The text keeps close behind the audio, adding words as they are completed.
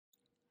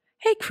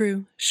Hey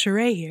crew,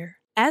 Sheree here.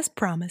 As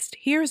promised,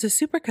 here is a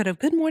supercut of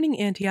Good Morning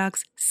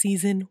Antioch's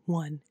Season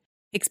 1.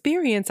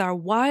 Experience our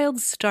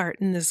wild start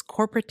in this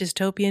corporate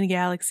dystopian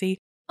galaxy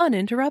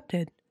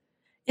uninterrupted.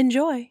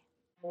 Enjoy!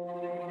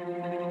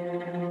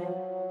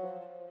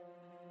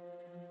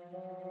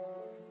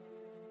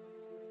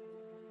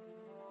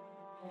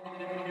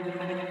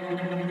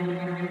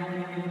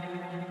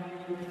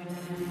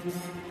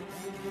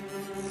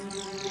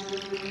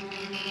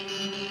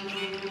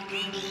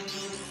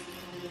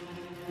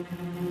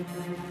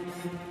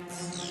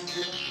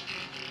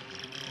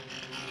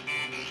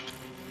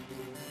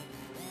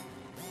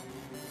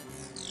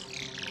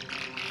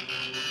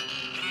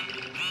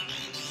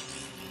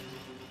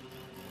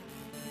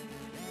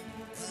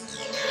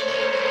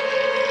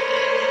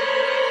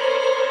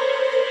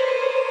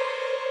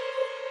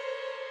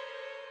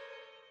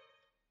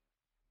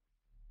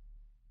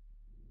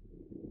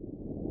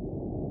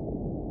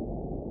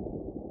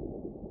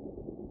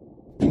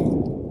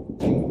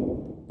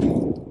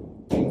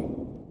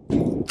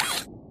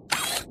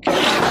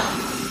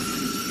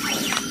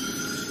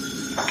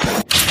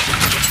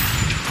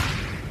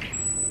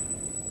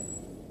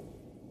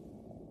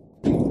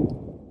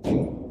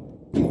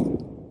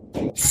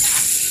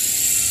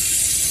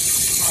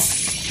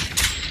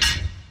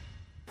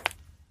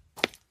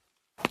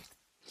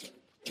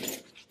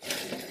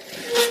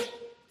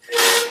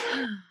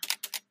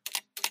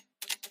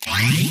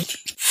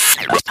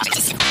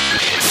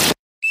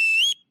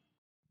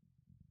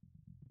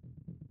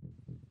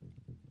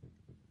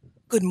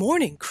 Good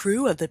morning,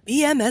 crew of the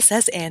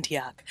BMSS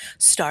Antioch.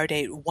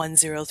 Stardate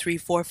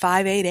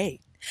 10345888.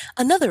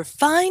 Another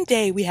fine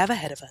day we have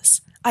ahead of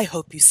us. I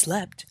hope you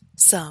slept.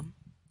 Some.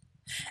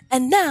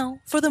 And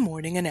now for the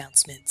morning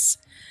announcements.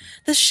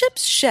 The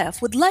ship's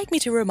chef would like me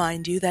to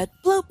remind you that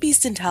bloat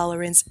beast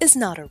intolerance is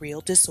not a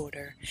real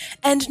disorder.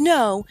 And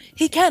no,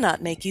 he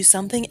cannot make you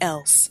something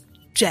else.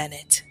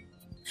 Janet.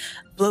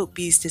 Bloat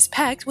Beast is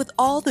packed with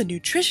all the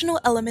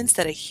nutritional elements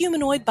that a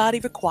humanoid body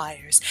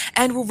requires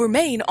and will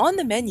remain on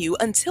the menu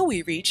until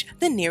we reach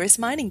the nearest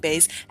mining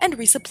base and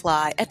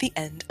resupply at the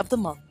end of the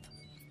month.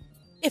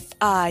 If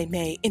I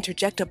may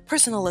interject a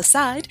personal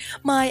aside,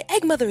 my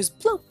Egg Mother's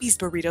Bloat Beast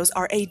burritos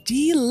are a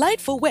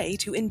delightful way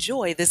to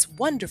enjoy this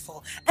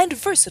wonderful and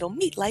versatile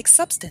meat-like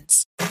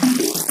substance.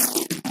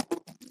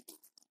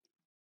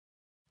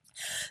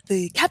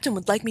 The captain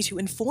would like me to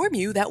inform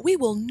you that we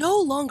will no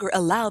longer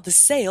allow the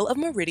sale of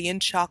Meridian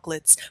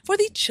chocolates for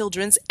the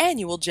children's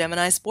annual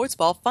Gemini Sports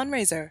Ball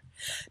fundraiser.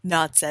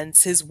 Not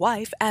since his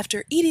wife,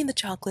 after eating the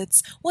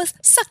chocolates, was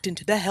sucked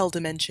into the hell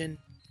dimension.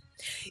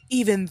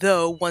 Even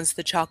though once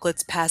the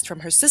chocolates passed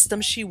from her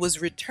system, she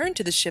was returned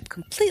to the ship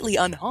completely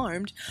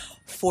unharmed,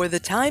 for the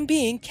time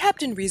being,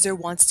 Captain Reezer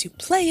wants to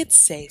play it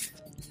safe.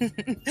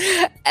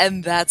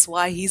 And that's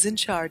why he's in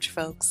charge,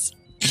 folks.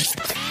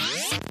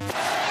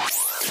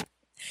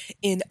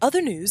 In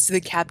other news, the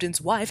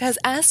captain's wife has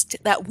asked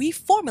that we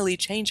formally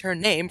change her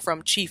name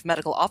from Chief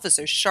Medical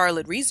Officer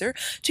Charlotte Reezer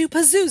to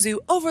Pazuzu,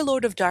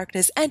 Overlord of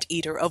Darkness and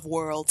Eater of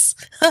Worlds.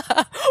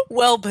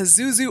 Well,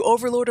 Pazuzu,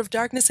 Overlord of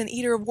Darkness and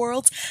Eater of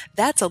Worlds,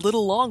 that's a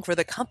little long for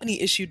the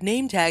company-issued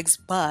name tags,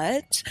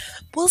 but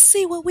we'll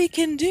see what we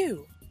can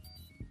do.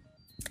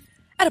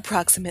 At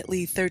approximately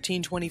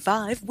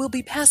 1325, we'll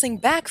be passing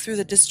back through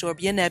the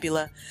Disturbia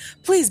Nebula.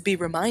 Please be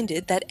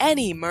reminded that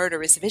any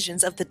murderous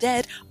visions of the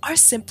dead are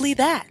simply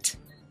that.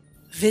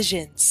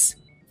 Visions.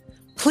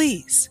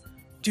 Please,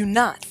 do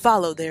not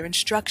follow their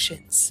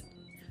instructions.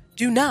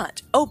 Do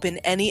not open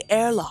any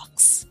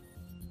airlocks.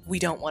 We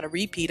don't want a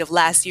repeat of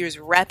last year's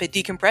rapid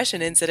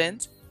decompression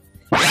incident.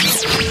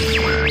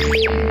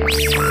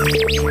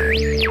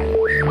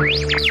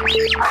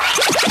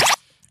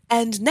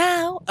 And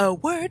now, a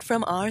word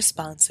from our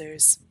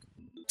sponsors.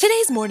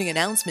 Today's morning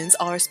announcements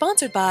are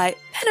sponsored by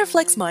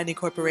Bannerflex Mining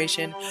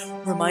Corporation,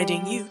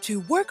 reminding you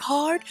to work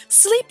hard,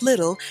 sleep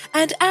little,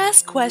 and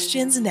ask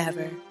questions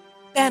never.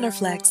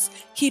 Bannerflex,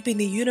 keeping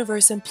the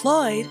universe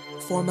employed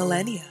for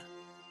millennia.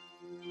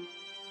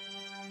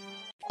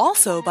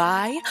 Also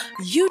by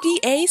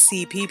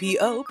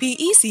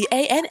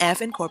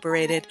UDACPPOPECANF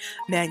Incorporated,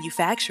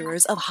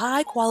 manufacturers of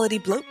high-quality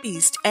Bloat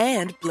Beast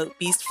and Bloat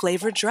Beast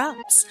flavored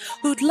drops,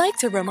 who'd like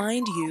to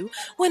remind you,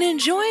 when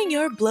enjoying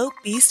your Bloat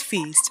Beast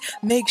feast,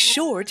 make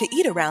sure to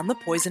eat around the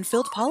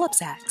poison-filled polyp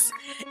sacs.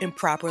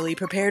 Improperly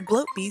prepared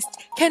Bloat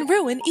Beast can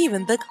ruin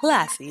even the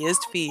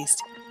classiest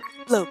feast.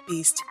 Bloat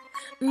Beast.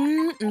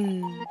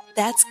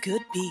 That's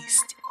good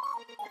beast.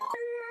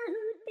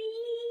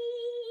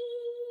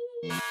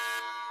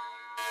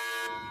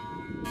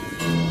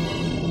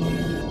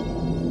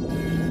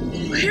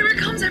 Here it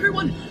comes,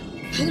 everyone!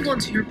 Hold on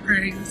to your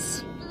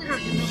praise.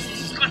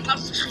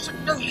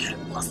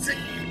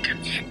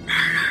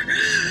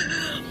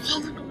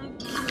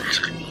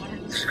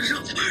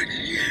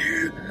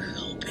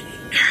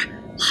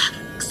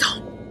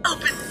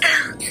 Open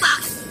air,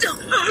 lock, stone.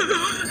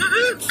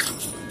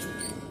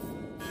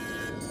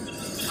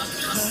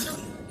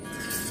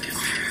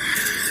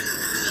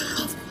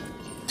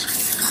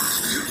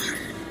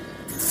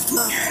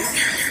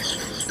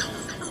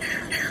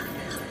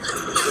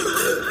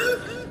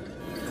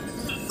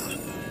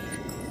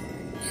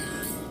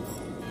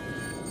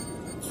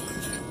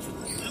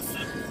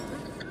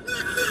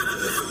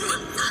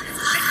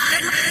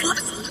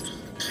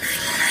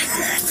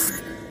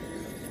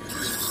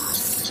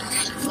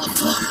 Wow,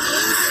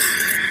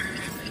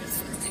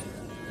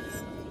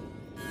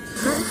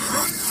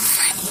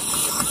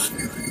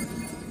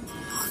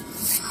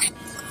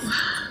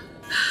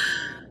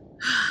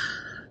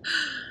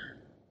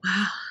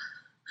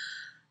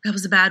 that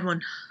was a bad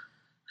one.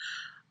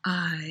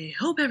 I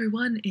hope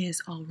everyone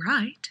is all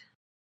right.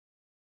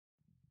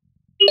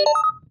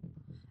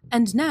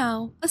 And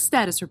now, a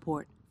status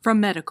report from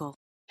Medical.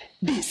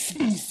 This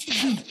is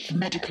Chief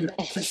Medical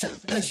Officer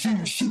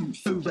Pazuzu,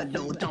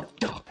 Overlord of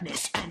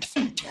Darkness and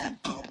Eater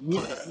of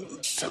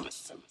Worlds.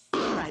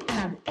 I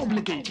am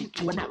obligated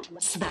to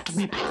announce that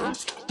we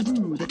passed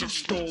through the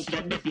disturbed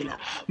nebula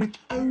with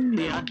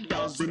only a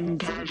dozen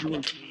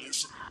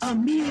casualties. A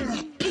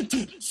mere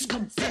pittance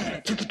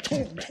compared to the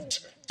torment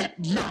that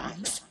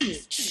lies in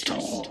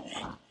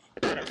store.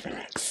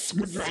 Beneflex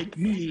would like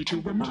me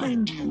to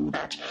remind you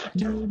that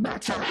no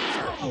matter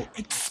how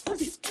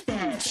exquisite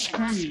their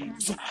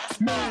screams,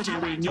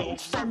 murdering your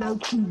fellow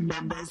crew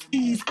members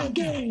is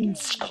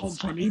against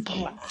company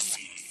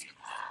policy.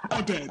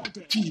 A dead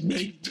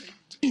teammate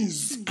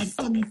is an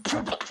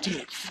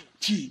unproductive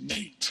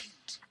teammate,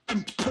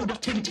 and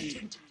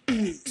productivity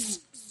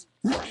is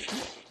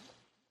life.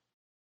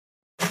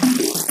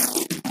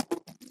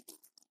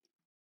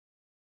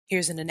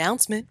 Here's an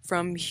announcement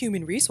from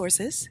Human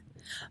Resources.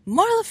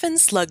 Marlefin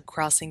slug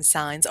crossing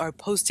signs are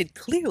posted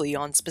clearly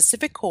on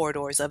specific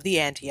corridors of the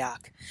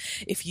Antioch.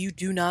 If you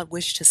do not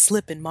wish to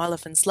slip in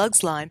Marlefin slug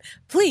slime,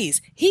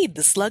 please heed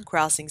the slug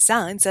crossing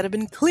signs that have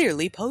been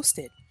clearly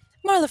posted.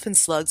 Marlefin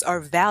slugs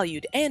are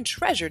valued and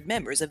treasured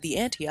members of the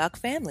Antioch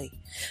family.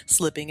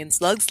 Slipping in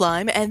slug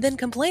slime and then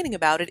complaining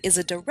about it is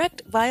a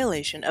direct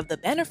violation of the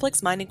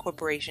Bannerflex Mining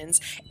Corporation's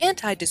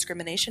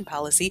anti-discrimination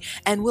policy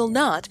and will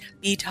not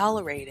be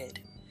tolerated.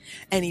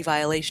 Any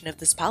violation of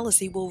this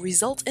policy will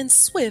result in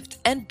swift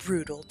and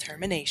brutal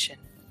termination.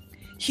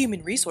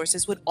 Human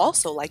Resources would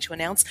also like to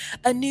announce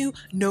a new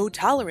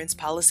no-tolerance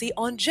policy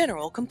on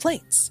general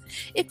complaints.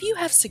 If you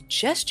have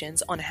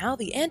suggestions on how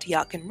the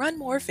Antioch can run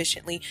more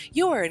efficiently,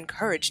 you are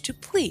encouraged to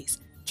please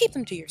keep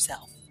them to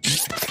yourself.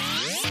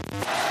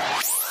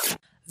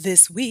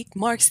 This week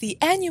marks the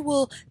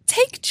annual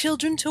Take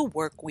Children to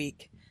Work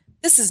Week.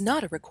 This is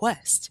not a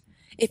request.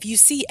 If you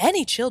see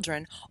any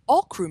children,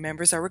 all crew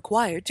members are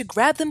required to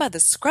grab them by the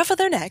scruff of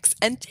their necks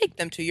and take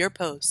them to your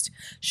post.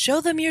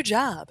 Show them your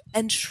job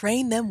and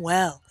train them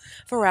well,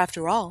 for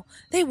after all,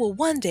 they will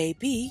one day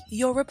be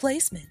your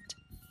replacement.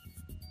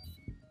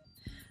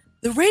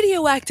 The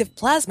radioactive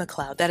plasma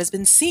cloud that has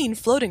been seen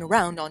floating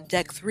around on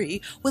Deck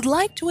 3 would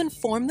like to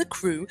inform the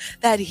crew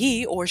that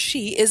he or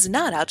she is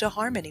not out to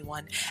harm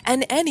anyone,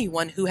 and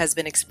anyone who has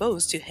been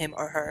exposed to him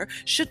or her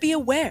should be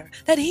aware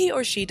that he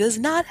or she does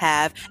not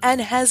have and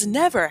has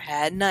never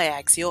had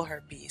niaxial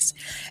herpes.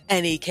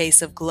 Any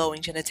case of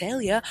glowing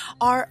genitalia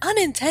are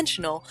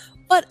unintentional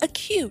but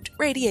acute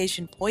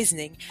radiation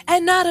poisoning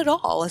and not at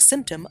all a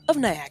symptom of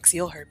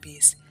niaxial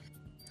herpes.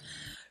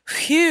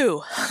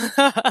 Phew,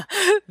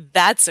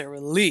 that's a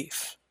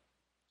relief.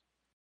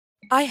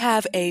 I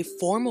have a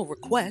formal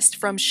request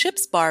from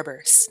Ship's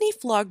Barber,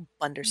 Sneeflog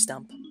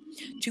Bunderstump.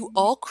 To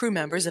all crew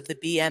members of the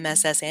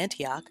BMSS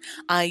Antioch,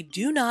 I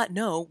do not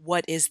know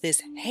what is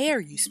this hair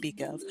you speak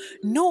of,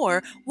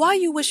 nor why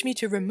you wish me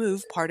to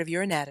remove part of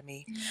your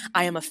anatomy.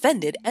 I am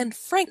offended and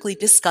frankly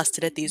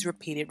disgusted at these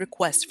repeated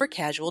requests for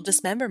casual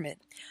dismemberment.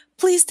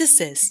 Please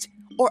desist,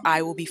 or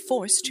I will be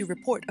forced to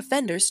report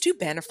offenders to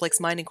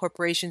Bannerflex Mining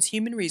Corporation's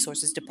Human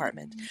Resources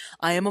Department.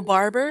 I am a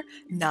barber,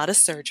 not a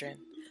surgeon.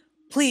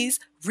 Please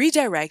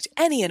redirect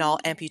any and all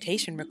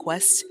amputation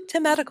requests to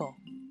medical.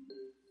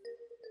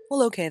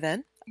 Well, okay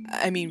then.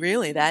 I mean,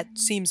 really, that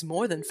seems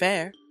more than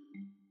fair.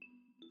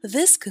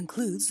 This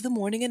concludes the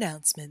morning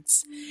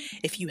announcements.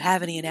 If you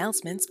have any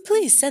announcements,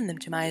 please send them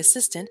to my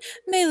assistant,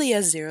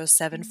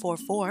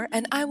 Melia0744,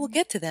 and I will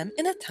get to them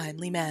in a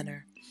timely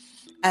manner.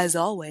 As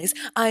always,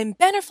 I'm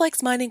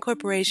Bannerflex Mining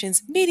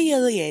Corporation's Media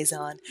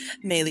Liaison,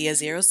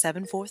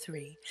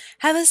 Melia0743.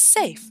 Have a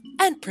safe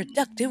and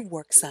productive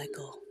work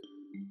cycle.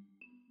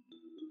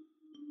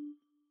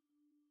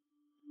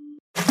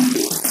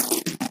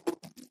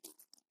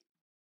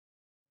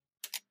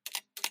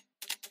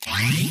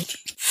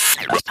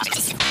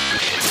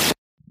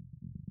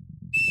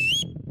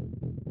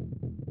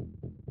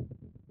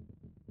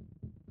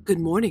 Good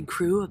morning,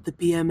 crew of the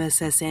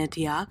BMSS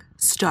Antioch,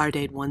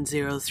 Stardate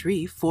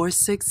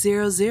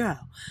 1034600.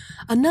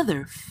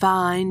 Another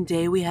fine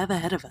day we have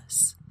ahead of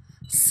us.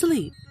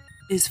 Sleep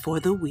is for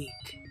the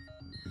weak.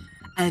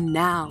 And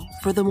now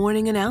for the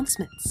morning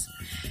announcements.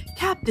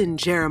 Captain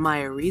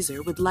Jeremiah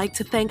Reeser would like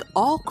to thank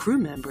all crew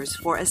members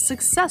for a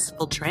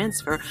successful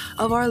transfer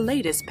of our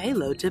latest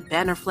payload to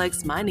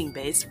Bannerflex Mining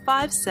Base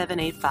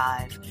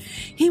 5785.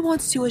 He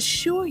wants to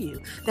assure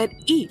you that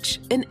each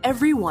and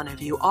every one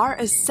of you are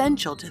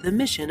essential to the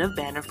mission of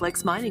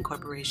Bannerflex Mining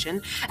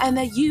Corporation, and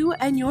that you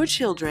and your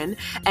children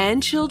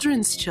and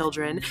children's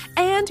children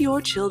and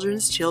your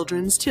children's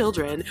children's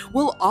children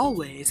will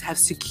always have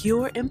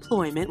secure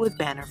employment with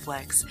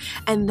Bannerflex,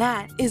 and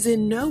that is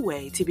in no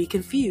way to be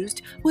confused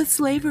with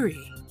slavery.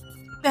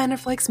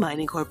 Bannerflex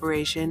Mining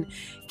Corporation,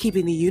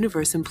 keeping the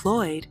universe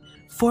employed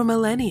for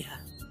millennia.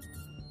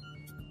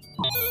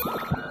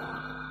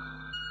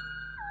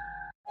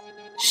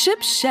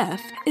 Ship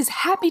Chef is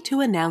happy to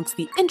announce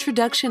the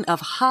introduction of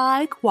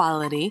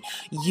high-quality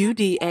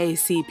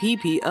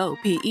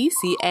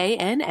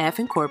UDACPPOPECANF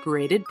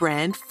Incorporated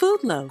brand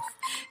Food Loaf,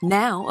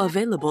 now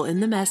available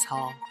in the mess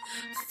hall.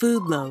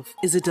 Food Loaf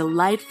is a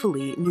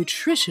delightfully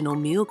nutritional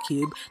meal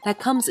cube that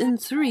comes in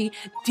 3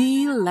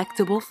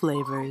 delectable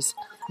flavors: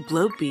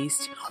 Bloat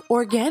Beast,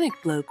 Organic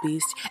Bloat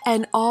Beast,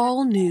 and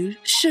all-new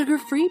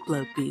sugar-free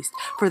Bloat Beast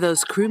for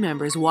those crew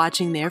members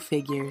watching their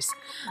figures.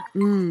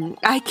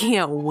 I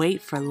can't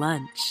wait for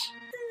lunch.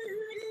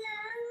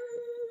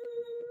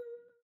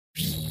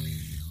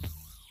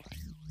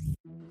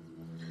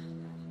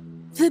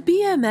 The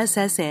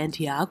BMSS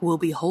Antioch will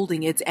be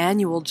holding its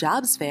annual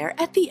jobs fair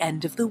at the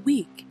end of the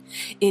week.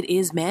 It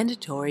is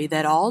mandatory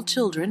that all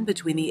children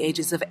between the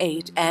ages of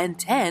 8 and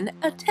 10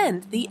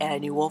 attend the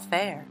annual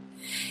fair.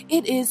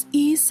 It is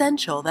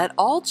essential that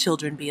all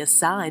children be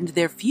assigned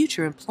their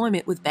future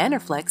employment with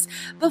Bannerflex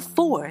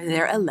before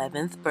their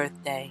 11th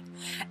birthday.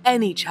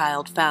 Any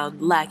child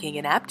found lacking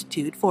in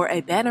aptitude for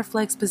a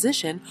Bannerflex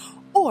position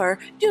or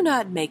do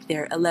not make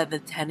their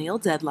 11th tennial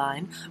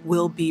deadline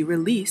will be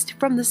released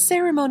from the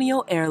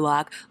ceremonial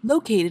airlock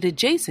located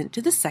adjacent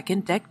to the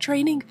second deck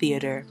training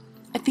theater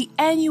at the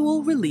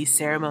annual release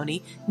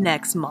ceremony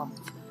next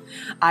month.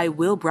 I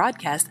will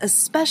broadcast a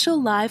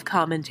special live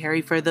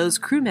commentary for those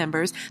crew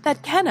members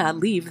that cannot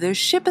leave their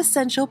ship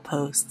essential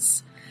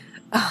posts.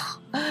 Oh,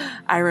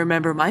 I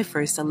remember my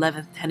first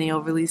 11th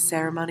tennial release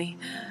ceremony.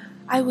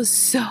 I was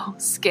so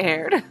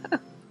scared.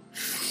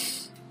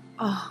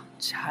 Oh,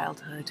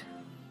 childhood.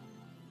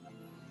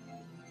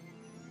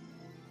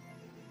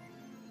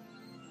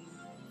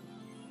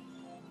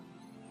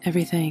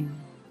 Everything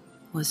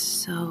was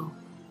so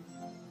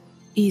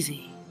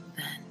easy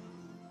then.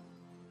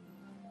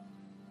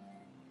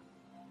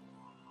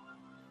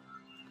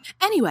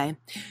 Anyway,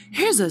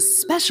 here's a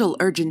special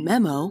urgent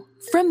memo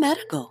from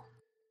Medical.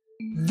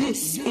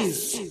 This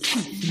is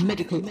Chief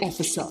Medical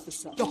Officer,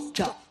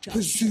 Dr.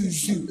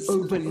 Pazuzu,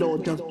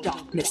 Overlord of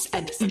Darkness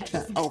and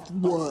Eater of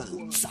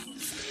Worlds.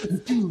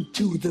 Due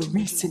to the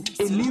recent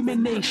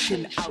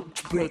illumination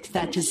outbreak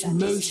that is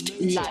most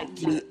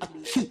likely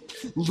acute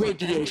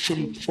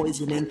radiation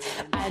poisoning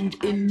and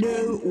in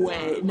no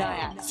way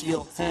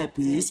niaxial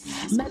herpes,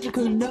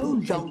 Medical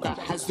no longer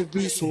has the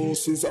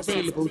resources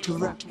available to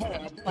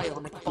repair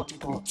bionic body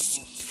parts.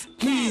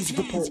 Please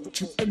report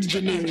to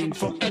engineering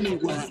for any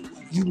work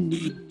you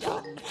need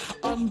done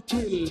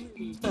until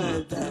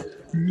further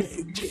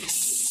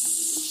notice.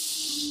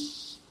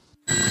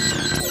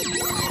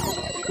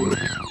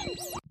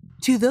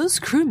 To those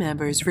crew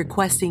members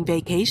requesting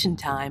vacation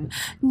time,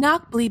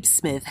 Knockbleep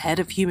Smith, head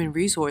of Human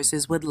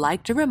Resources, would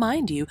like to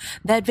remind you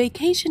that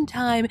vacation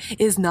time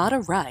is not a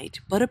right,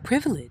 but a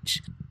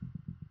privilege.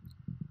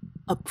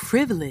 A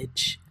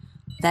privilege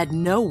that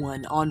no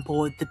one on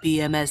board the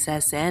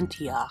BMSS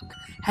Antioch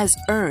has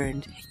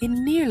earned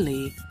in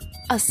nearly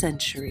a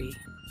century.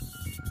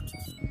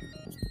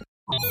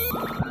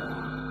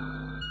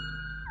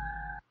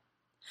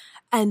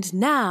 And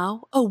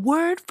now, a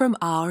word from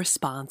our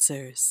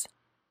sponsors.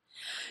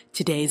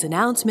 Today's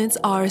announcements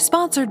are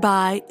sponsored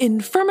by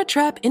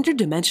Infirmatrap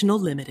Interdimensional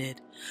Limited,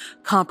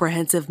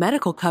 comprehensive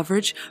medical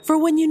coverage for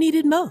when you need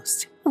it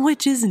most,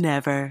 which is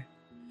never.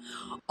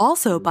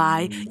 Also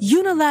by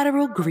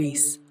Unilateral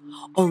Grease.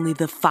 Only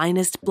the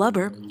finest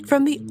blubber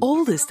from the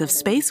oldest of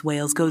space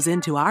whales goes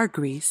into our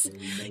grease.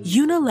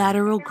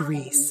 Unilateral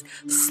Grease,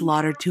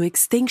 slaughtered to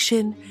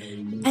extinction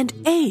and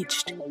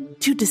aged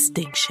to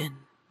distinction.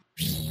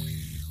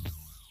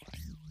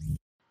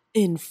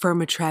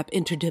 Infirmatrap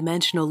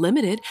Interdimensional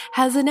Limited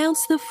has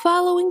announced the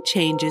following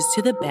changes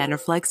to the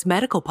Bannerflex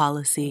medical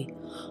policy.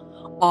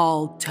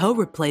 All toe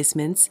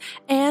replacements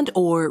and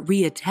or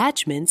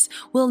reattachments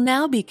will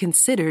now be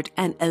considered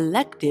an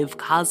elective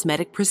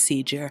cosmetic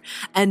procedure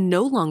and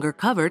no longer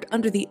covered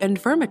under the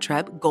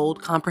Infirmatrap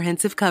Gold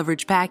Comprehensive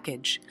Coverage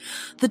Package.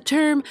 The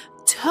term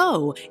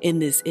toe in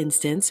this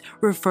instance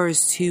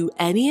refers to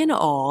any and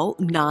all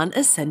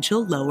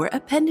non-essential lower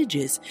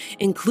appendages,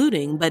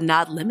 including but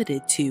not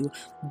limited to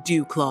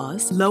dew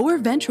claws, lower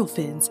ventral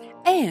fins,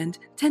 and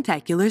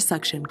tentacular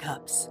suction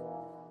cups.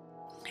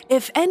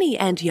 If any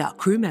Antioch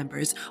crew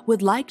members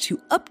would like to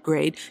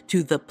upgrade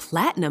to the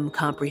Platinum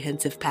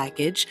Comprehensive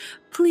Package,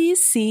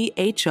 please see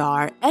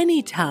HR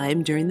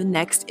anytime during the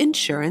next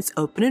insurance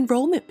open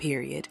enrollment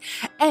period,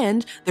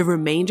 and the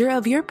remainder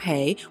of your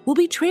pay will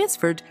be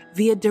transferred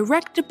via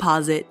direct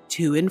deposit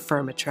to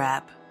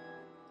Infirmatrap.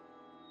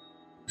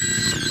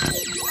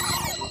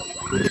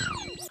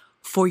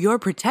 For your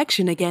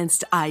protection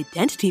against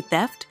identity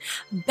theft,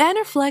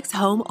 Bannerflex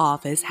Home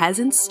Office has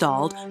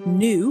installed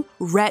new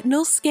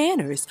retinal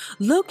scanners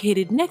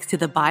located next to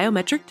the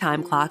biometric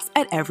time clocks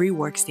at every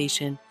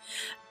workstation.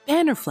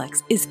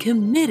 Bannerflex is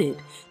committed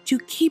to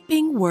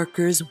keeping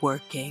workers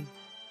working.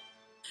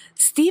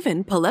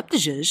 Stephen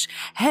Poleptijus,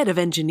 head of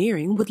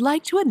engineering, would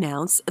like to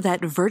announce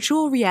that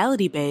virtual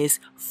reality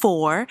bays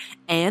 4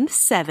 and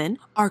 7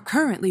 are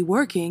currently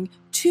working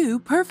too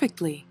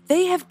perfectly.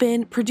 They have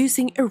been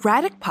producing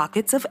erratic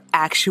pockets of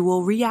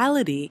actual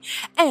reality,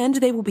 and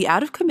they will be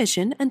out of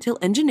commission until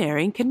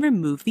engineering can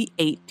remove the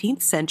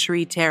 18th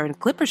century Terran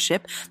clipper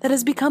ship that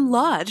has become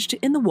lodged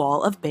in the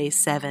wall of Bay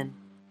 7.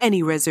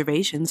 Any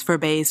reservations for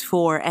Bays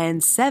 4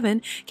 and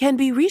 7 can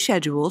be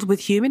rescheduled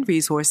with Human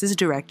Resources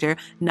Director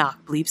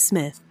Knock Bleep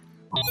Smith.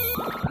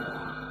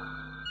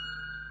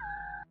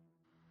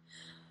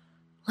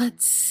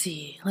 Let's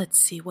see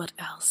what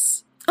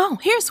else. Oh,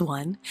 here's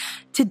one.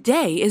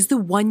 Today is the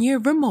 1-year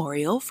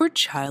memorial for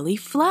Charlie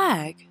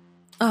Flagg.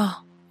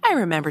 Oh, I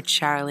remember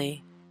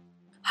Charlie.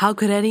 How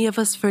could any of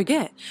us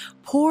forget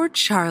poor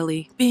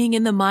Charlie being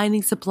in the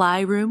mining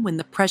supply room when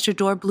the pressure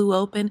door blew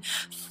open,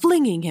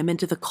 flinging him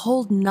into the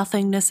cold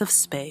nothingness of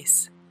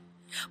space?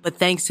 But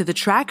thanks to the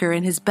tracker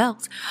in his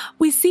belt,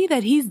 we see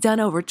that he's done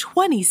over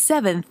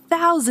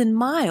 27,000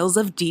 miles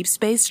of deep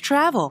space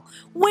travel.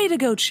 Way to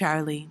go,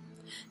 Charlie.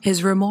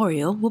 His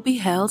memorial will be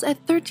held at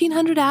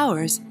 1300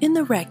 hours in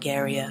the rec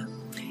area.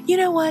 You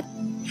know what?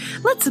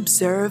 Let's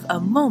observe a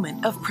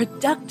moment of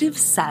productive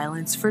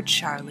silence for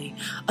Charlie,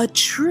 a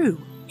true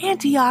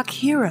Antioch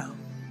hero.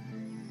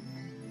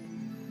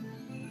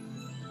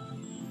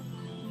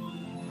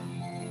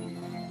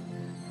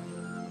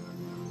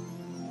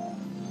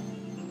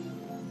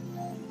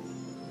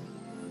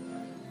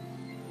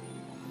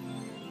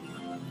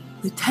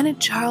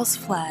 Lieutenant Charles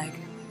Flagg,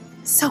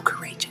 so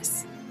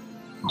courageous.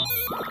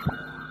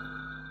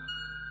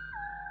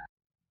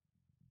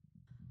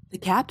 The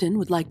captain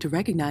would like to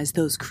recognize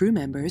those crew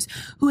members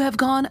who have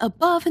gone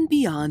above and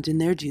beyond in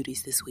their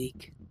duties this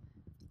week.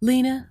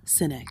 Lena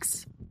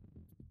Sinex.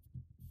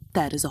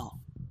 That is all.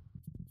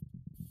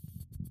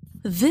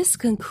 This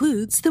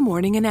concludes the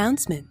morning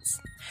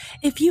announcements.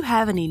 If you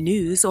have any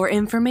news or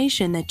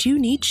information that you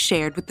need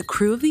shared with the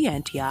crew of the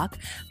Antioch,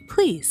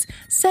 please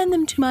send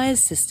them to my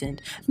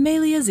assistant,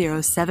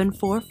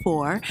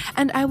 Melia0744,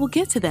 and I will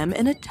get to them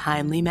in a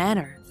timely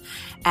manner.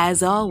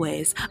 As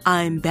always,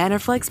 I'm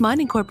Bannerflex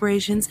Mining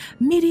Corporation's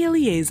Media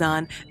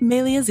Liaison,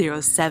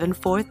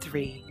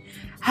 Melia0743.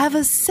 Have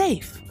a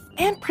safe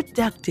and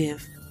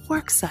productive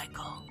work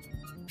cycle.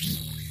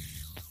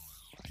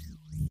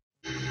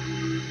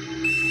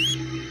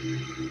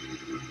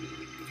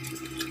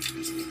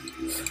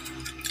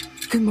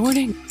 Good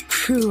morning,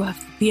 crew of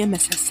the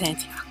MSS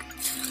Antioch.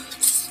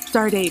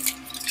 Stardate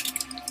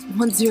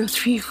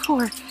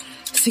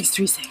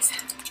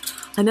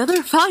 1034636.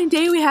 Another fine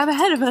day we have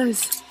ahead of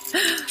us.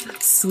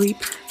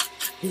 Sleep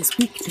is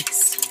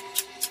weakness.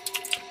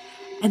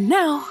 And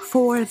now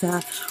for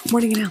the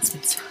morning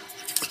announcements.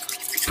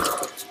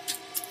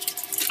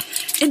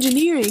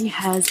 Engineering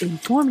has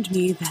informed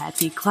me that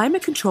the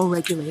climate control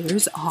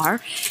regulators are,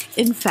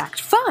 in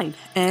fact, fine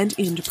and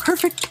in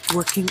perfect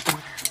working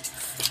order.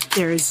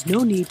 There is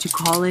no need to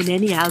call in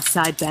any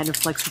outside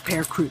Bannerflex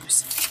repair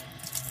crews.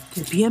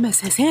 The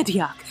BMSS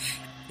Antioch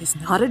is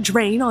not a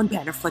drain on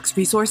Bannerflex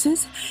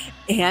resources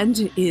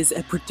and is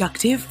a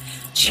productive,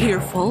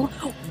 cheerful,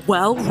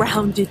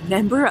 well-rounded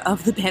member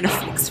of the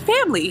Bannerflex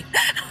family.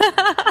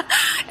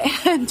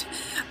 And,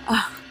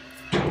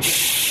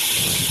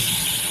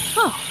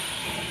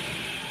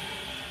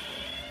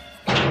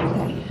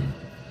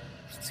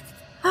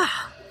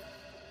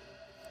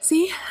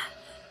 see?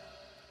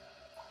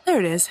 There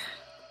it is.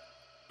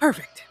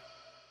 Perfect.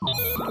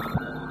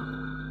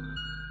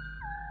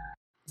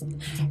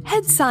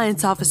 Head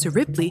Science Officer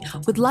Ripley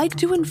would like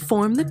to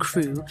inform the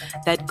crew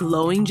that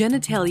glowing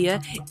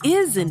genitalia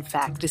is in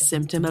fact a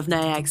symptom of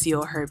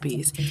niaxial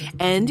herpes,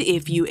 and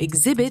if you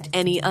exhibit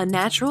any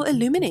unnatural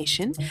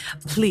illumination,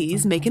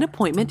 please make an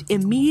appointment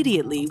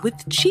immediately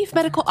with Chief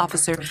Medical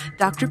Officer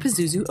Dr.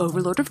 Pazuzu,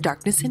 Overlord of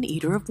Darkness and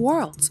Eater of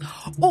Worlds,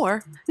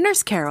 or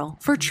Nurse Carol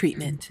for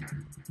treatment.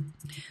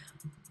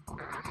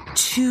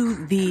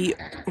 To the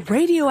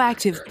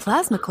radioactive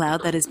plasma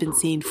cloud that has been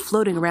seen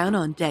floating around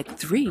on Deck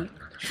 3,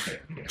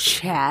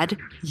 Chad,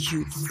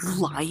 you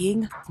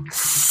lying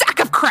sack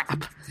of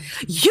crap!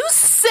 You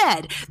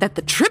said that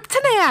the trip to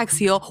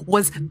Niaxial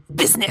was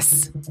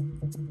business!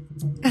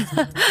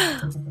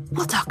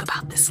 We'll talk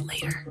about this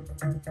later.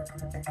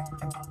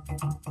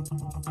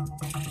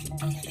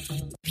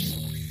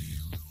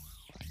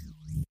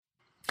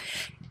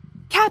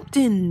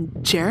 Captain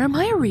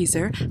Jeremiah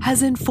Reeser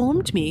has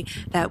informed me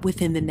that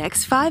within the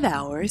next 5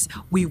 hours,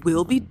 we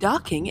will be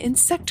docking in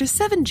Sector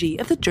 7G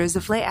of the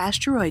Jerseyfly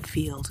asteroid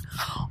field.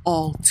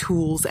 All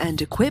tools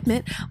and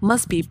equipment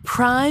must be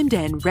primed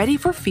and ready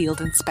for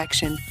field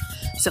inspection.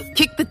 So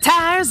kick the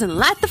tires and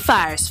light the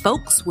fires,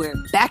 folks. We're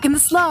back in the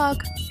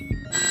slog.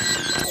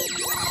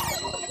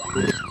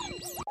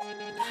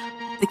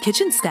 The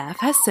kitchen staff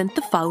has sent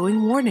the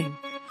following warning.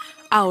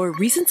 Our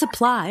recent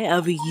supply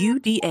of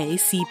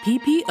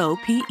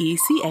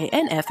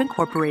UDA-CPPOPECANF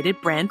Incorporated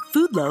brand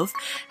food loaf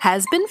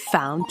has been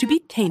found to be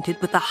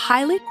tainted with a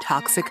highly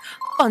toxic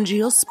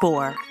fungal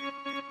spore.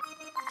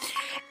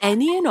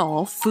 Any and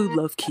all food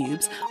loaf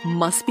cubes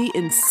must be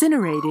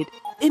incinerated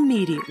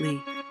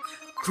immediately.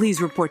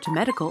 Please report to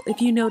medical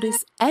if you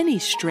notice any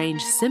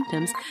strange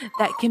symptoms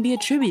that can be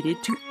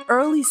attributed to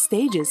early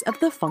stages of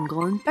the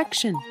fungal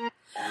infection.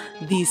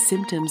 These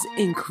symptoms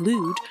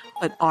include,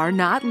 but are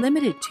not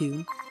limited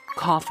to,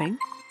 coughing,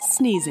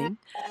 sneezing,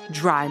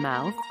 dry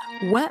mouth,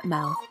 wet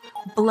mouth,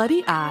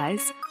 bloody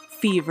eyes,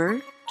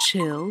 fever,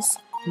 chills,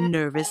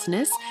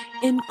 nervousness,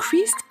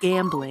 increased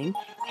gambling,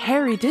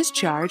 hairy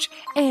discharge,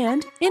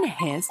 and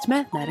enhanced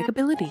mathematic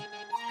ability.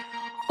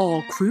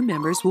 All crew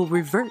members will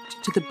revert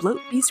to the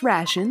bloat beast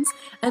rations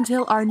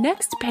until our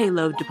next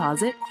payload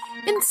deposit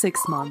in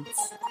 6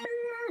 months.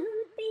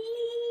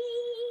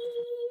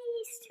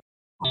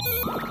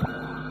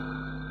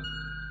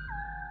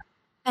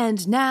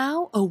 And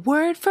now, a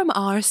word from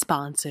our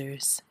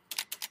sponsors.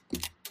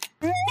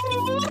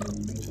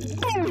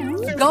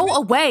 Go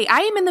away!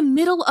 I am in the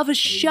middle of a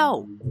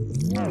show.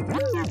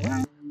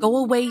 Go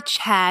away,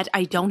 Chad.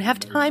 I don't have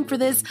time for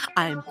this.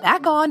 I'm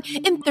back on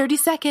in 30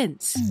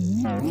 seconds.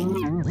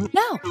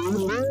 No.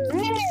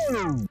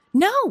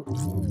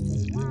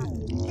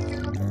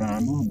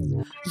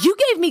 You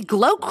gave me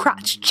glow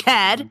crotch,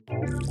 Chad.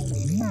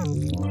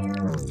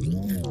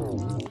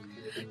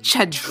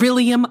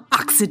 Chadrillium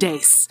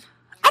oxidase.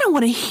 I don't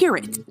want to hear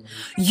it.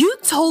 You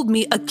told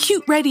me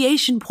acute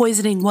radiation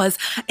poisoning was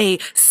a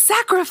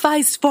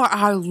sacrifice for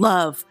our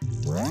love.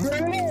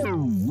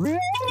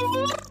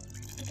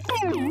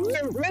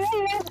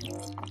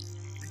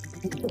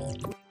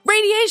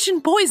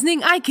 Radiation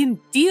poisoning I can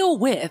deal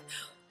with.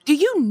 Do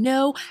you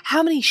know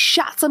how many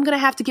shots I'm going to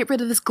have to get rid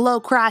of this glow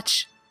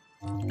crotch?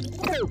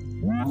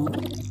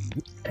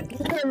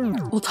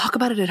 We'll talk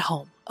about it at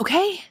home,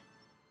 okay?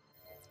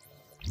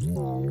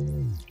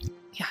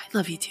 Yeah, I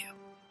love you too.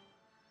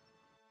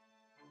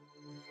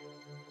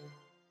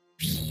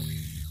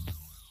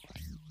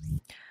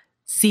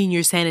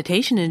 Senior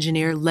Sanitation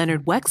Engineer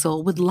Leonard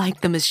Wexel would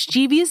like the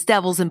mischievous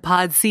devils in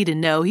Pod C to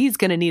know he's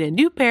going to need a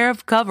new pair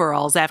of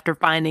coveralls after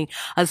finding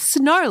a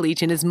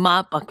snarleech in his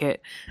mop bucket.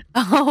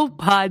 Oh,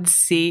 Pod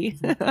C,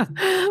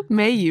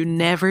 may you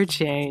never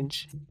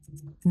change.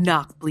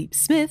 Knock Bleep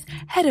Smith,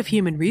 head of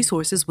human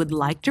resources, would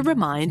like to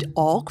remind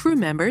all crew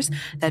members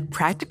that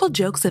practical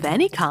jokes of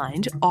any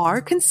kind are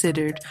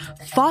considered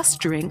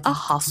fostering a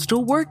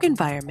hostile work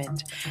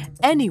environment.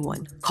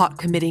 Anyone caught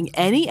committing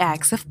any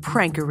acts of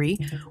prankery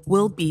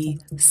will be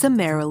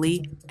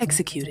summarily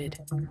executed.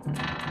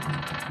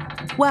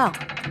 Well,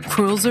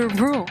 rules are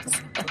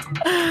rules.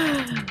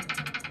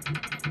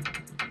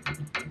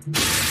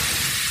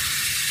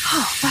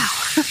 Oh, wow.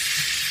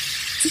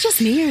 Is it just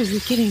me or is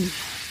it getting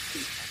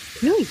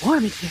really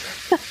warm in here?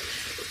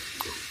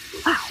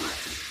 Wow.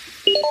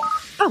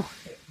 Oh.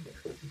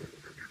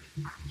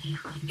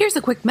 Here's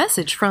a quick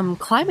message from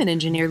climate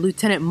engineer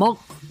Lieutenant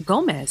Mulk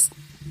Gomez.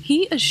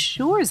 He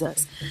assures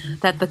us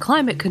that the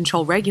climate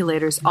control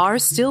regulators are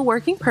still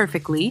working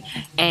perfectly,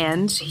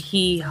 and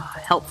he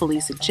helpfully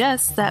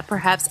suggests that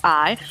perhaps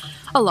I,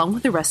 along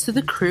with the rest of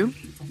the crew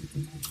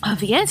of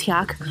the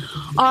Antioch,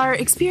 are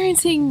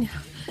experiencing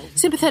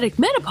sympathetic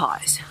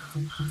menopause.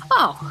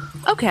 Oh,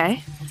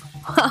 okay.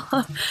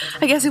 Well,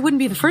 I guess it wouldn't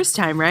be the first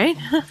time, right?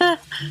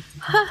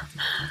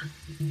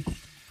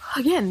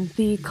 Again,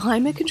 the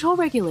climate control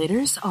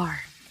regulators are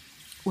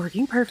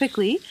working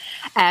perfectly,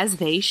 as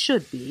they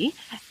should be,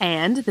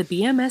 and the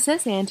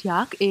BMSS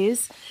Antioch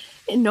is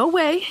in no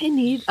way in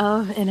need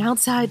of an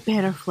outside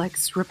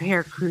Bannerflex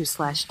repair crew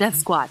 / death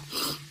squad.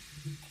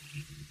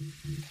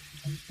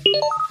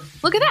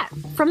 Look at that,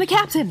 from the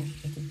captain.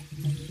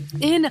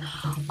 In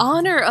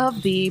honor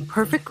of the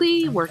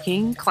perfectly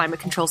working climate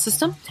control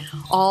system,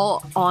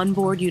 all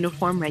onboard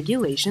uniform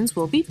regulations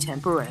will be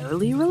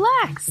temporarily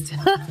relaxed.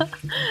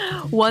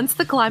 Once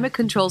the climate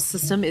control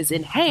system is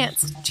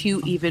enhanced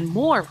to even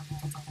more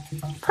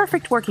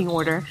perfect working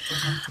order,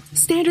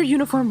 standard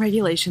uniform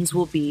regulations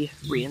will be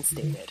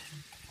reinstated.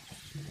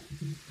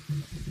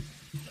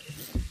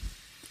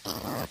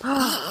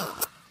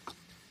 Oh,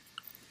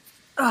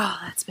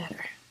 that's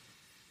better.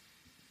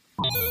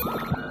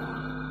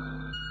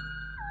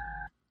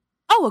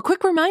 Oh, a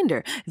quick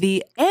reminder,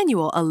 the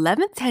annual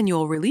 11th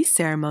annual release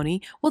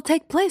ceremony will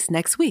take place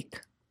next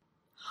week.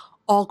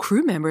 All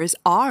crew members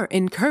are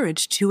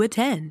encouraged to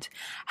attend.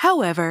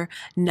 However,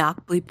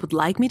 Knockbleep would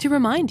like me to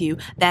remind you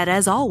that,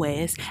 as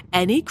always,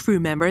 any crew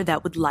member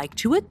that would like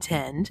to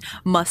attend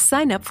must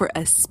sign up for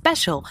a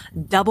special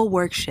double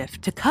work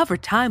shift to cover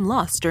time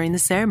lost during the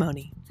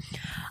ceremony.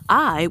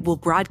 I will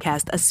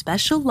broadcast a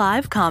special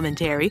live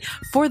commentary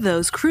for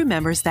those crew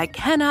members that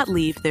cannot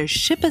leave their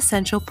ship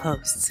essential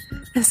posts.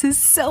 This is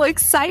so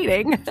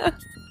exciting!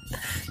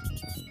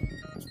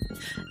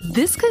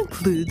 This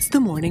concludes the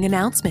morning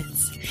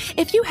announcements.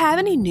 If you have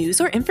any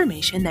news or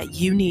information that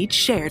you need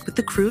shared with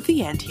the crew of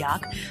the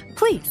Antioch,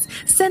 please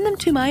send them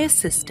to my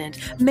assistant,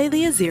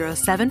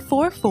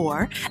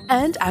 Melia0744,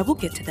 and I will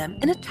get to them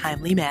in a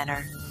timely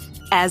manner.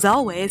 As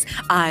always,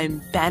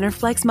 I'm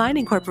Bannerflex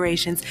Mining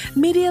Corporation's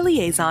Media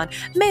Liaison,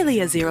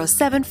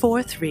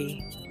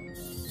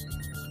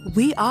 Melia0743.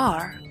 We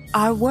are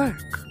our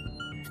work,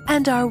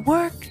 and our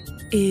work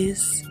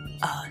is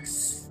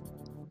us.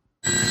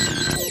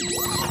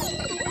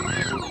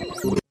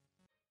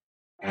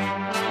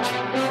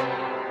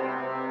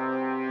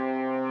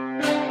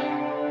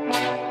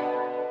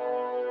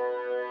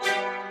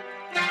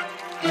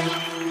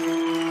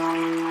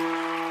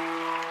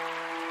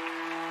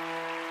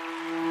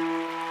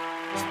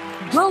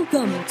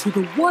 Welcome to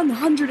the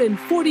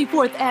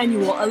 144th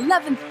Annual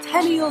 11th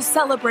Tennial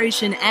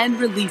Celebration and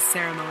Release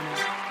Ceremony.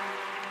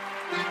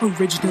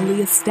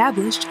 Originally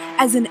established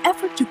as an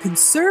effort to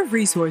conserve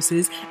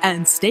resources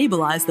and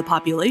stabilize the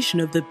population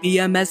of the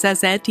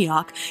BMSS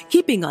Antioch,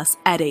 keeping us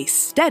at a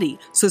steady,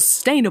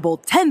 sustainable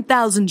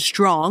 10,000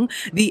 strong,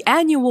 the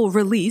annual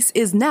release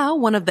is now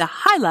one of the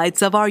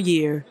highlights of our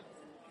year.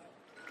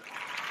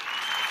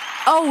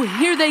 Oh,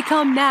 here they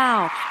come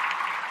now!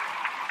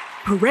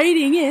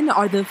 Parading in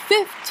are the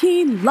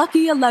 15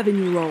 lucky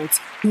 11-year-olds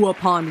who,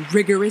 upon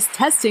rigorous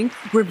testing,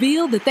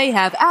 reveal that they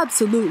have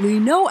absolutely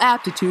no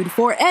aptitude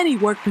for any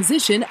work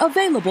position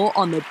available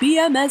on the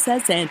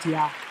BMSS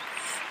Antioch.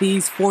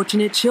 These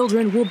fortunate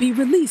children will be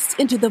released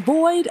into the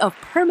void of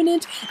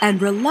permanent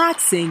and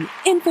relaxing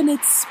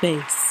infinite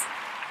space.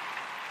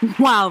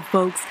 Wow,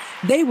 folks,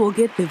 they will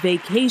get the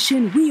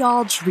vacation we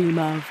all dream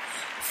of,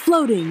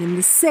 floating in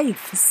the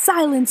safe,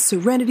 silent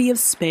serenity of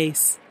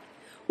space.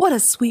 What a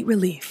sweet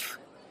relief.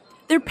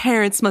 Their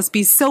parents must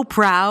be so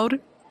proud.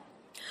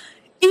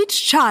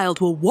 Each child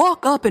will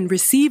walk up and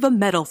receive a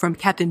medal from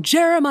Captain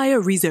Jeremiah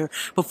Reeser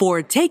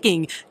before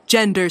taking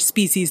gender,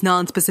 species,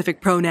 non-specific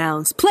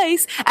pronouns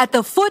place at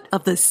the foot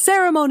of the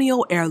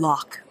ceremonial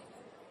airlock.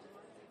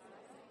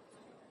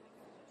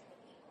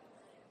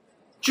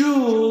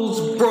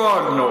 Jules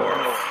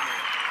Broadnorth,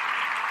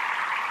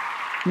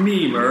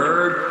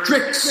 Meemer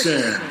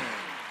Drickson,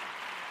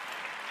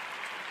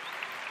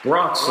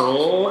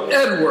 Broxel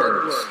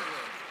Edwards,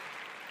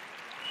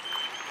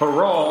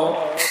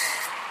 Paral.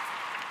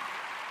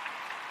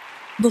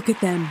 Look at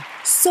them,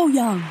 so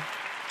young,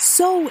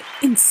 so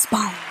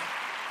inspiring.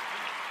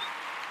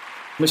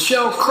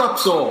 Michelle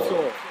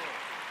Krupsel.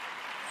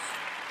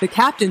 The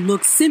captain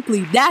looks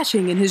simply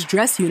dashing in his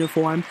dress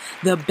uniform,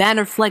 the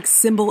Bannerflex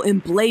symbol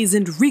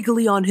emblazoned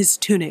regally on his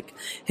tunic.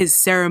 His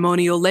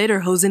ceremonial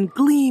lederhosen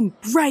gleam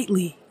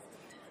brightly.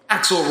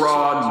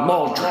 Axelrod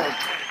Muldrick.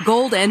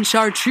 Gold and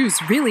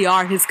chartreuse really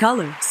are his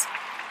colors.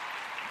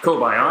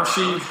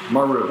 Kobayashi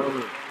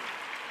Maru.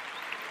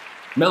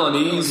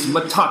 Melanie's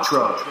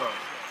Matatra.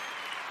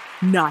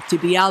 Not to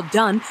be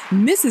outdone,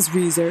 Mrs.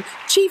 Reeser,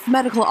 Chief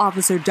Medical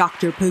Officer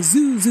Dr.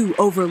 Pazuzu,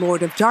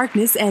 Overlord of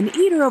Darkness and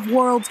Eater of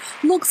Worlds,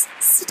 looks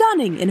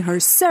stunning in her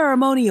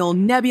ceremonial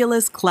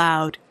nebulous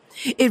cloud.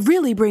 It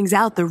really brings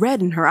out the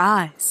red in her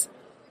eyes.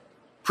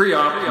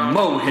 Priop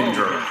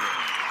Mohindra.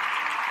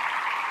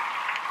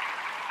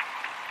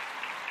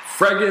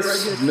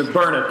 Fregus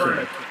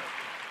Nabernakin.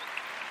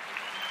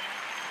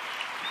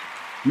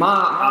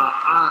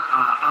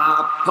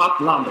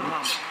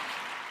 Poplomovich.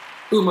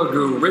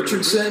 Umagu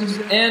Richardson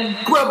and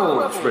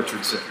Grevels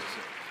Richardson.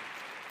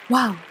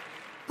 Wow,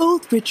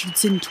 both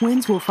Richardson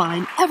twins will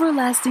find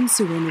everlasting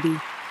serenity.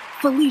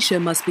 Felicia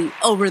must be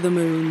over the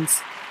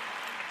moons.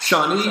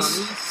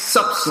 Shawnice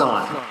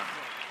Supsline.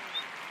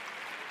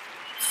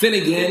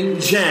 Finnegan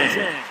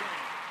Jang.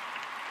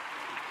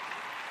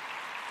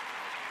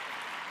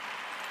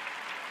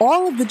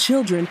 All of the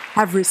children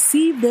have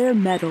received their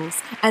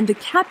medals, and the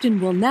captain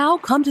will now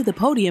come to the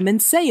podium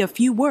and say a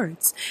few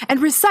words,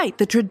 and recite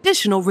the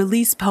traditional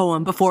release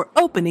poem before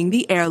opening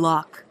the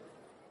airlock.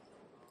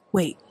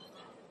 Wait,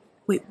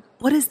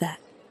 what is that?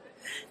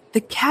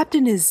 The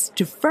captain is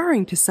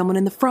deferring to someone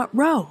in the front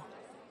row.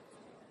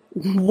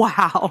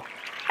 Wow,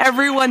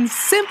 everyone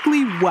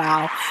simply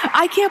wow.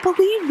 I can't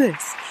believe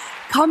this.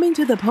 Coming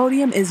to the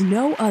podium is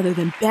no other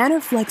than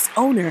Bannerflex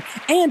owner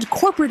and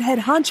corporate head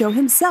honcho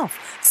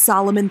himself,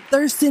 Solomon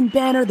Thurston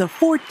Banner the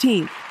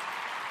 14th.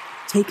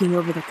 Taking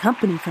over the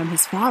company from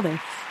his father,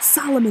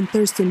 Solomon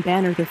Thurston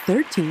Banner the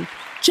 13th,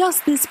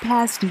 just this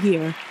past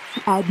year.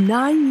 At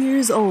 9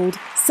 years old,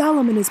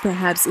 Solomon is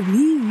perhaps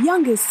the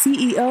youngest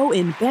CEO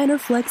in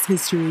Bannerflex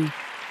history,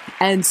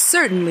 and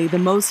certainly the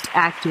most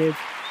active.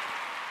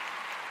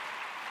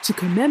 To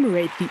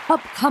commemorate the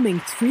upcoming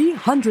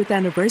 300th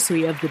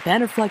anniversary of the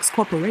Bannerflex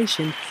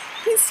Corporation,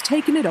 he's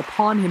taken it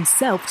upon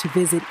himself to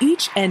visit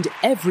each and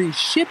every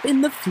ship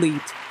in the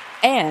fleet.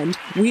 And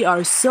we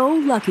are so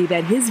lucky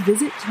that his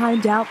visit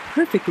timed out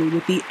perfectly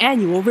with the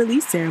annual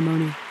release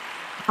ceremony,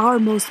 our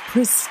most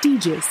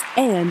prestigious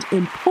and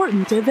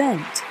important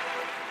event.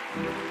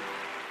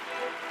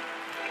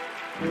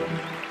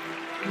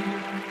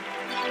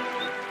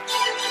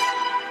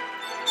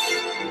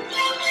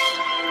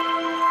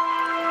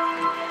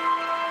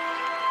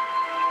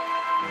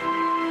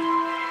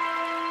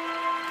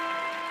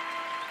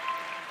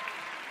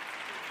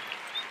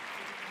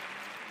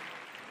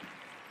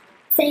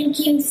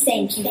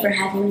 Thank you for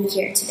having me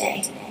here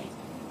today.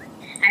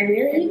 I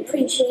really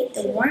appreciate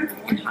the warmth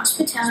and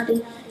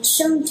hospitality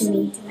shown to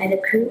me by the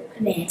crew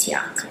of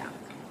Antioch.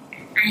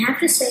 I have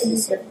to say this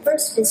is the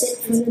first visit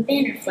from the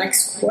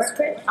Bannerflex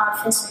corporate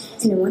office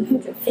in the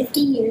 150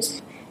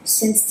 years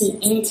since the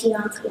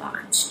Antioch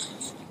launched.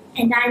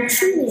 And I am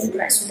truly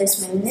impressed with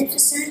this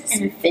magnificent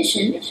and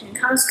efficient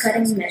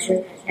cost-cutting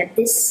measure that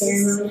this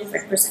ceremony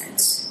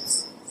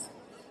represents.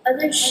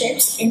 Other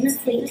ships in the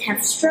fleet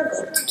have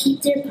struggled to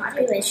keep their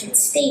population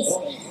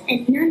stable,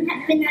 and none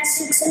have been as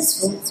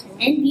successful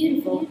and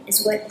beautiful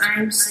as what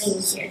I'm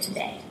seeing here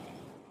today.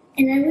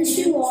 And I wish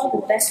you all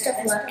the best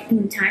of luck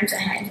in the times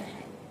ahead.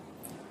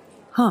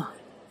 Huh.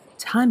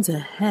 Times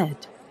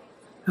ahead.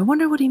 I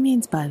wonder what he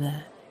means by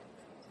that.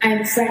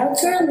 I'm proud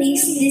to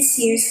release this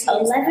year's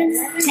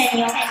 11th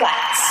tenure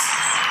class.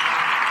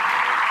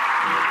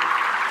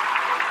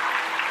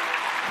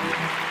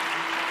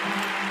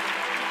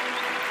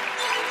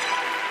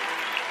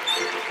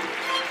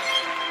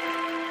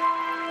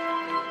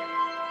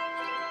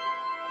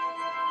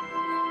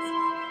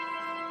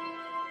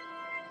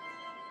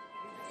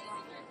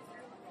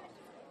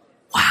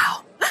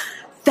 Wow,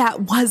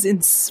 that was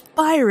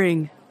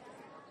inspiring.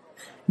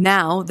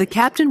 Now the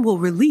captain will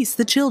release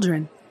the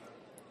children.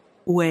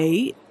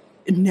 Wait,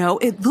 no,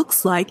 it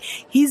looks like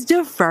he's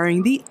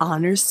deferring the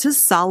honors to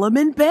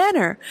Solomon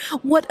Banner.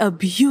 What a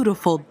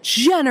beautiful,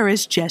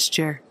 generous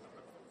gesture.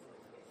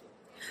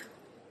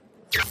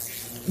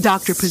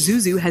 Dr.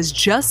 Pazuzu has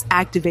just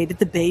activated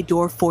the bay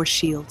door force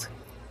shield.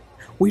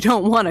 We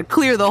don't want to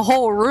clear the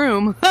whole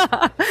room.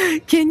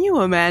 Can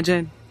you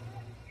imagine?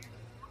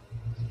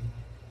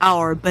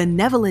 Our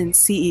benevolent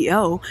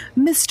CEO,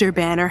 Mr.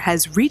 Banner,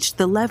 has reached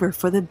the lever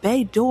for the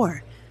bay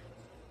door.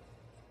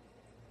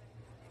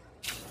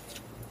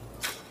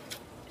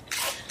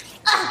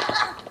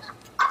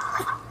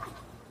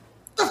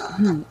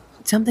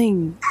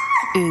 Something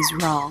is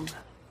wrong.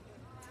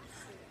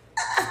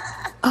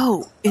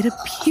 Oh, it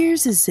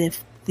appears as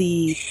if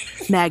the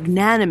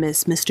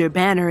magnanimous Mr.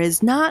 Banner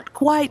is not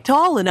quite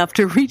tall enough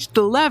to reach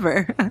the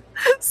lever.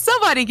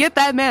 Somebody get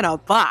that man a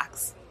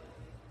box.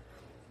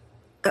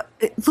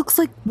 It looks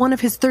like one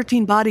of his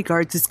 13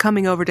 bodyguards is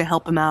coming over to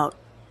help him out.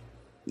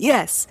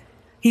 Yes,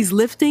 he's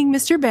lifting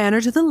Mr.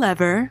 Banner to the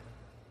lever.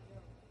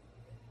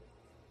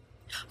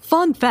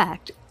 Fun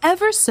fact,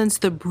 ever since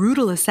the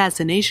brutal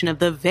assassination of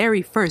the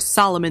very first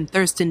Solomon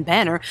Thurston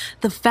Banner,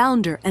 the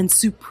founder and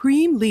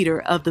supreme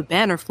leader of the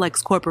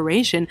Bannerflex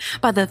Corporation,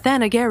 by the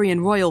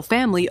Thanagarian royal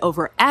family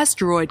over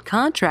asteroid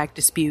contract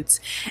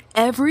disputes,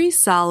 every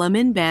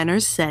Solomon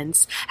Banner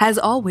since has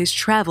always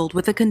traveled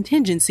with a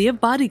contingency of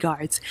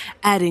bodyguards,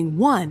 adding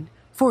one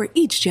for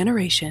each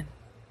generation.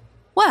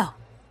 Well,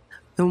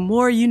 the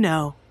more you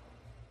know.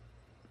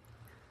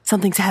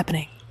 Something's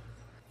happening.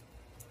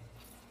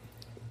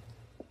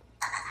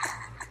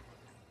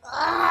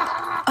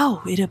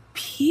 Oh, it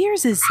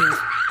appears as if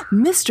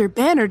Mr.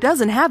 Banner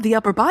doesn't have the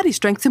upper body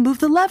strength to move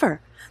the lever.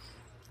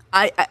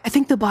 I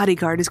think the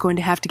bodyguard is going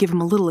to have to give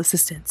him a little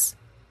assistance.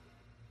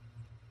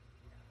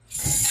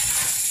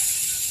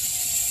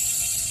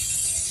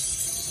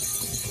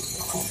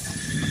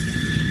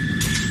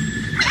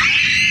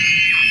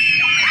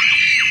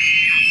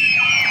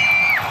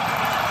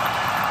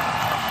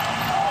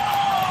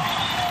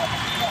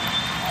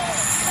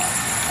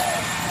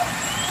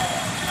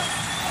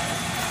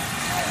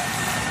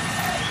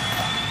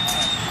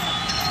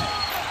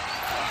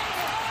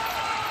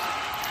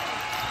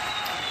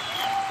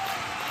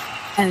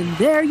 And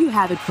there you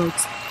have it,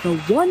 folks, the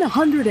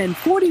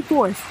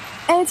 144th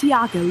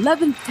Antioch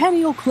 11th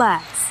Tennial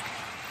class.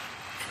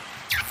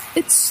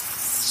 It's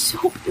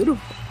so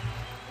beautiful.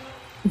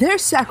 Their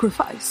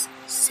sacrifice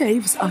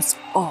saves us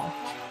all.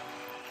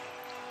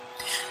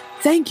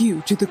 Thank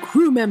you to the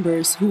crew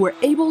members who were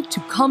able to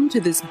come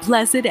to this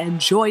blessed and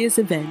joyous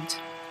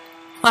event.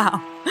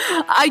 Wow,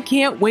 I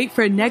can't wait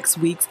for next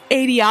week's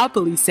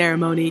 80opoly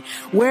ceremony,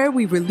 where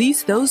we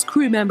release those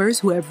crew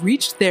members who have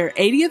reached their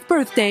 80th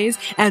birthdays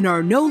and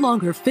are no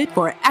longer fit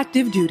for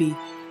active duty.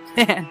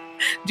 Man,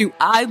 do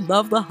I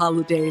love the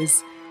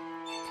holidays.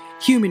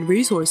 Human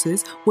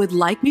Resources would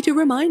like me to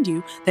remind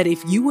you that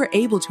if you were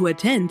able to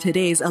attend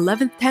today's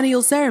 11th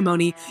Tennial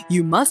ceremony,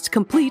 you must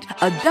complete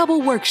a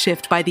double work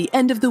shift by the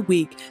end of the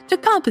week to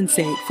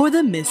compensate for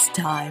the missed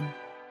time.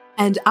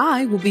 And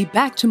I will be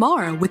back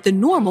tomorrow with the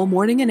normal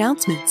morning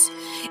announcements.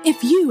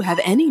 If you have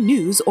any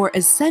news or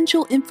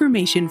essential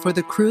information for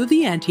the crew of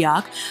the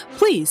Antioch,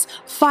 please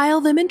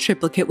file them in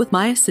triplicate with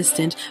my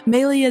assistant,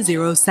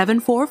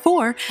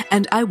 Melia0744,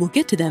 and I will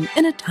get to them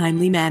in a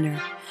timely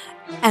manner.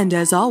 And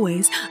as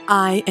always,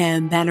 I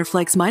am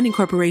Bannerflex Mining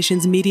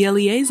Corporation's media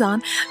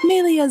liaison,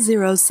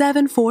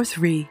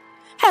 Melia0743.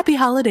 Happy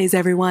holidays,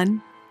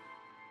 everyone!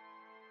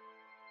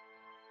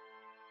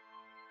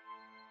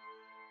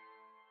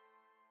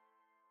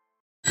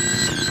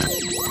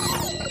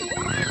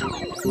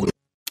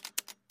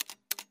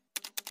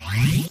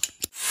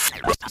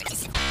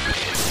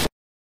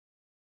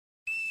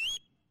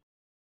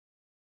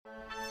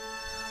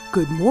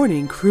 Good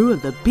morning, crew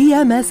of the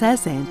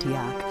BMSS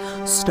Antioch.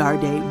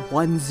 Stardate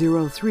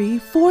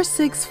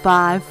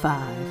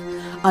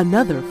 1034655.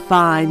 Another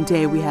fine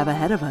day we have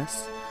ahead of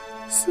us.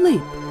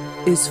 Sleep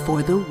is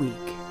for the weak.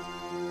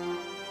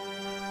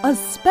 A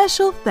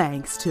special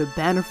thanks to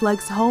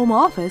Bannerflex Home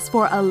Office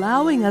for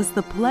allowing us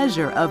the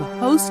pleasure of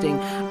hosting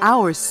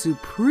our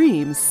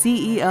supreme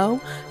CEO,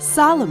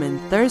 Solomon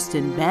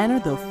Thurston Banner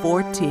the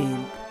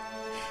 14th.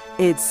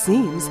 It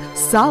seems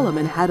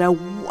Solomon had a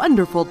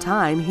wonderful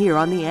time here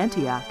on the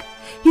Antioch.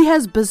 He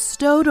has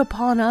bestowed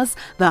upon us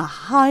the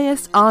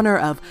highest honor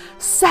of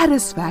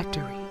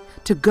satisfactory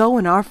to go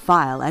in our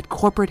file at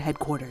corporate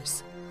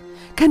headquarters.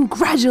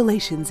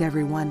 Congratulations,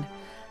 everyone.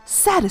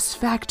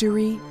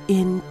 Satisfactory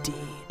indeed.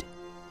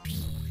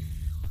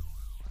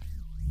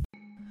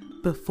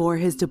 Before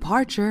his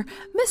departure,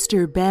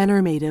 Mr.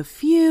 Banner made a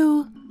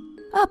few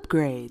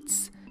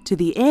upgrades to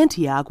the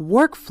Antioch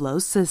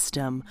workflow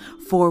system,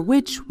 for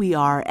which we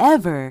are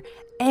ever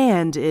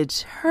and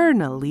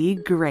eternally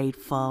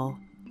grateful.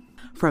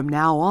 From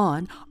now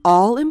on,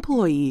 all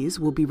employees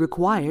will be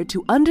required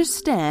to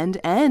understand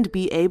and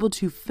be able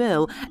to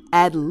fill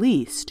at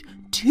least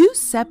 2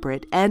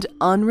 separate and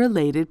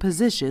unrelated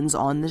positions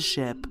on the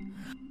ship.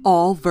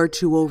 All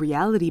virtual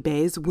reality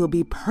bays will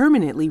be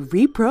permanently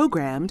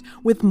reprogrammed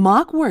with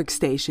mock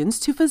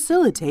workstations to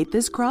facilitate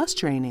this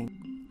cross-training.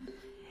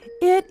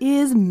 It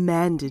is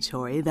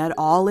mandatory that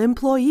all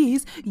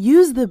employees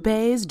use the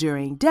bays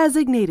during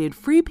designated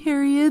free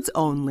periods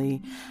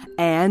only.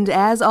 And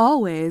as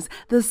always,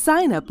 the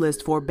sign-up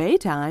list for bay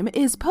time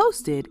is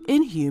posted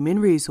in Human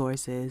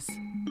Resources.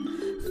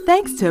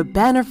 Thanks to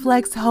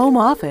Bannerflex Home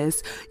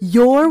Office,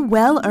 your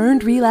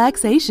well-earned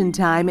relaxation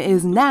time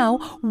is now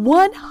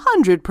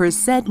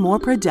 100% more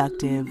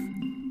productive.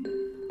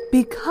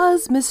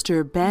 Because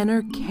Mr.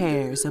 Banner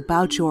cares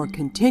about your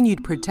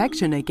continued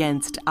protection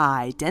against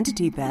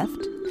identity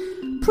theft,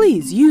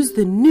 please use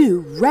the new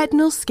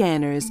retinal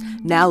scanners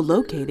now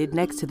located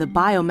next to the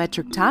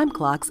biometric time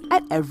clocks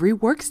at every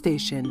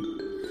workstation.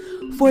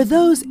 For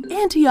those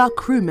Antioch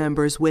crew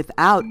members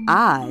without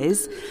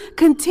eyes,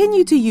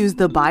 continue to use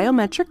the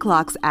biometric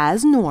clocks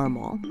as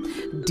normal.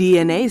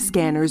 DNA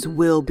scanners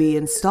will be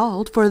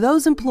installed for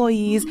those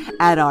employees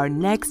at our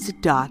next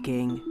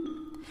docking.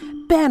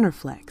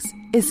 Bannerflex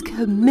is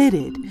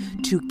committed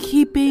to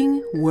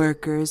keeping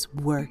workers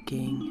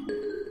working.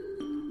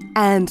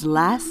 And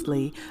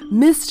lastly,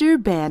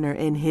 Mr. Banner,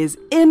 in his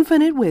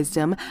infinite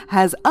wisdom,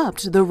 has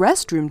upped the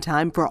restroom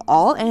time for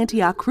all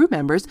Antioch crew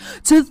members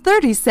to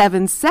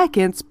 37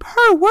 seconds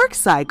per work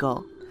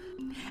cycle.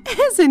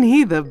 Isn't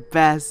he the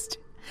best?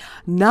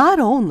 Not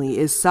only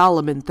is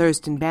Solomon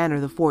Thurston Banner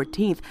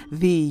XIV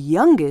the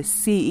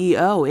youngest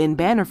CEO in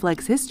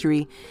Bannerflex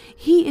history,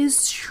 he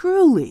is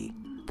truly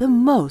the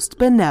most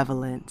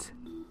benevolent.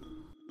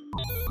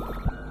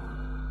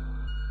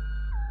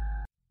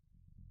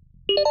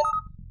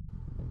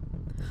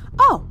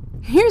 Oh,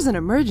 here's an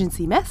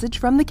emergency message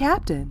from the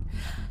captain.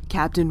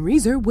 Captain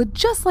Reeser would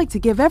just like to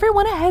give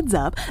everyone a heads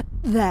up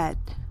that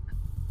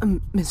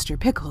Mr.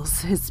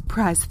 Pickles, his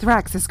prize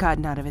Thrax, has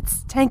gotten out of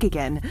its tank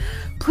again.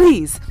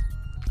 Please,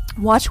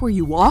 watch where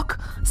you walk,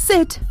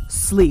 sit,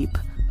 sleep,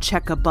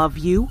 check above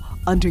you,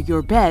 under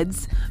your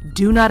beds,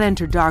 do not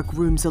enter dark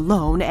rooms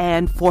alone,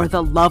 and for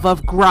the love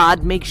of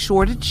God, make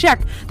sure to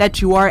check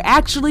that you are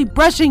actually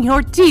brushing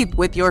your teeth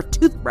with your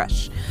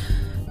toothbrush.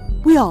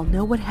 We all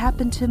know what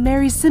happened to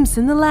Mary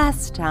Simpson the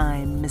last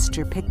time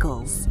Mr.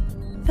 Pickles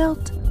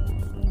felt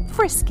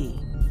frisky.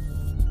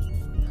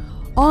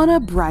 On a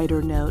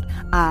brighter note,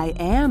 I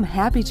am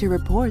happy to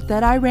report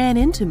that I ran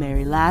into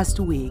Mary last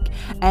week,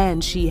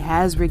 and she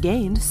has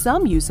regained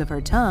some use of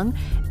her tongue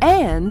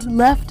and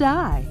left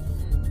eye.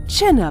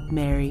 Chin up,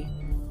 Mary.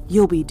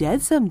 You'll be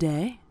dead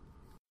someday.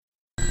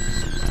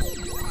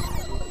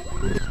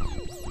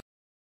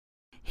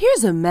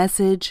 Here's a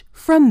message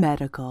from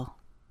Medical.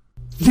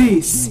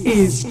 This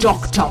is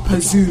Dr.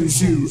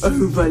 Pazuzu,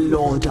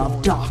 Overlord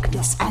of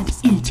Darkness and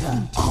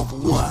Eater of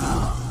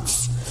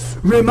Worlds,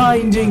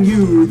 reminding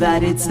you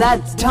that it's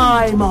that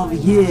time of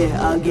year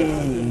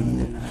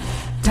again.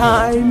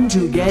 Time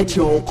to get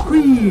your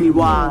Creel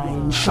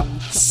wine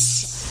shots.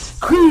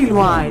 Creel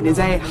wine is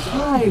a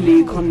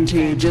highly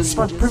contagious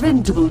but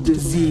preventable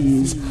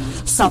disease.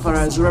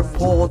 Sufferers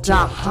report a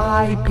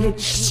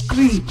high-pitched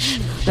screech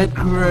that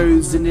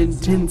grows in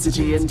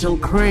intensity until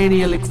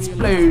cranial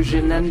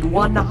explosion and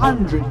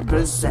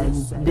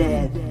 100%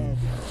 death.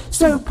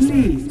 So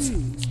please,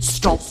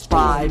 stop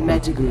by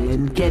medically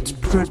and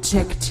get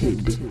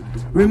protected.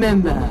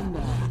 Remember,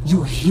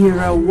 you hear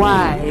a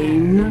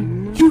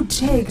whine, you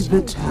take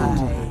the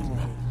time.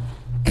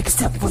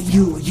 Except for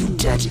you, you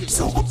dirty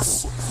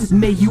socks.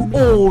 May you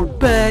all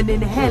burn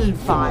in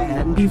hellfire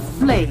and be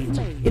flayed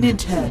in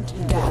eternal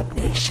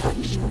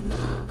damnation.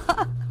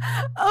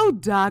 Oh,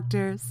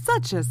 Doctor,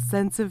 such a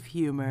sense of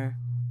humor.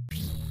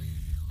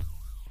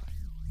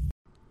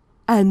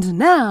 And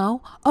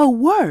now, a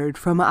word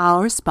from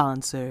our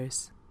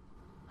sponsors.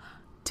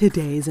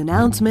 Today's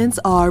announcements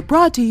are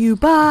brought to you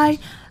by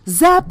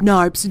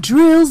Zapnarp's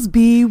Drills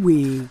Be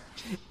We.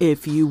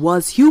 If you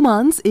was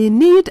humans in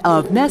need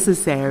of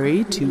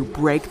necessary to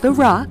break the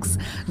rocks,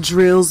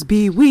 Drills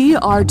Be We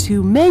are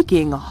to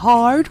making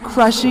hard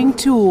crushing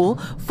tool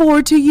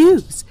for to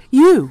use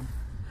you.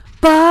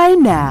 Buy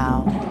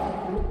now.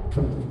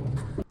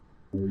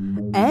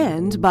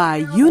 And by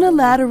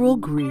Unilateral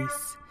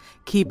Grease,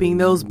 keeping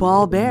those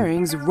ball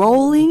bearings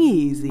rolling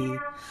easy.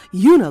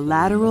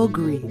 Unilateral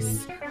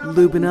Grease,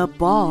 lubing up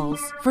balls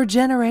for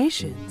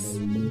generations.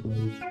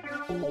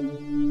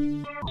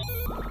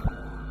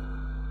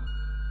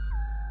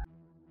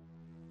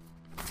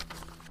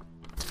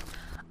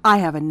 I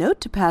have a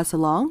note to pass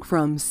along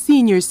from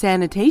Senior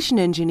Sanitation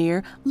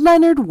Engineer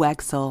Leonard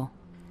Wexel.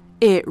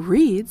 It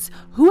reads,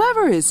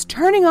 whoever is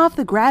turning off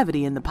the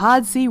gravity in the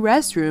Pod C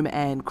restroom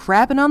and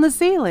crapping on the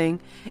ceiling,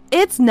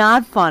 it's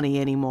not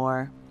funny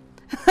anymore.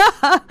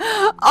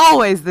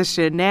 Always the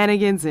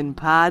shenanigans in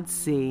Pod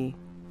C.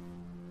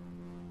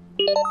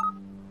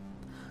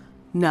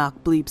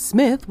 Knock Bleep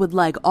Smith would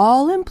like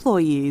all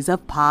employees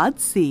of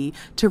Pod C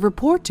to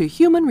report to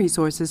Human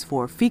Resources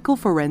for fecal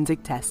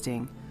forensic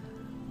testing.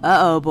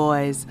 Uh-oh,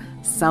 boys.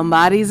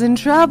 Somebody's in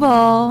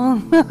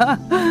trouble.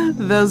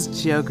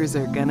 Those jokers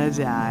are gonna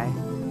die.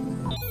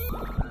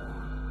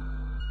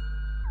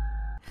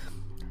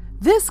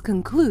 This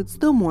concludes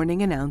the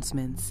morning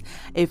announcements.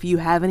 If you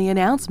have any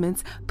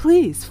announcements,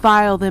 please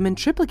file them in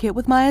triplicate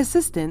with my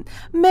assistant,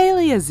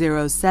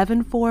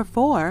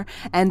 Melia0744,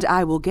 and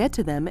I will get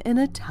to them in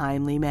a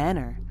timely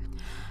manner.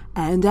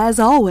 And as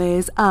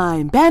always,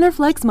 I'm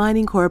Bannerflex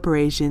Mining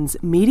Corporation's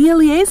media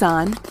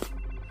liaison.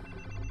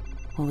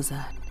 What was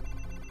that?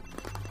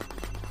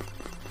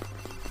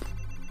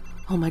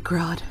 Oh my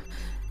god,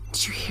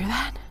 did you hear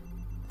that?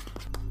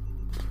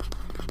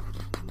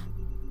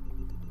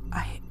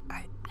 I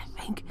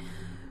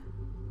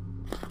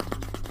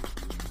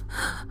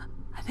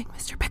think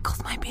Mr.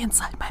 Pickles might be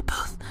inside my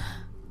booth.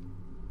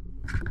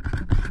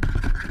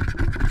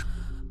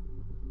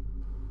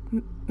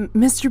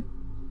 Mr.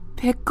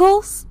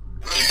 Pickles?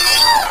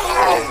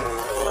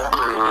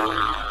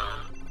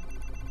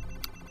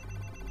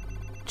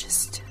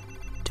 Just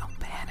don't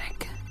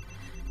panic.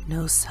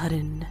 No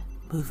sudden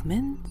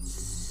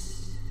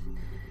movements.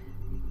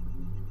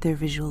 Their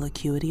visual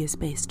acuity is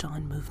based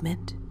on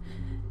movement.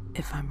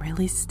 If I'm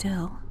really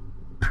still...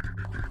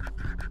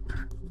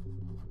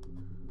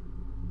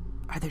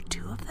 Are there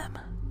two of them?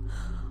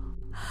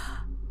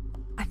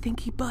 I think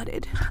he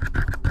butted.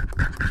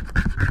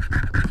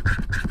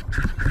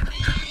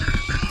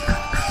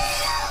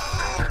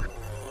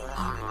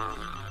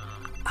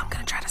 I'm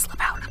gonna try to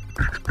slip out.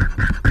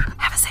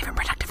 Have a safe and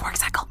productive work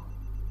cycle.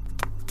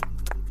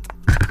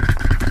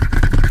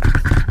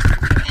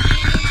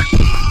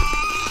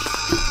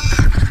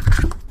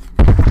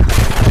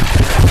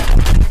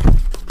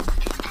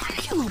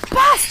 You little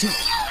bastard!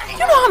 You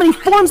know how many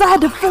forms I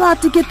had to fill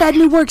out to get that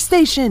new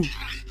workstation?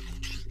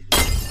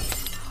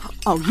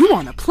 Oh, you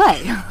want to play?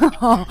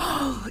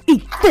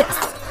 Eat this!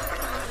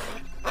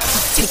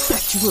 Take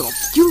that, you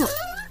little...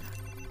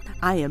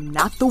 I am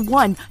not the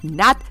one.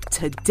 Not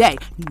today.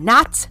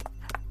 Not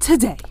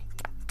today.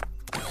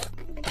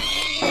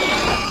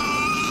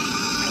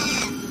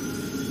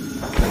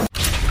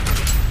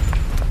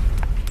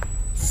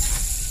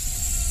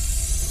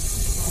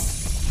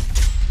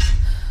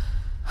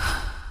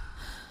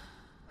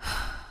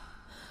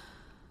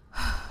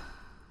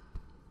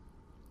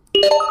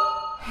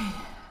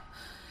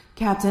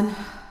 Captain,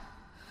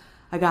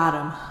 I got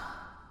him.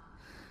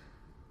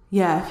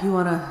 Yeah, if you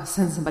want to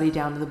send somebody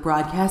down to the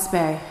broadcast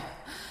bay,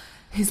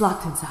 he's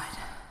locked inside.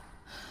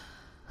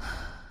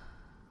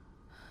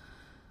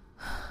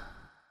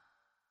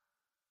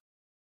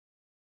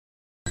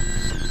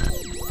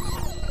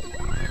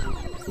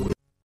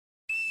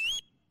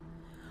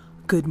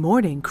 Good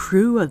morning,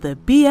 crew of the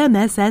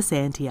BMSS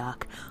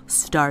Antioch.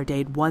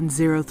 Stardate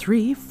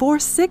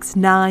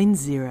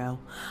 1034690.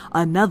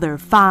 Another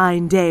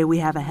fine day we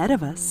have ahead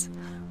of us.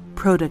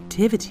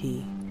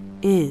 Productivity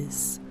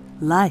is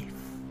life.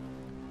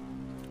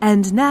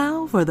 And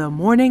now for the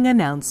morning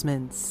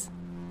announcements.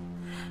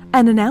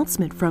 An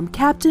announcement from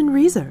Captain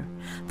Reeser.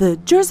 The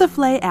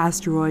Jersaflay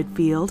asteroid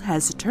field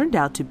has turned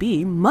out to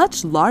be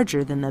much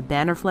larger than the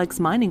Bannerflex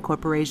Mining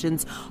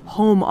Corporation's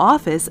home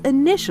office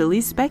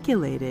initially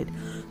speculated.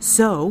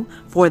 So,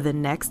 for the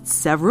next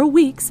several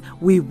weeks,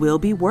 we will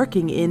be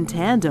working in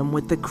tandem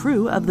with the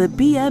crew of the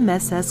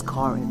BMSS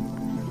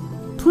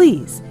Karin.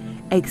 Please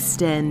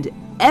extend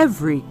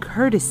every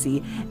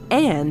courtesy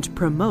and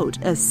promote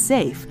a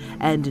safe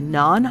and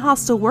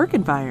non-hostile work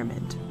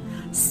environment.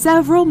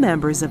 Several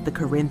members of the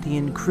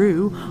Corinthian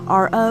crew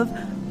are of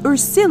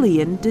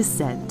Ursilian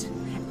descent,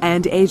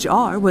 and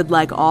HR would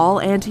like all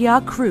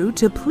Antioch crew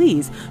to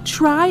please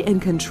try and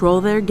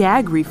control their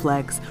gag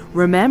reflex,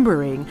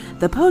 remembering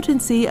the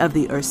potency of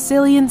the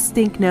Ursilian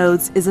stink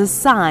nodes is a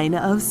sign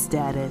of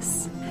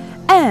status.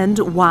 And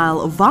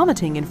while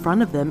vomiting in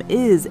front of them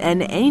is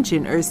an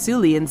ancient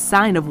Ursulian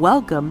sign of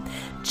welcome,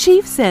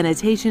 Chief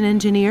Sanitation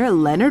Engineer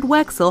Leonard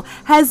Wexel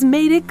has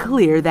made it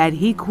clear that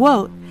he,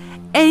 quote,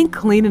 ain't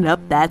cleaning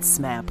up that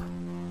smap.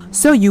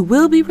 So you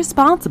will be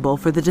responsible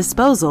for the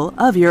disposal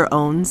of your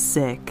own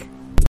sick.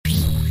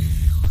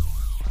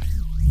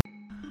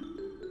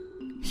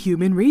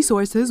 Human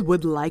Resources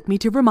would like me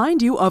to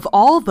remind you of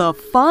all the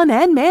fun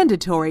and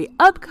mandatory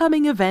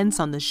upcoming events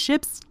on the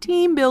ship's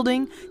team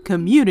building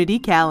community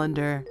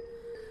calendar.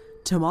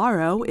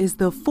 Tomorrow is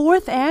the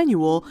 4th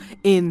annual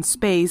In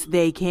Space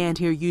They Can't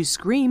Hear You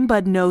Scream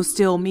But No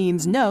Still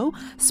Means No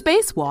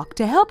spacewalk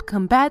to help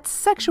combat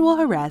sexual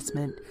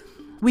harassment.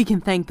 We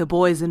can thank the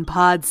boys in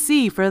Pod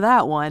C for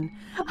that one.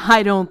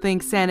 I don't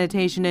think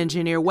Sanitation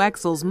Engineer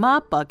Wexel's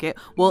mop bucket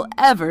will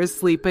ever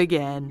sleep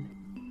again.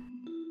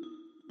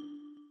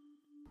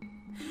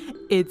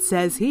 It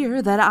says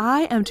here that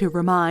I am to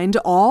remind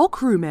all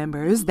crew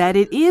members that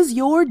it is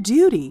your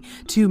duty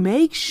to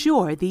make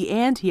sure the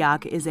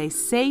Antioch is a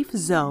safe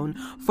zone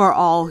for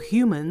all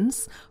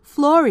humans,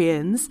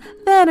 Florians,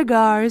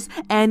 Thanagars,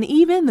 and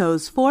even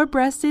those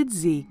four-breasted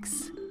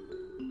Zeeks.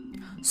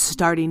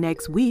 Starting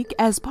next week,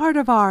 as part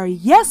of our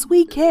Yes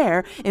We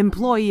Care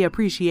employee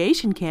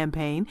appreciation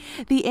campaign,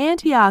 the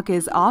Antioch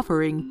is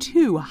offering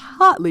 2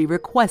 hotly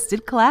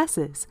requested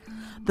classes.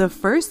 The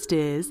first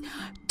is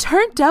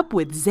Turned Up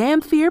with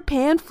Zamfir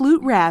Pan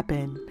Flute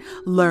Rappin'.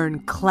 Learn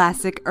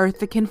classic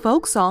Earthican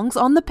folk songs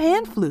on the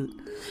pan flute.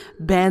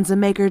 Banza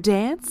Maker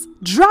Dance,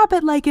 Drop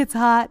It Like It's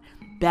Hot,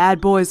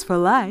 Bad Boys for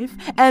Life,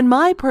 and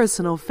my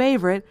personal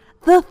favorite,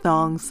 the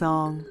Thong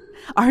Song,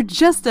 are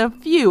just a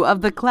few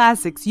of the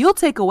classics you'll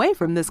take away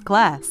from this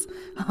class.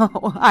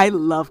 Oh, I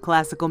love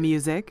classical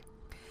music.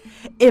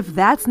 If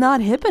that's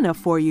not hip enough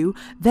for you,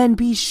 then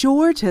be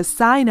sure to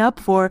sign up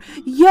for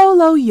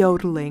YOLO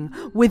Yodeling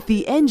with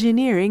the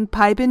Engineering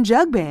Pipe and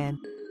Jug Band.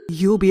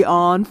 You'll be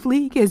on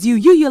fleek as you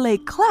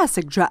ululate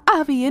classic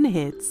Draavian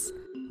hits.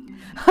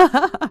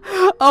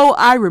 Oh,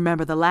 I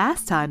remember the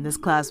last time this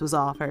class was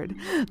offered.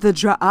 The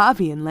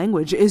Draavian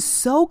language is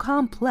so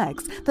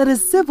complex that a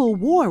civil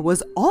war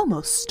was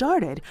almost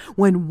started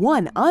when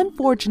one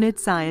unfortunate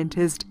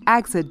scientist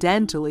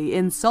accidentally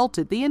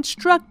insulted the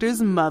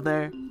instructor's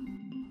mother.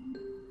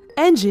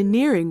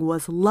 Engineering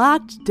was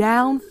locked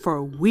down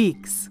for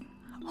weeks.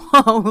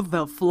 Oh,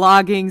 the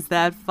floggings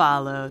that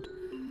followed.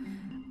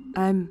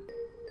 I'm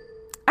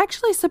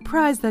actually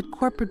surprised that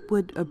corporate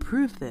would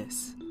approve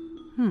this.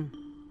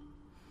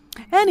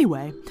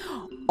 Anyway,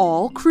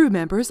 all crew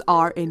members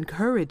are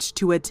encouraged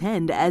to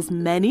attend as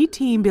many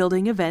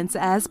team-building events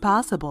as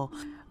possible.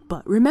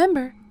 But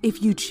remember,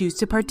 if you choose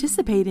to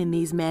participate in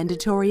these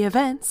mandatory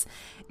events,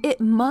 it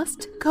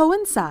must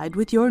coincide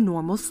with your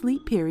normal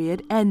sleep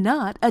period and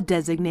not a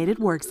designated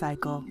work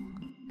cycle.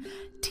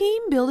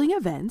 Team-building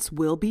events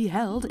will be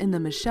held in the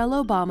Michelle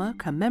Obama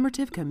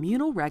Commemorative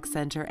Communal Rec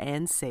Center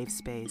and Safe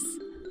Space.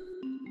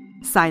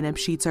 Sign-up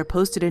sheets are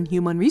posted in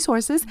Human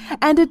Resources,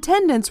 and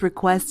attendance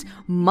requests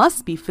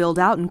must be filled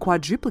out in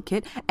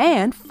quadruplicate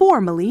and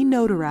formally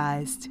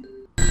notarized.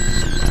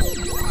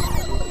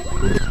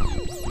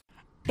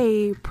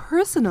 A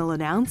personal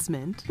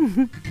announcement.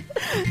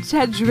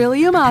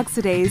 Chedrillium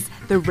oxidase,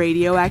 the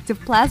radioactive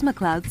plasma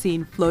cloud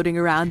seen floating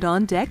around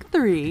on Deck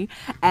 3,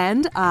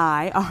 and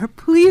I are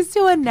pleased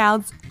to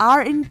announce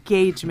our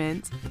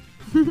engagement.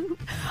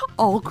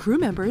 All crew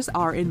members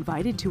are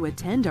invited to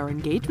attend our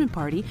engagement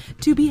party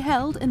to be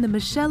held in the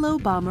Michelle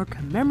Obama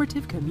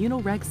Commemorative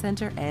Communal Rec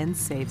Center and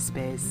Safe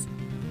Space.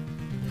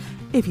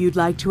 If you'd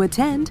like to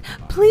attend,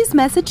 please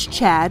message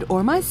Chad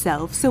or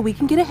myself so we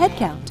can get a head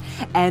count.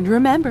 And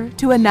remember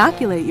to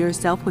inoculate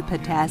yourself with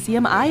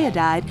potassium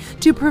iodide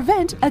to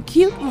prevent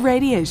acute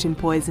radiation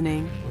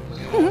poisoning.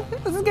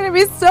 This is going to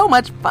be so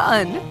much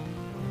fun!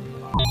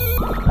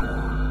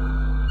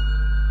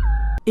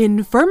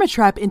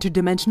 Infirmatrap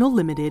Interdimensional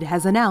Limited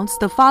has announced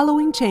the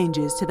following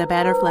changes to the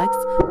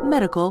Bannerflex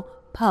medical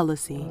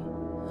policy.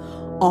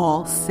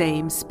 All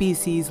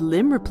same-species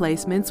limb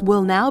replacements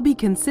will now be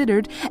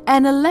considered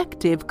an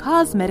elective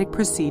cosmetic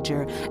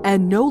procedure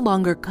and no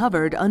longer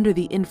covered under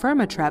the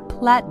Infirmatrap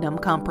Platinum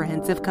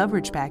Comprehensive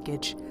Coverage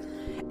Package.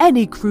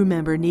 Any crew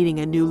member needing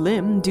a new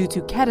limb due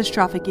to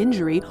catastrophic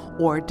injury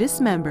or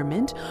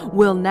dismemberment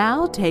will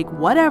now take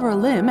whatever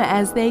limb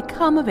as they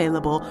come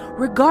available,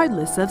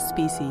 regardless of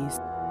species.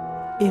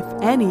 If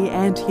any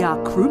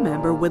Antioch crew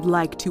member would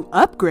like to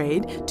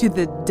upgrade to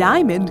the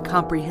Diamond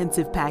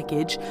Comprehensive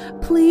Package,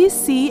 please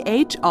see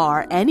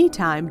HR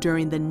anytime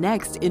during the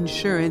next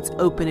insurance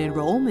open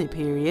enrollment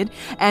period,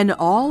 and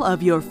all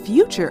of your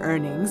future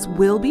earnings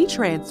will be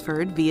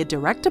transferred via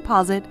direct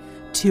deposit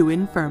to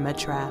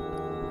Infirmatrap.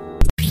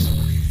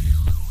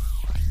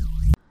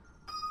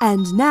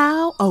 And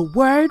now, a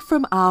word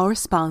from our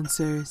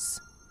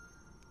sponsors.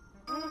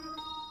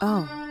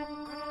 Well,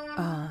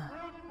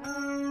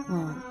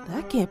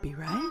 that can't be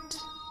right.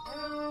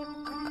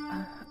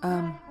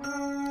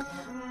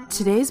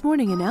 Today's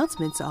morning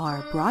announcements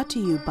are brought to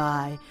you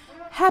by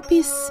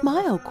Happy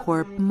Smile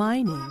Corp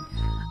Mining,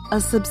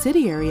 a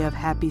subsidiary of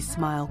Happy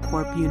Smile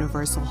Corp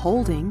Universal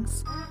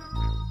Holdings.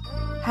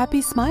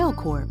 Happy Smile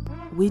Corp.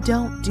 We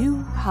don't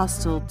do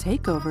hostile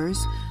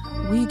takeovers.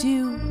 We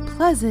do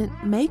pleasant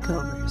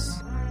makeovers.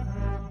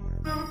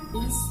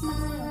 Happy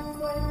Smile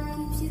Corp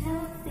keeps you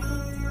healthy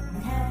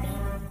and happy.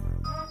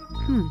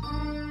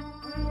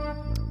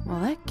 Well,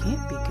 that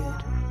can't be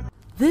good.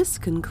 This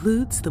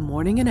concludes the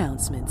morning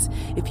announcements.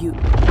 If you...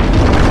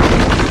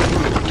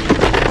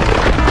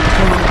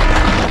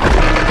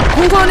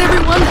 Hold on,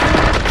 everyone!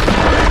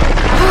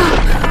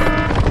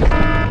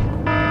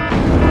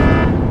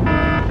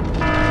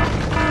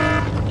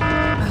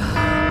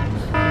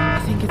 I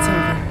think it's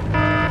over.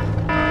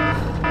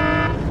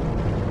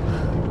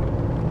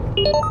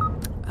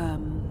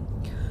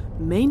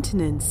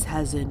 Maintenance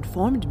has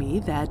informed me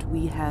that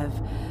we have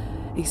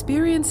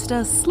experienced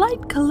a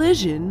slight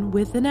collision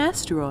with an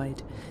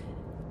asteroid.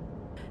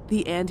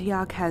 the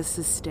Antioch has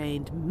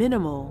sustained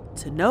minimal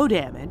to no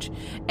damage,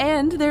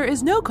 and there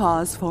is no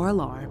cause for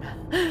alarm.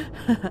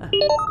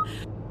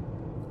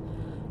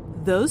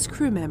 Those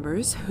crew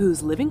members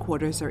whose living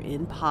quarters are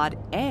in Pod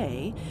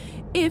A,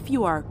 if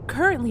you are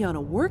currently on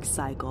a work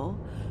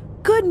cycle,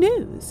 good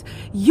news!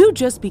 You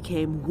just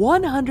became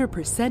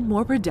 100%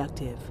 more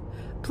productive.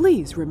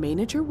 Please remain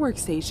at your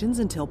workstations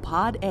until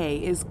Pod A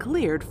is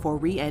cleared for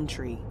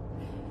re-entry.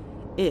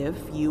 If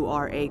you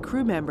are a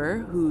crew member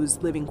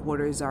whose living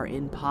quarters are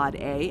in Pod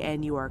A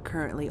and you are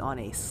currently on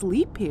a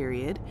sleep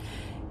period,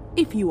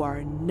 if you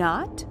are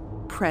not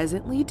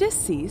presently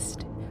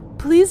deceased,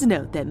 please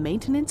note that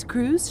maintenance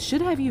crews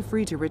should have you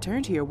free to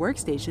return to your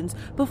workstations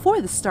before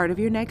the start of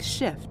your next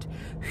shift.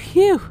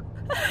 Phew,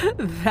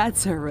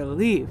 that's a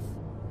relief.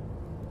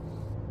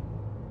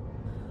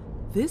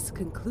 This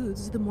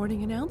concludes the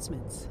morning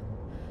announcements.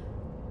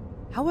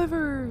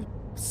 However,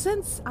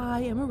 since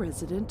I am a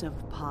resident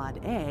of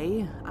Pod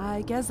A,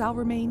 I guess I'll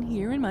remain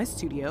here in my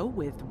studio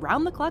with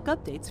round-the-clock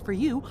updates for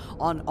you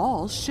on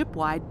all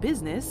ship-wide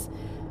business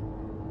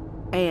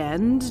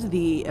and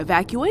the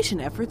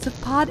evacuation efforts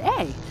of Pod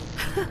A.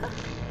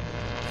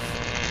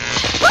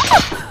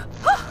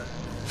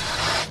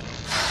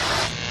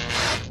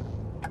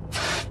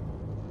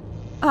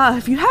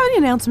 If you have any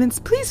announcements,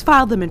 please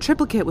file them in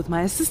triplicate with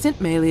my assistant,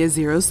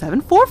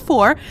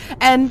 Melia0744,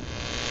 and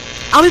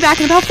I'll be back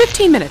in about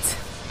 15 minutes.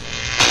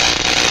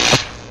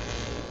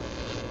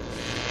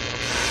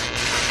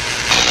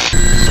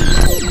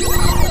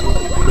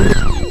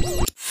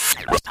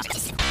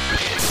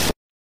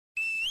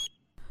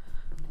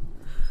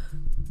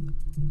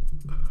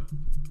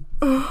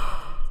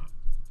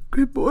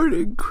 Good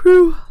morning,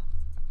 crew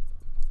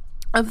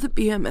of the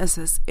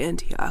BMSS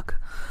Antioch.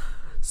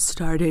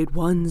 Stardate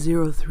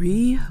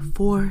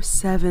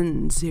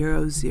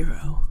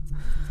 1034700.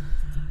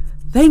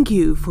 Thank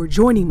you for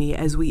joining me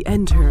as we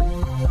enter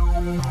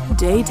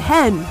day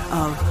 10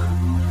 of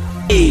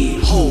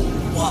A-Hole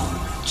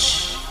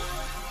Watch.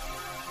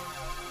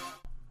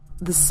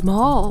 The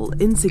small,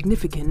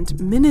 insignificant,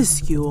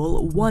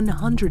 minuscule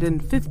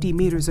 150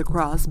 meters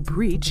across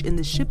breach in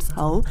the ship's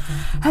hull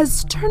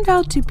has turned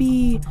out to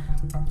be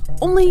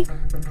only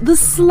the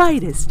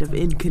slightest of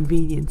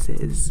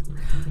inconveniences.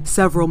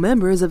 Several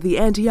members of the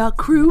Antioch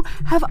crew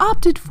have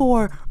opted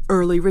for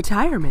early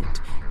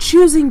retirement,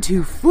 choosing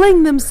to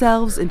fling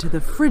themselves into the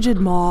frigid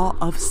maw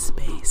of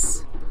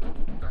space.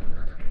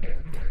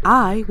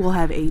 I will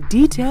have a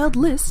detailed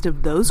list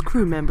of those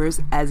crew members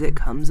as it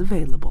comes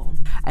available,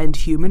 and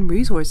Human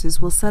Resources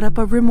will set up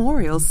a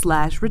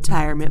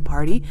memorial/retirement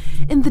party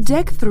in the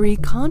Deck 3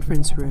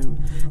 conference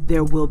room.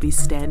 There will be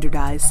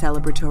standardized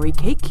celebratory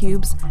cake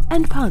cubes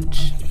and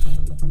punch.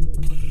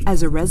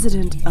 As a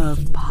resident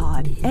of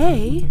Pod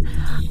A,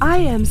 I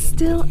am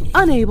still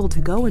unable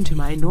to go into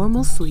my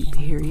normal sleep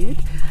period,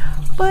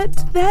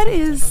 but that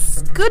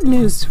is good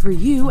news for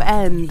you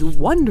and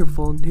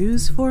wonderful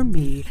news for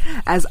me,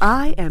 as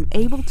I am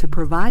able to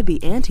provide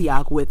the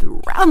Antioch with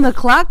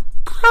round-the-clock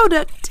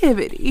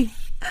productivity.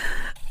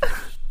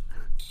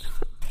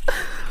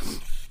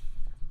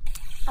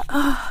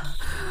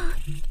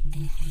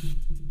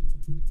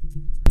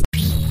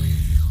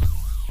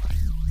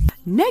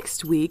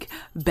 Next week,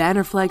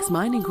 Bannerflex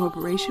Mining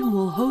Corporation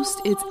will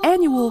host its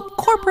annual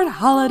corporate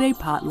holiday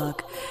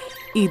potluck.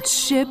 Each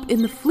ship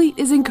in the fleet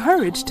is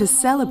encouraged to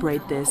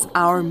celebrate this,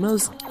 our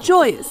most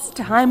joyous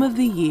time of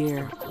the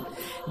year.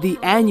 The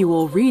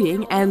annual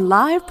reading and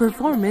live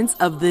performance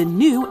of the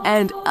new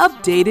and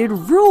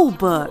updated rule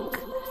book.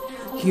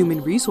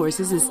 Human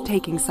Resources is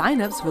taking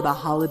sign-ups for the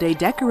Holiday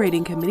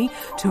Decorating Committee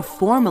to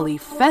formally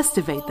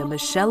festivate the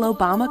Michelle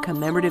Obama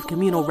Commemorative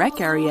Communal Rec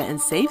Area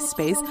and Safe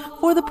Space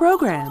for the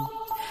program.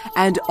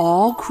 And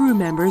all crew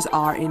members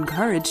are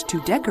encouraged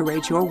to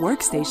decorate your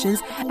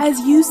workstations as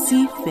you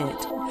see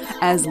fit,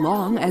 as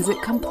long as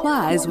it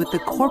complies with the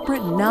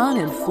corporate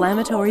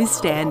non-inflammatory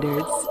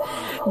standards.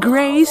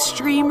 Gray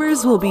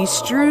streamers will be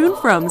strewn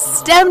from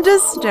stem to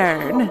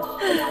stern.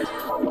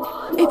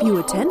 If you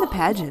attend the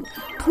pageant,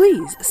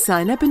 please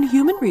sign up in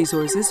Human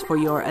Resources for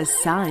your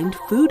assigned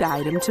food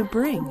item to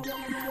bring.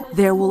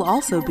 There will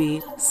also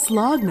be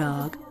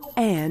slognog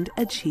and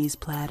a cheese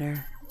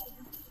platter.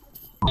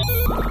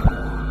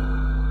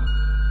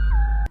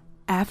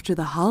 After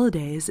the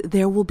holidays,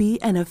 there will be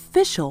an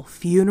official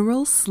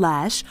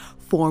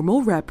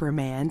funeral/formal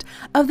reprimand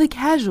of the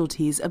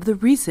casualties of the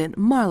recent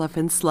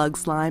Marlefin slug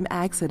slime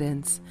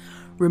accidents.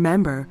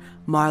 Remember,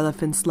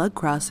 Marlefin slug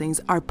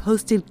crossings are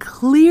posted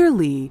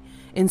clearly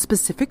in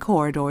specific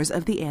corridors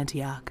of the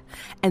Antioch,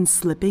 and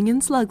slipping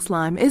in slug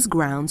slime is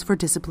grounds for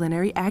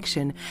disciplinary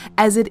action,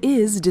 as it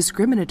is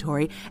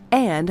discriminatory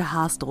and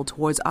hostile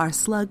towards our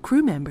slug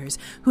crew members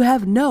who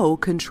have no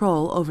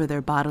control over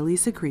their bodily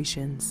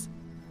secretions.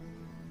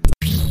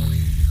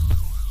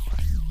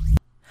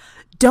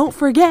 Don't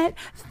forget,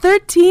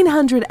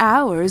 1300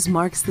 hours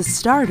marks the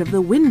start of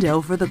the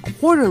window for the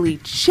quarterly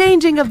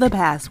changing of the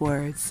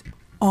passwords.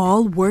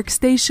 All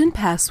workstation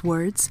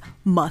passwords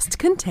must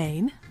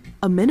contain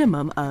a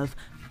minimum of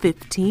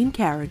 15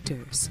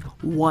 characters,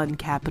 1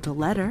 capital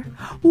letter,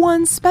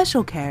 1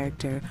 special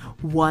character,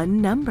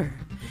 1 number.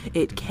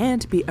 It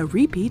can't be a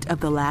repeat of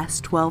the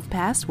last 12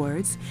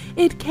 passwords.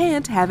 It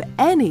can't have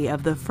any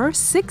of the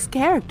first 6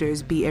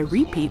 characters be a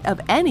repeat of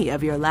any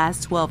of your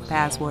last 12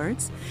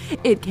 passwords.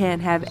 It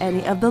can't have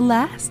any of the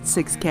last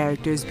 6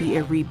 characters be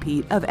a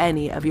repeat of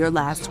any of your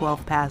last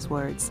 12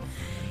 passwords.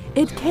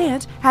 It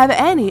can't have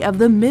any of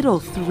the middle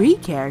 3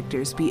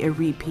 characters be a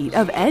repeat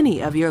of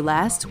any of your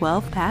last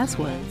 12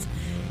 passwords.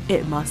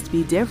 It must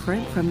be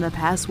different from the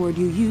password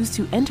you use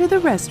to enter the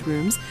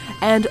restrooms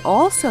and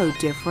also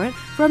different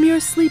from your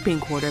sleeping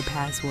quarter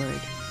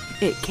password.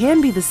 It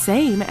can be the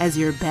same as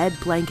your bed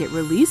blanket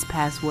release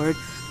password,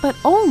 but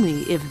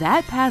only if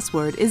that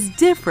password is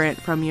different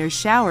from your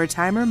shower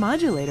timer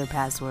modulator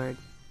password.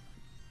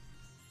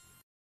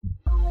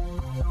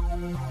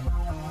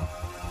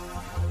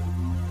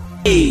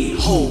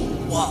 A-Hole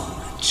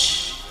Watch.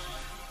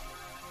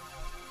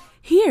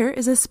 Here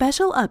is a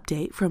special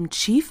update from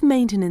Chief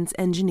Maintenance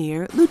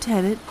Engineer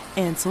Lieutenant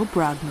Ansel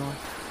Brognorth.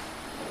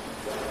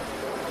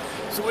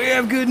 So we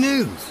have good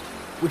news.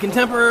 We can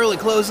temporarily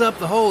close up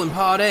the hole in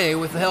Pod A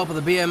with the help of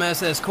the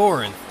BMSS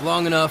Corinth,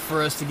 long enough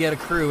for us to get a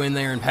crew in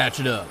there and patch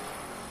it up.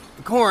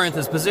 The Corinth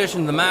has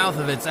positioned the mouth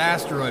of its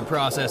asteroid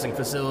processing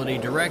facility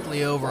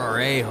directly over our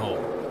A-hole,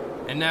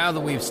 and now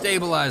that we've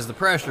stabilized the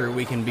pressure,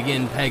 we can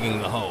begin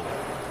pegging the hole.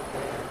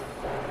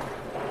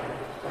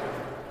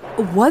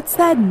 What's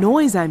that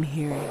noise I'm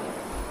hearing?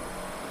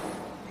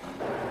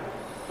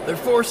 They're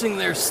forcing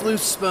their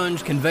sluice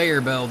sponge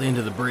conveyor belt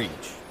into the breach.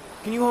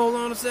 Can you hold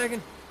on a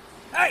second?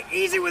 Hey,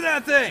 easy with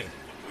that thing!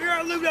 We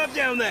are lubed up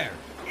down there!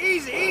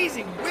 Easy,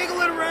 easy!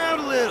 Wiggle it around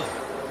a little!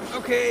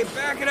 Okay,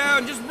 back it out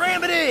and just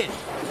ram it in!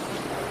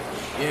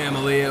 Yeah,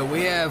 Malia,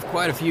 we have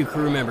quite a few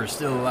crew members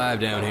still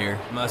alive down here,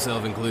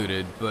 myself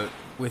included, but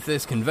with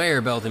this conveyor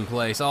belt in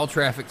place, all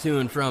traffic to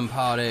and from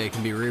Pod A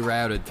can be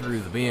rerouted through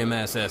the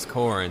BMSS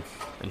Corinth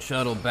and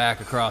shuttled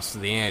back across to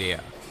the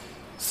Antioch.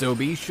 So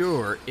be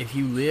sure, if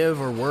you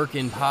live or work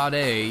in Pod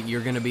A,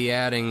 you're going to be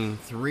adding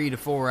 3 to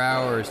 4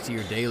 hours to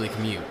your daily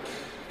commute.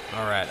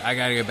 Alright, I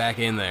gotta get back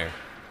in there.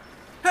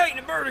 Hey,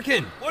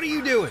 Nabertican, what are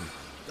you doing?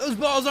 Those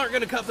balls aren't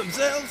going to cut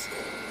themselves.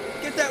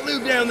 Get that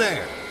lube down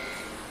there.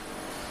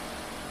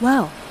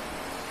 Well,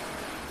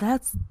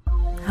 that's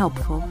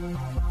helpful.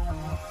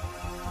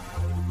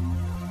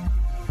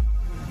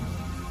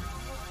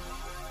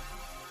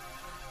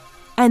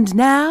 And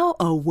now,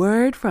 a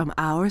word from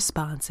our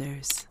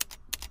sponsors.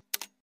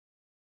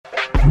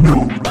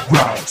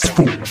 Notarize,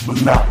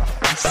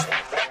 formalize,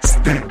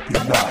 stamp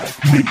your life,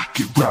 make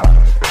it right.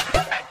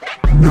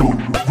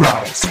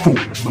 Notarize,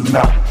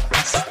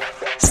 formalize,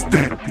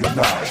 stamp your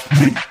life,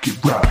 make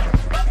it right.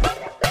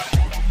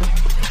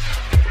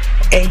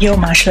 Hey yo,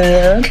 my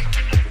slug.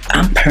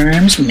 I'm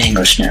Perms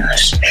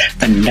Minglesnus,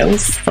 the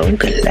No-Fo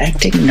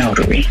Galactic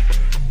Notary.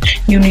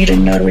 You need a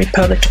notary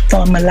public to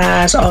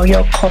formalize all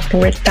your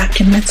corporate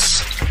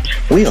documents?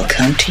 We'll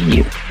come to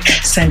you.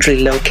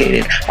 Centrally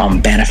located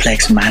on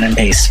Bannerflex Mining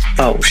Base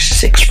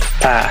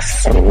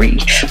 4653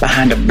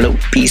 behind the Bloat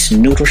Beast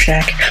Noodle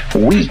Shack,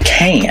 we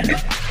can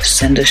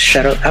send a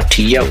shuttle up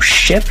to your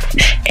ship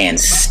and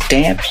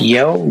stamp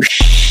your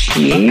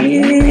shit.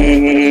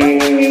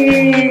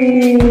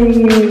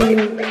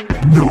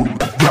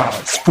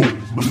 Notarize,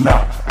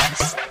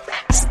 formalize,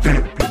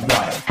 stamp your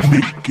life,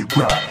 make it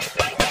right.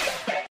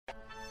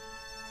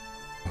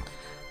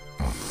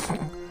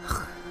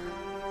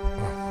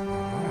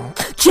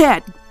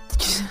 Chad!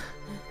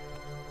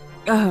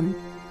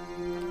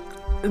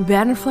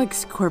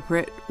 Bannerflex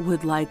Corporate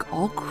would like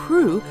all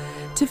crew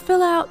to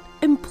fill out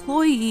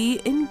employee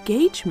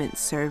engagement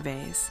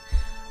surveys.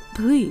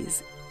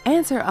 Please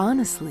answer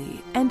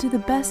honestly and to the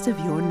best of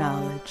your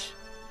knowledge.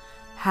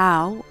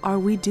 How are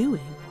we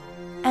doing?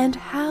 And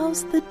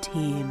how's the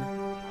team?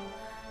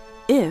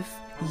 If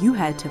you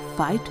had to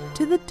fight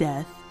to the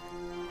death,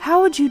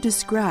 how would you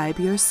describe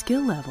your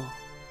skill level?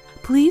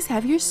 Please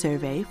have your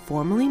survey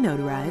formally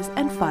notarized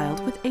and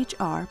filed with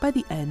HR by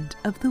the end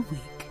of the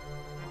week.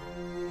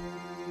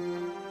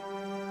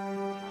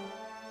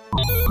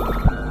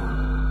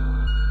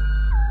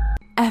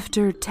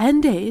 After 10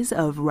 days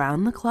of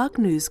round-the-clock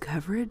news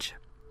coverage,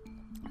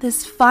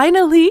 this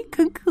finally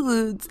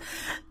concludes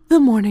the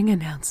morning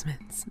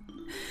announcements.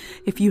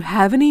 If you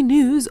have any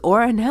news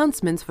or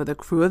announcements for the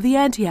crew of the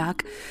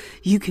Antioch,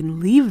 you can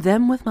leave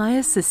them with my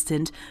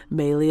assistant,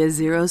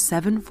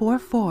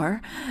 Malia0744,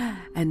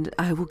 and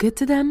I will get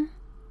to them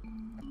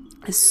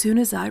as soon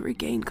as I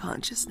regain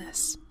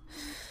consciousness.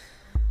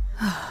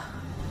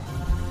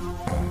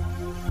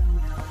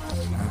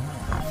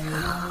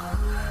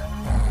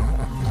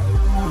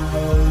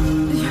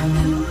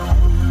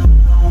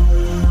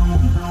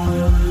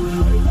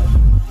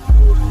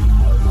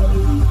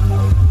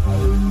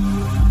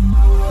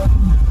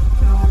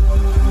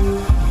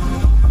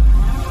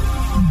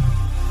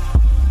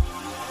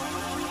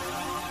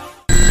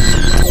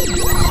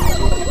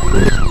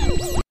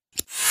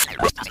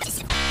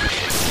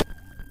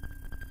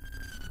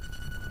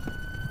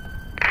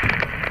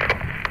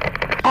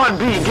 On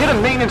beat,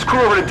 Send maintenance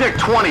crew over to Deck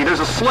 20. There's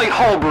a slight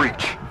hull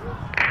breach.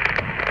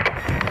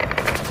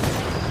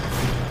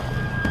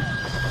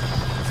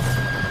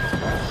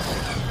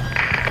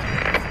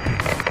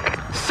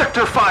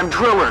 Sector 5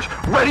 drillers,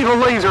 ready to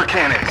laser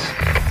cannons.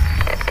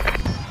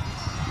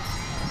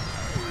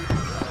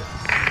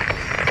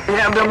 We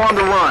have them on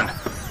the run.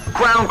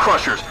 Ground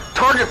crushers,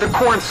 target the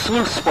Corinth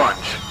sluice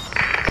sponge.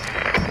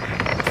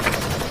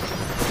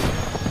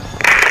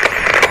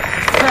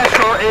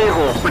 Catch our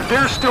a-holes, but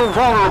they're still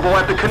vulnerable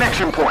at the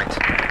connection point.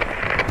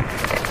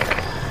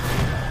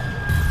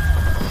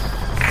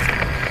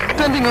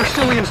 Sending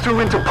Ursilians through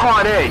into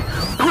Pod A.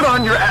 Put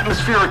on your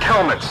atmospheric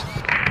helmets.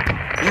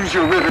 Use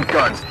your rivet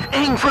guns.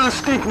 Aim for the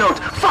stink notes.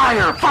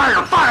 Fire!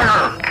 Fire!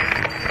 Fire!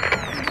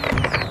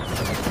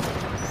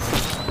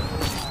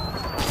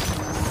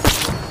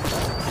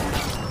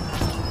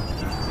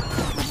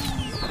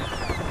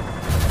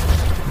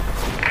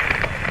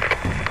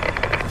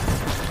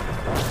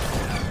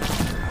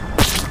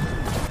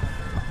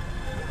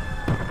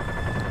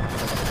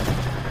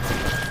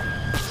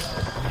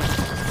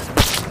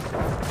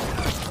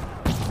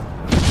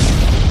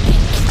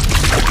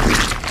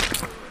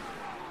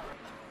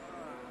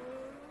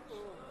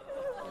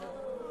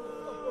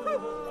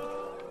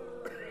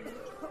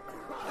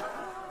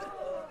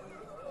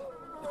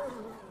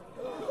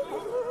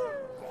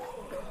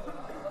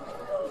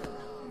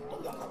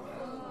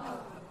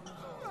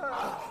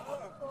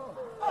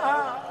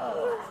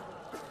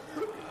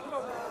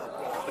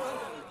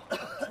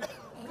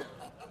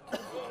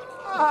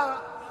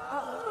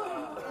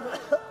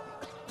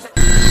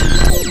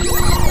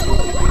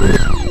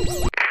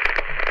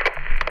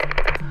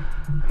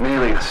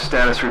 Neely,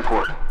 status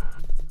report.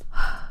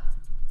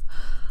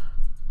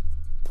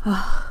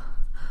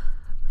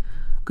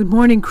 Good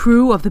morning,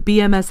 crew of the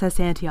BMSS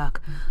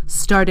Antioch.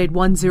 Stardate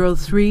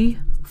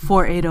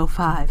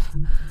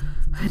 103-4805.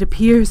 It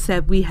appears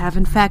that we have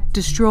in fact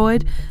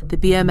destroyed the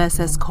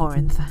BMSS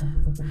Corinth.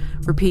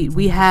 Repeat,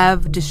 we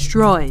have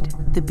destroyed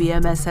the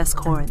BMSS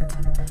Corinth.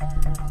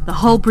 The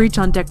hull breach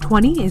on Deck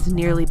 20 is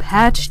nearly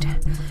patched,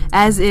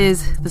 as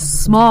is the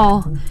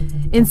small,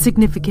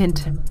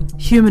 insignificant,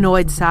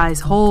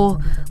 humanoid-sized hole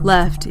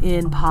left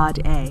in Pod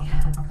A.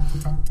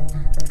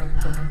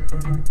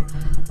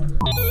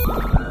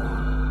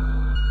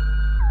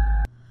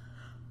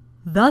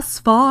 Thus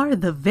far,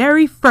 the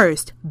very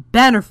first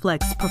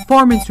Bannerflex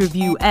performance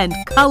review and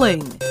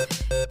culling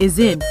is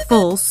in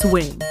full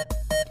swing.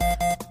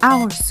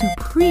 Our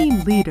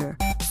supreme leader,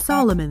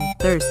 Solomon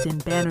Thurston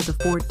Banner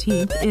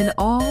XIV, in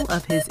all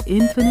of his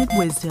infinite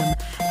wisdom,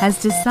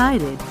 has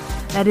decided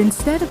that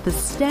instead of the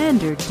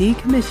standard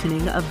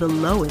decommissioning of the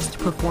lowest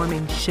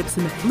performing ships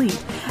in the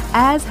fleet,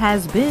 as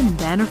has been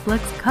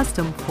Bannerflex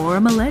custom for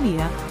a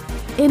millennia,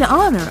 in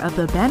honor of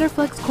the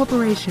Bannerflex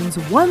Corporation's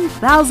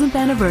 1000th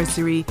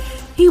anniversary,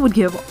 he would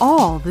give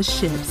all the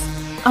ships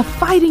a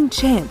fighting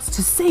chance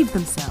to save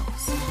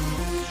themselves.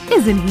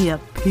 Isn't he a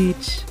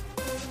peach?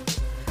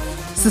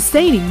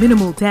 Sustaining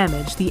minimal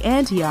damage, the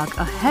Antioch,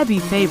 a heavy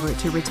favorite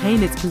to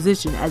retain its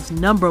position as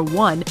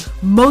 #1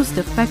 most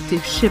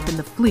effective ship in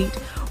the fleet,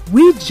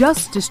 we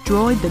just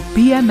destroyed the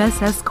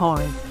BMSS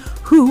Corinth,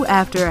 who,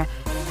 after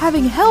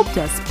having helped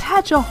us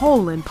patch a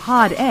hole in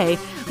Pod A,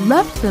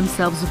 left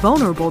themselves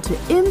vulnerable to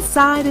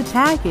inside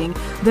attacking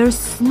their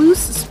sluice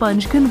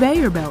sponge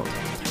conveyor belt,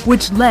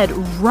 which led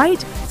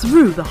right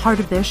through the heart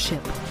of their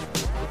ship.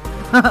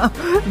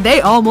 They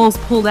almost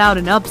pulled out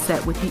an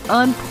upset with the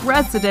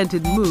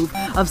unprecedented move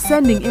of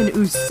sending in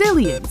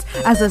Ursilians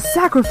as a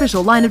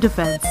sacrificial line of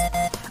defense.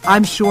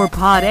 I'm sure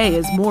Pod A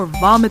is more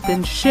vomit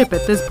than ship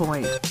at this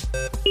point.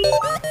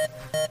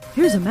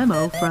 Here's a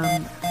memo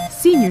from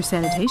Senior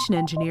Sanitation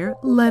Engineer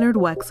Leonard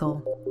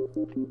Wexel.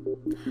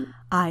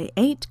 I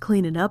ain't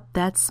cleaning up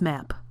that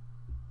smap.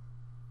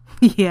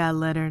 Yeah,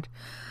 Leonard.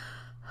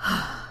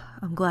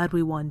 I'm glad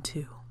we won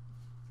too.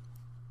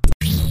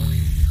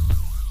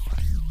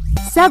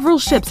 Several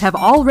ships have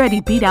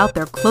already beat out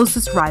their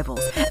closest rivals,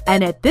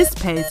 and at this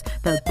pace,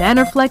 the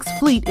Bannerflex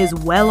fleet is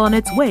well on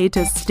its way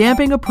to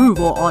stamping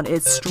approval on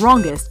its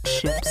strongest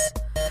ships.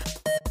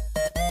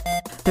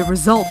 The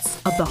results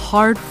of the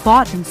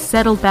hard-fought and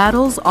settled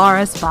battles are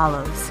as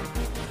follows.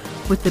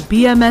 With the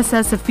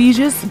BMSS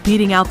Ephesus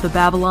beating out the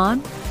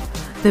Babylon,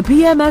 the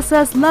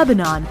BMSS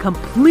Lebanon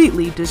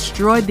completely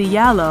destroyed the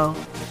Yallo,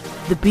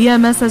 the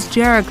BMSS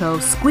Jericho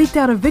squeaked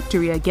out a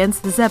victory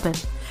against the Zephyr,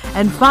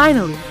 and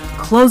finally,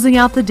 closing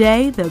out the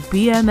day, the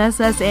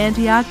BMSS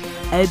Antioch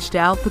edged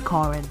out the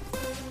Corinth.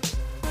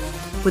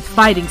 With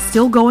fighting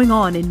still going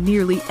on in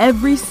nearly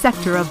every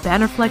sector of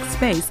Bannerflex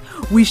space,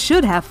 we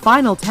should have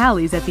final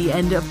tallies at the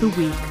end of the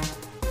week.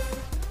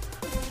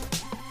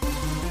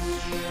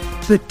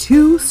 The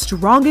two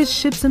strongest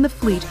ships in the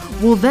fleet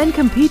will then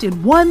compete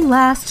in one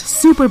last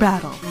super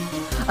battle,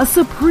 a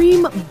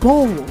supreme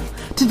bowl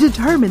to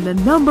determine the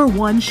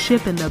 #1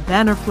 ship in the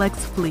Bannerflex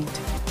fleet.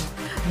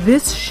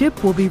 This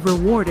ship will be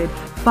rewarded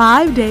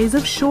 5 days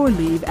of shore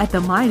leave at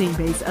the mining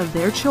base of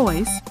their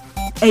choice,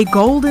 a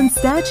golden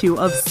statue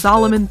of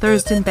Solomon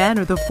Thurston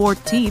Banner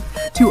XIV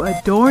to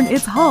adorn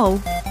its hull,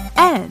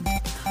 and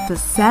the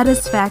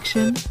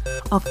satisfaction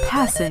of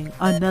passing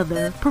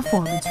another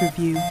performance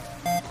review.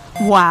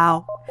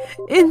 Wow,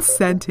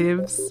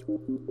 incentives.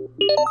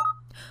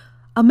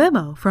 A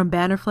memo from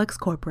Bannerflex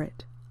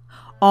Corporate.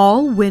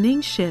 All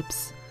winning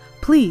ships,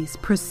 please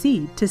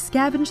proceed to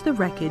scavenge the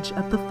wreckage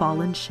of the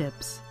fallen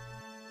ships.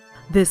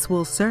 This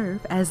will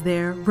serve as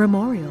their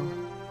memorial.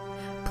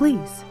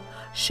 Please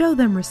show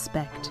them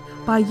respect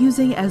by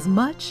using as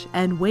much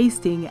and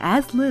wasting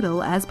as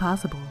little as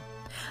possible.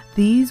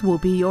 These will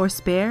be your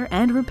spare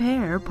and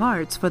repair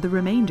parts for the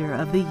remainder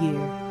of the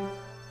year.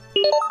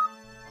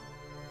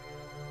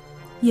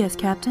 Yes,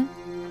 Captain?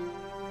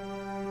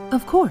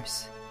 Of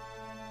course.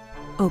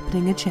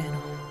 Opening a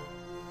channel.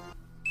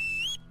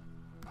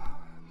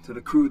 To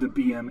the crew of the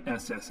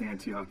BMSS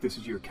Antioch, this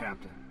is your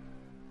captain.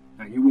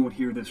 Now, you won't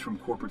hear this from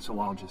corporate, so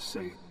I'll just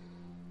say it.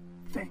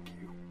 Thank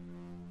you.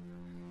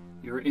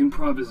 Your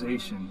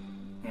improvisation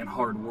and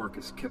hard work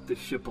has kept this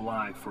ship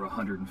alive for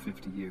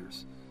 150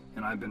 years,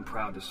 and I've been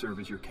proud to serve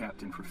as your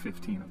captain for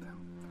 15 of them.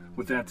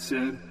 With that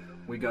said,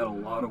 we got a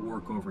lot of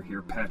work over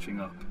here patching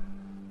up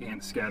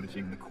and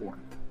scavenging the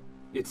Corinth.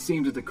 It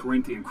seems that the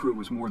Corinthian crew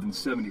was more than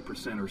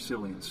 70%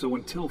 Ursilian, so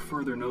until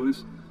further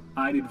notice,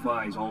 I'd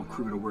advise all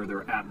crew to wear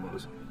their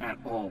Atmos at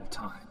all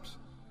times.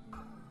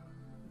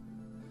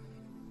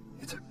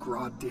 It's a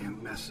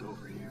goddamn mess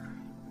over here.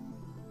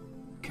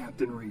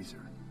 Captain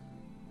Reeser,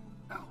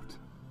 out.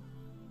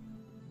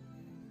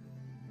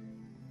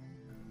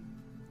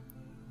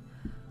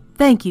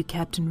 Thank you,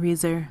 Captain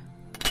Reeser.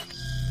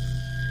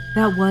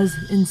 That was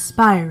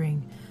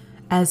inspiring,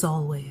 as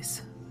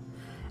always.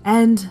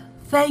 And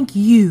thank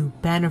you,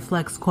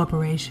 Bannerflex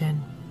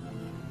Corporation,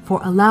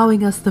 for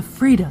allowing us the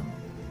freedom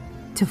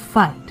to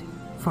fight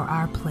for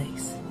our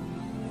place.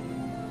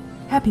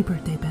 Happy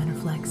birthday,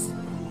 Bannerflex.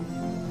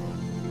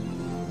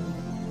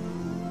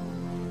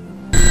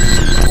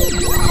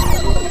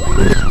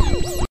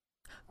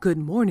 Good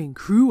morning,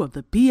 crew of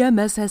the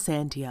BMSS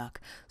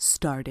Antioch,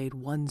 stardate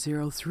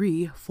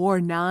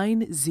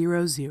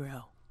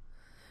 1034900.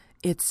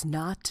 It's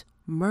not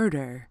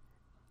murder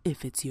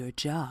if it's your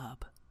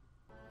job.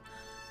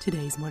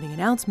 Today's morning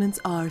announcements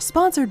are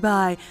sponsored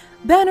by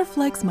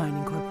Bannerflex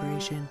Mining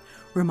Corporation,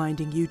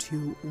 reminding you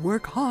to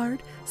work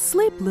hard,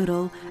 sleep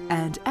little,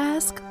 and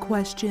ask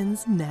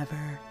questions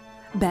never.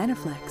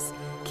 Bannerflex,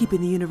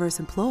 keeping the universe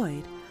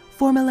employed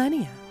for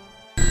millennia.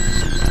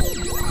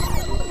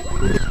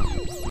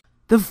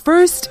 The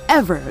first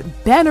ever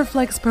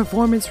Bannerflex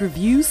Performance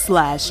Review /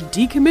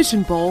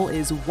 Decommission Bowl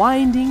is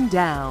winding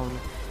down.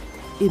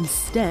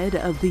 Instead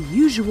of the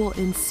usual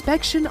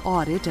inspection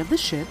audit of the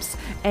ships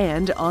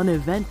and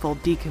uneventful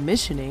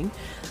decommissioning,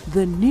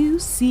 the new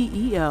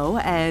CEO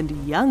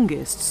and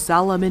youngest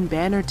Solomon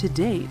Banner to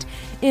date,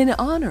 in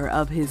honor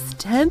of his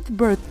 10th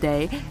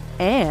birthday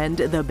and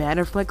the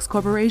Bannerflex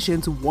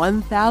Corporation's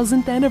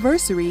 1000th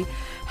anniversary,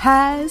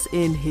 has,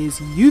 in his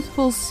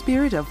youthful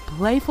spirit of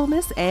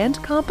playfulness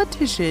and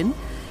competition,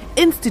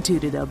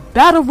 instituted a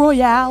battle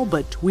royale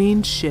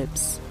between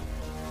ships,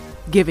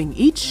 giving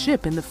each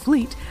ship in the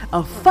fleet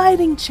a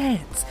fighting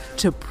chance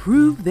to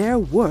prove their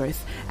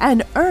worth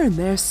and earn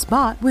their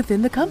spot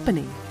within the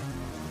company.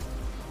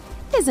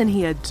 Isn't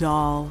he a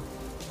doll?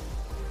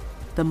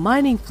 The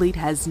mining fleet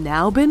has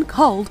now been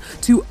culled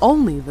to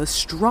only the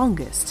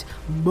strongest,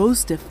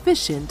 most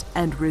efficient,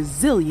 and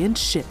resilient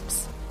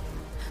ships.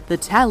 The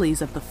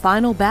tallies of the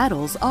final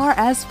battles are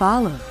as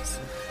follows: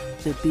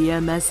 the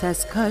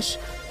BMSS Kush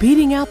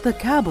beating out the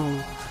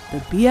Kabul,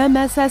 the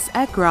BMSS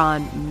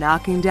Ekron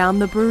knocking down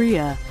the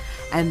Berea,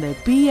 and the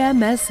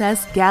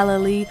BMSS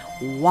Galilee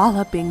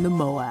walloping the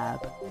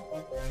Moab.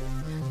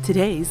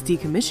 Today's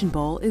Decommission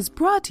Bowl is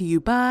brought to you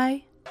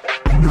by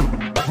No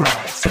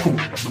rise for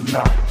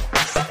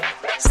lies.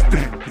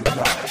 Stand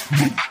alive,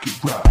 make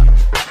it right.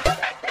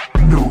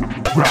 No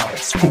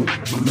rise for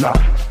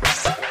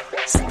lies.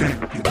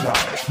 Stand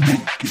alive,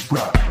 make it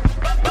right.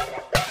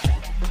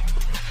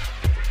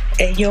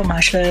 Hey, yo, my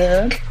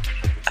slug.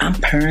 I'm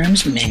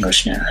Perms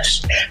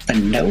Minglesnus, the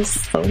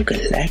No-Fo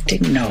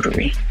Galactic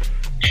Notary.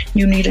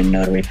 You need a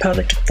notary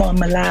public to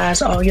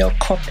formalize all your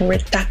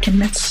corporate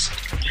documents?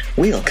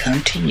 We'll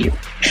come to you.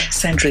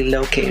 Centrally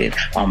located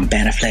on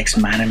Bannerflex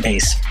Mining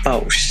Base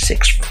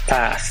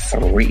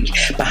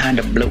 4653 behind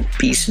the Bloat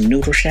Beast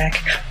Noodle Shack,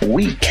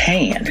 we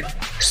can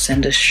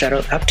send a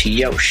shuttle up to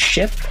your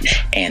ship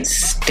and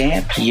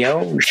stamp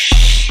your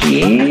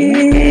shit.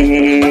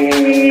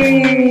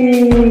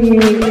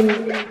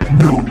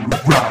 No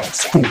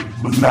rise for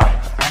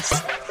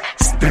lies.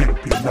 Stamp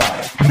it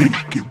live,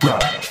 make it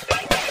right.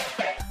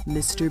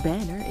 Mr.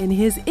 Banner, in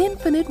his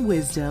infinite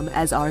wisdom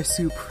as our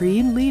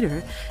supreme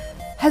leader,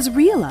 has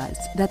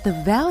realized that the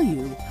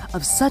value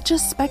of such a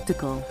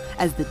spectacle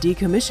as the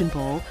Decommission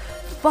Bowl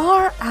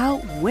far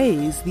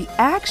outweighs the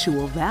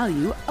actual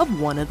value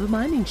of one of the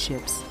mining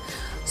ships.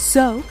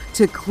 So,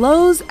 to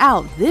close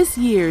out this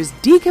year's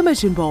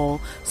Decommission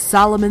Bowl,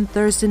 Solomon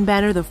Thurston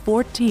Banner the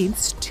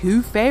 14th's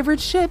two favorite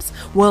ships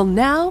will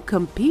now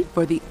compete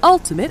for the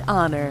ultimate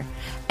honor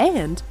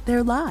and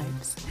their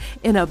lives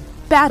in a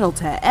battle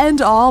to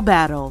end all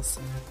battles.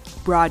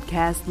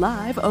 broadcast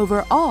live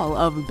over all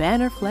of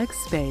Bannerflex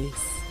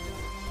space.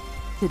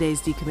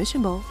 Today's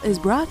Decommission Bowl is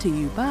brought to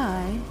you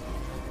by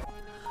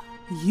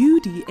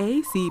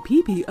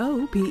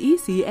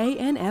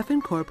UDACPPOPECANF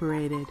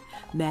Incorporated,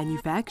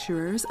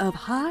 manufacturers of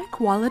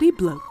high-quality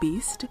Bloat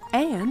Beast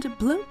and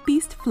Bloat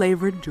Beast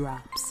flavored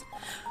drops,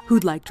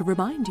 who'd like to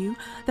remind you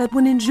that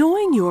when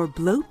enjoying your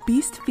Bloat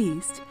Beast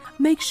feast,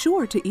 make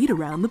sure to eat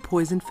around the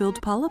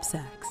poison-filled polyp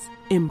sacs.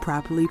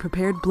 Improperly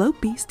prepared Bloat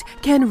Beast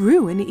can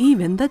ruin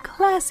even the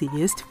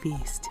classiest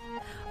feast.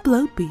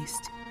 Bloat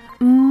Beast.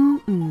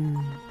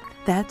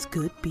 That's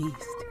good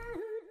beast.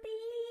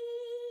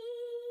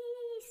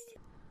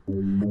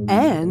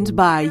 And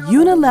by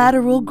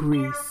Unilateral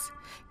Grease,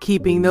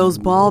 keeping those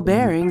ball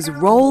bearings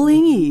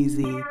rolling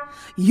easy.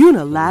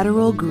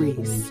 Unilateral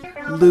Grease,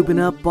 lubing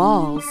up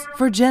balls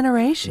for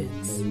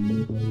generations.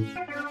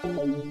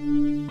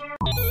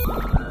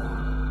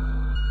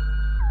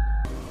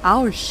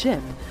 Our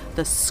ship,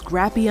 the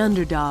scrappy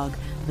underdog,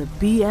 the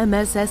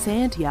BMSS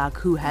Antioch,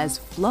 who has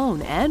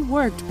flown and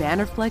worked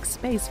Bannerflex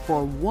space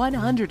for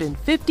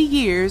 150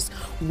 years,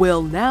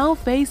 will now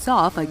face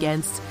off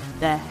against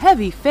the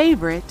heavy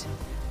favorite,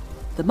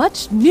 the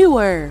much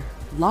newer,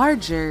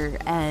 larger,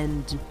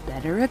 and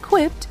better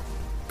equipped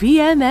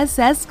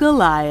BMSS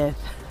Goliath.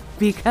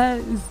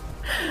 Because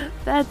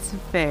that's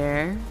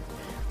fair.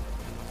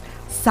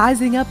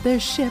 Sizing up their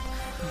ship,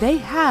 they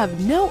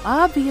have no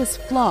obvious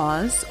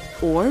flaws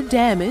or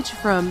damage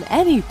from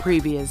any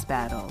previous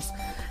battles.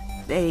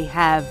 They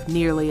have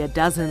nearly a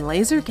dozen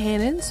laser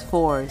cannons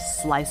for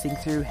slicing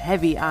through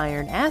heavy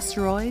iron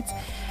asteroids,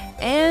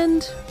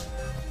 and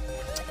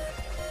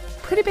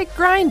pretty big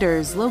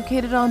grinders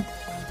located on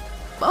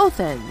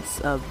both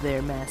ends of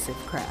their massive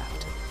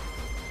craft.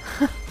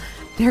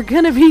 They're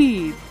gonna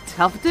be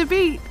tough to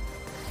beat.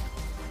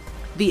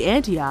 The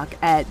Antioch,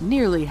 at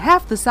nearly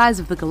half the size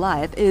of the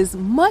Goliath, is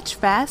much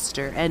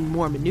faster and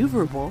more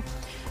maneuverable.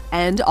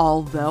 And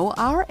although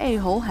our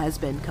a-hole has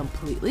been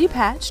completely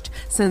patched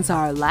since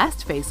our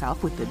last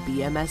face-off with the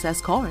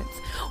BMSS Corinth,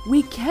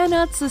 we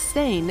cannot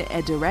sustain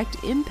a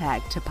direct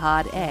impact to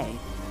Pod A.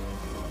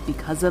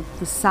 Because of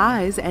the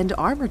size and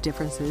armor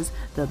differences,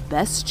 the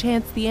best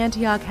chance the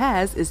Antioch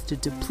has is to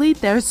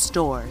deplete their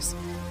stores.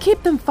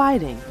 Keep them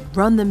fighting,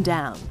 run them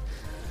down.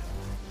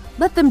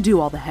 Let them do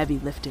all the heavy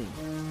lifting.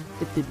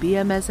 If the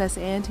BMSS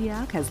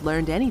Antioch has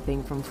learned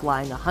anything from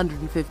flying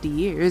 150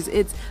 years,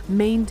 it's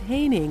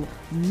maintaining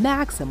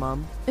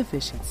maximum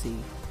efficiency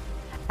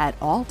at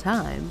all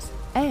times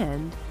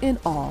and in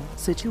all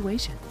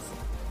situations.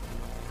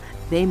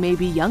 They may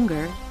be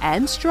younger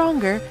and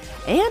stronger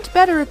and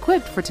better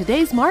equipped for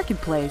today's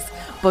marketplace,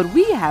 but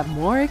we have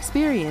more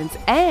experience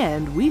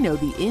and we know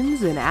the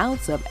ins and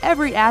outs of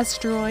every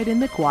asteroid in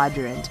the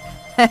quadrant.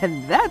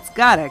 And that's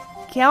gotta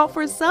count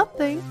for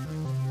something.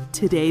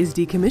 Today's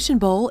Decommission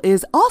Bowl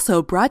is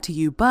also brought to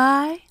you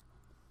by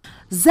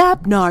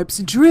Zapnarp's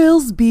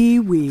Drills Be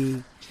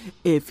We.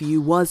 If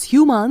you was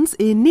humans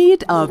in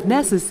need of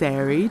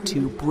necessary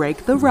to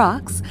break the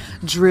rocks,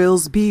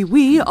 Drills Be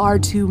We are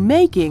to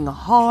making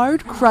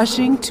hard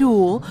crushing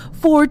tool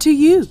for to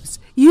use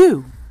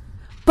you.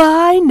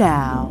 Buy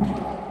now.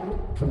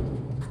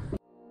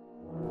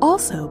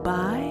 Also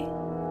by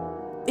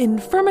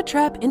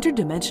Infirmatrap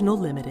Interdimensional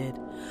Limited.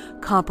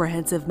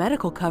 Comprehensive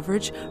medical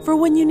coverage for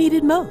when you need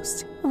it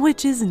most,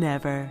 which is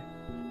never.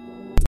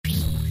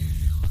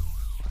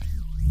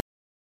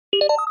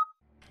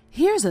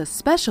 Here's a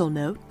special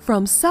note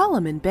from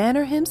Solomon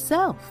Banner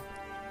himself.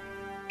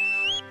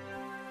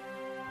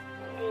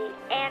 The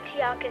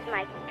Antioch is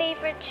my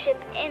favorite ship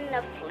in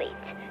the fleet,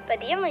 but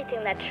the only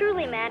thing that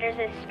truly matters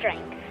is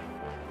strength.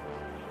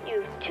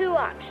 You've two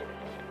options,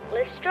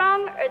 live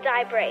strong or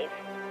die brave.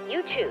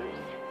 You choose.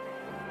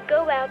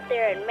 Go out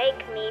there and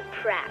make me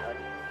proud.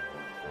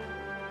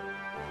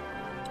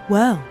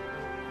 Well,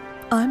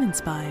 I'm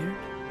inspired.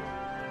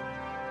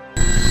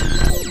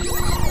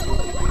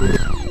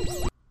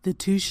 The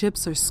two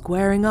ships are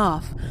squaring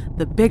off.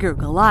 The bigger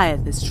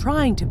Goliath is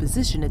trying to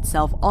position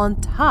itself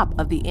on top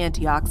of the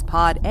Antioch's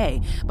Pod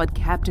A, but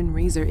Captain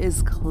Reezer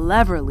is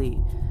cleverly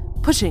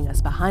pushing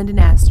us behind an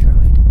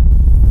asteroid.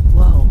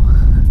 Whoa.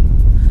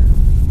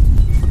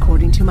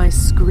 According to my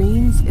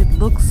screens, it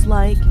looks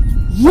like...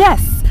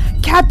 Yes!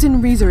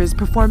 Captain Reezer is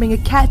performing a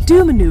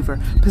Cat-Do maneuver,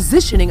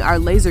 positioning our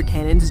laser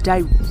cannons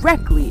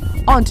directly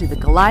onto the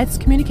Goliath's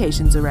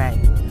communications array.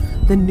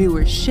 The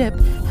newer ship,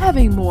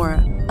 having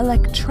more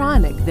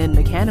electronic than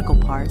mechanical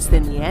parts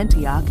than the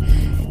Antioch,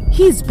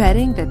 he's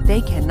betting that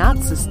they cannot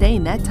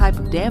sustain that type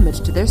of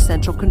damage to their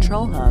central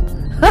control hub.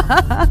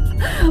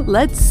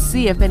 Let's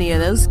see if any of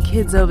those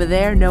kids over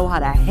there know how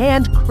to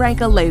hand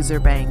crank a laser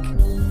bank.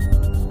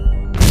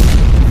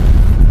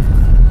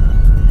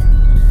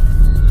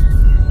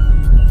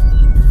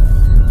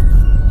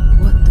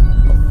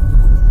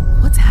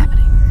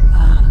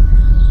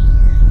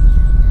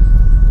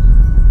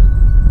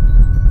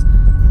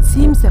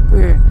 Seems that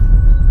we're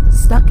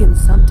stuck in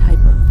some type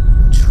of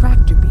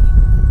tractor beam.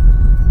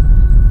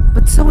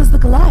 But so is the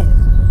Goliath.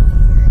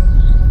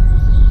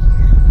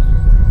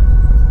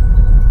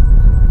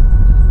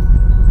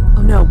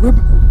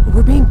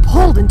 We're being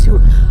pulled into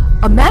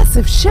a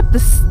massive ship the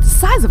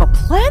size of a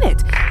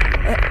planet.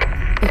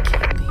 It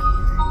can't be.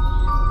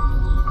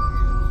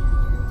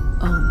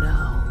 Oh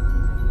no.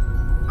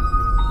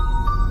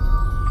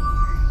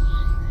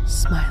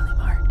 Smiley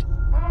Mart.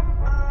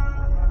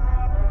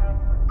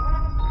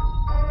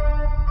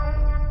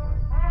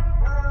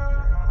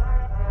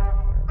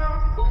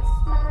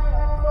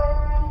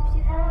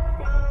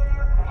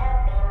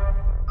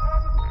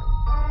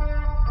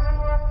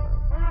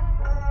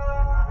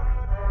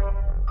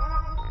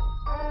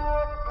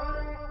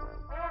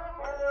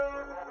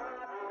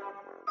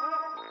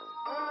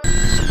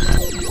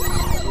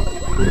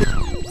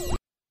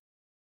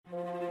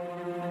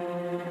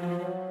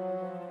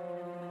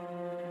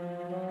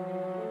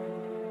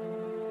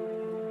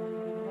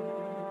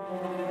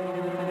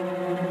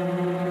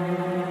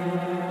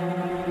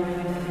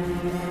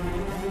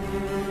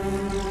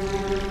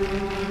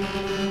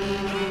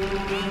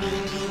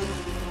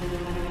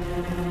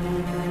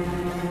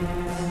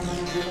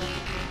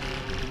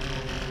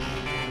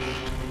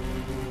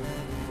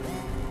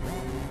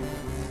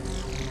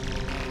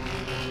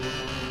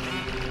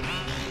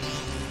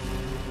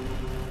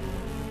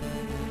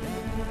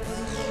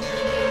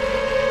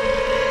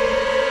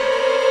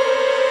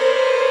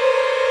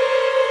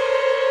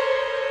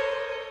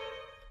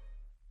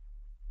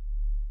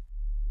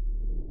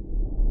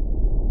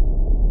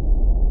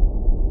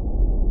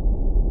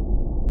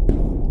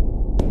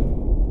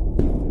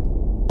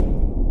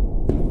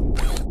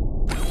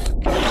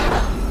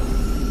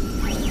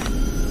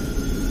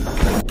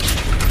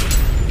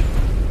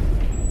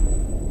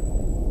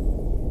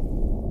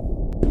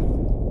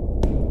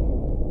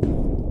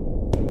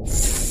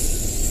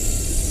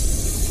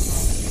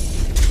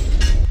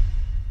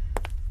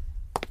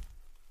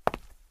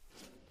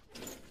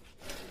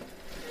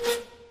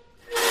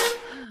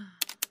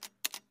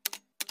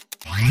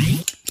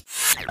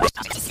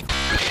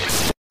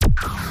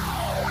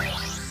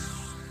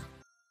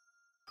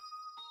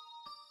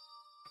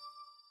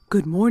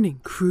 Good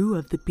morning, crew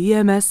of the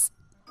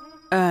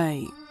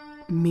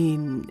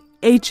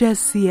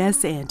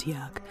HSCS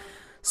Antioch.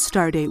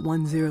 Stardate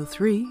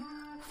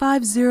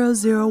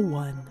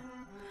 103-5001.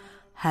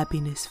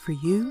 Happiness for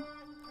you,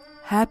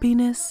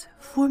 happiness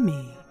for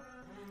me.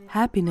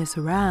 Happiness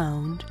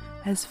around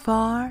as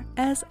far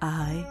as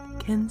I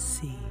can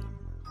see.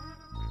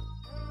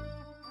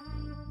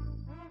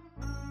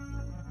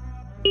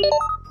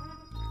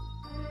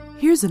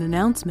 Here's an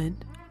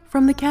announcement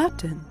from the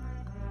captain.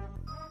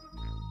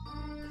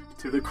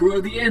 To the crew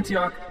of the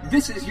Antioch,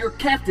 this is your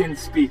captain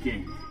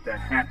speaking. The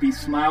Happy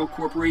Smile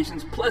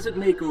Corporation's pleasant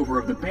makeover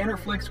of the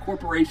Bannerflex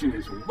Corporation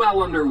is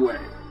well underway.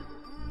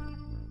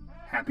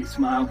 Happy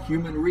Smile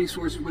Human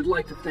Resources would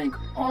like to thank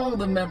all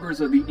the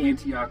members of the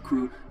Antioch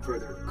crew for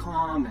their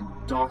calm and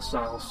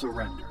docile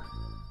surrender.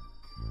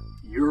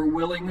 Your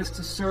willingness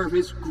to serve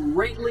is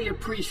greatly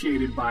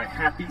appreciated by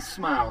Happy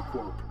Smile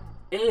Corp.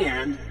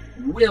 and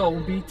will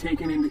be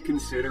taken into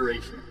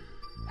consideration.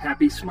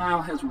 Happy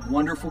Smile has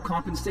wonderful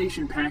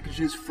compensation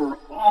packages for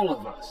all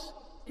of us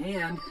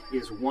and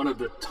is one of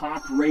the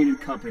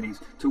top-rated companies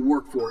to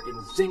work for in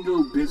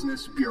Zingo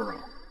Business Bureau.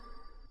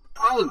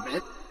 I'll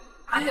admit,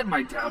 I had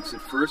my doubts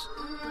at first,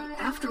 but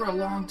after a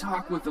long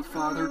talk with the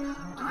father,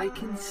 I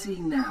can see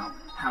now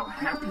how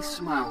Happy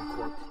Smile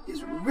Corp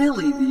is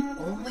really the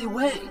only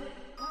way.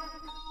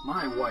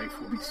 My wife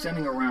will be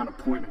sending around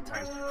appointment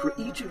times for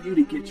each of you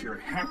to get your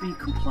Happy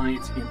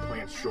Compliance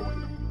implants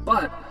shortly.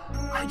 But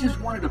I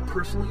just wanted to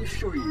personally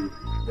assure you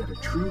that a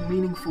true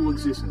meaningful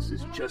existence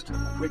is just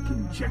a quick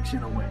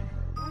injection away.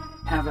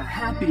 Have a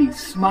happy,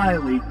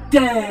 smiley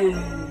day!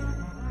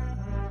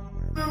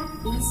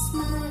 Happy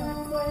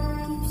Smile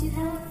Corp keeps you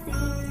healthy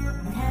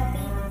and happy.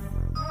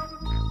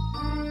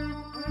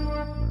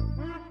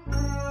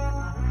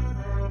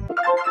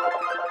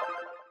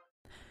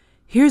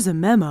 Here's a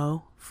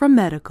memo from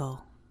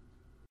Medical.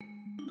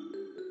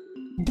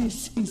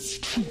 This is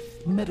Chief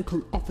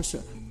Medical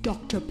Officer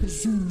Dr.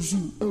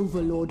 Pazuzu,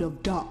 Overlord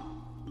of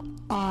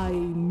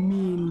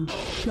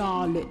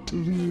Charlotte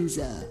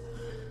Reeser,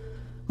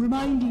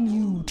 reminding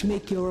you to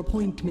make your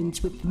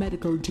appointments with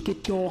Medical to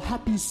get your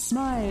Happy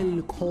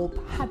Smile Corp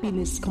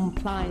Happiness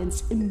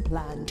Compliance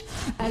implant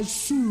as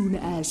soon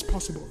as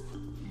possible.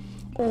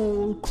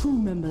 All crew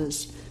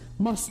members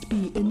must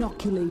be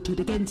inoculated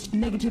against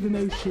negative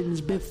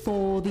emotions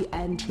before the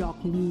Antioch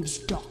leaves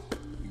dock.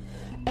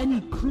 Any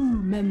crew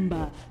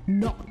member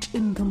not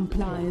in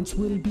compliance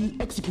will be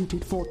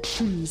executed for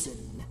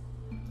treason.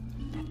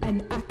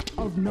 An act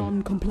of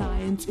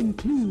non-compliance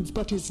includes,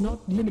 but is not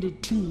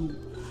limited to,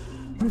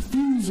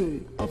 refusal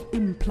of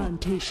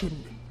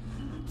implantation,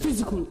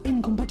 physical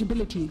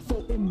incompatibility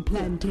for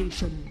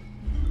implantation,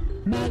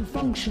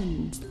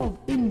 malfunctions of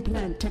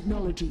implant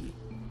technology.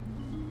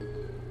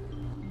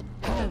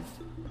 Have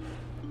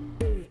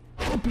a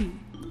happy,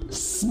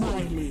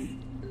 smiley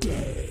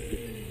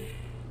day.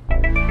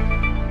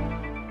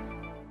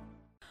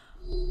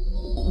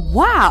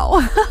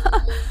 Wow!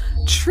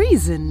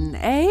 Treason,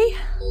 eh?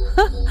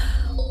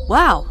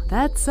 Wow,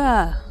 that's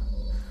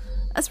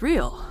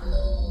real.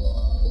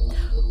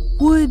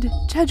 Would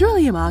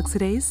Chadrolium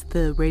oxidase,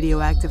 the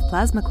radioactive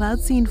plasma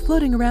cloud seen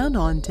floating around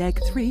on Deck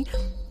 3,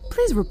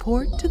 please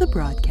report to the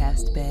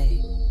broadcast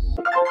bay.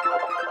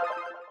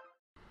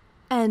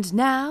 And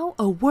now,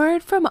 a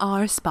word from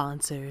our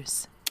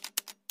sponsors.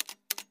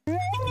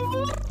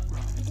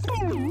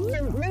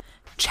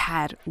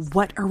 Chad,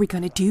 what are we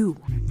gonna do?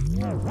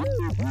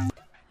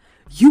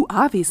 You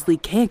obviously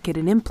can't get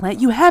an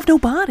implant. You have no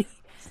body.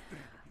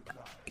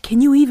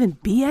 Can you even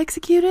be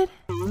executed?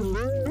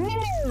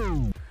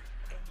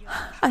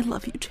 I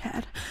love you,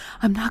 Chad.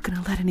 I'm not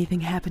gonna let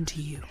anything happen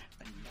to you.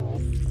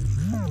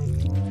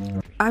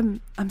 I'm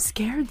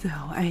scared,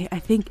 though. I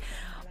think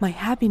my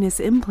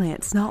happiness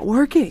implant's not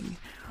working.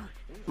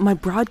 My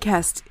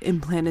broadcast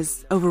implant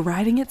is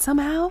overriding it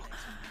somehow.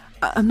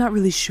 I'm not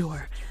really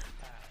sure.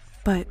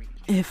 But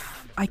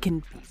if I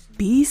can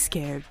be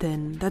scared,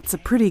 then that's a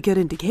pretty good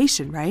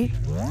indication, right?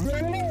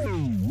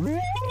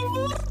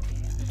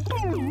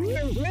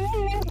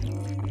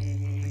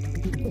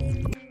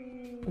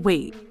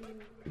 Wait,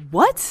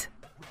 what?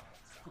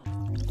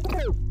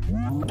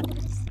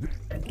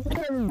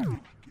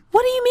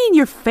 What do you mean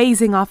you're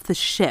phasing off the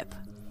ship?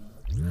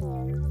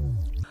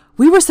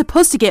 We were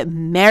supposed to get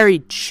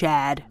married,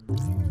 Chad.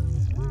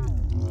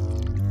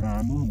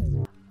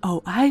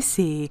 Oh, I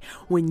see.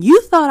 When you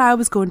thought I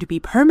was going to be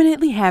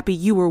permanently happy,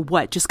 you were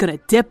what, just gonna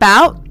dip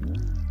out?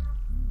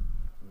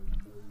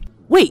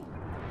 Wait,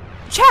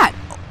 Chad!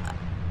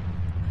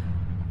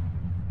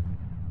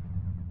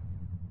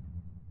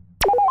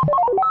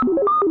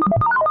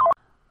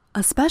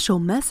 A special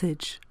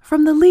message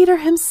from the leader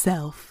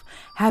himself,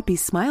 Happy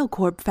Smile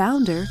Corp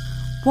founder,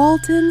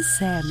 Walton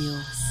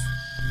Samuels.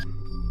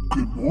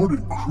 Good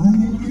morning,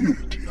 crew of the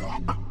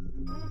Antioch.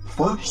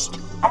 First,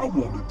 I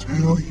want to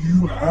tell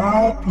you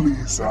how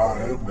pleased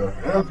I am to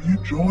have you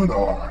join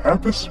our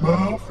Happy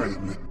Smile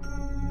family.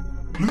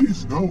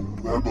 Please know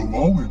that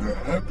belonging to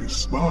Happy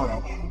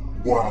Smile,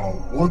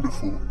 while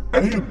wonderful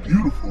and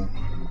beautiful,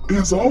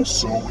 is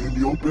also in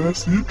your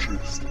best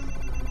interest.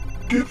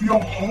 Give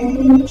your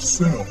whole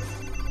self,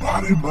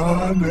 body,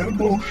 mind, and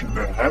emotion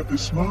to Happy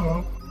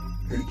Smile,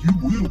 and you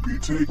will be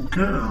taken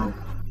care of.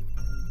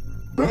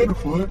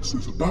 Bannerflex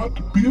is about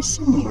to be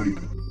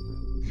assimilated.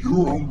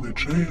 Your only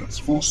chance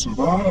for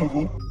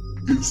survival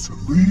is to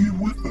leave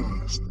with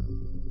us.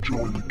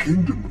 Join the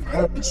kingdom of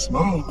Happy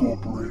Smile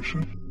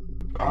Corporation.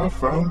 I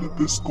founded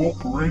this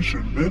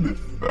corporation many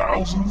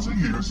thousands of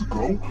years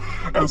ago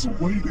as a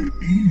way to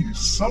ease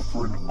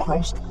suffering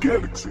across the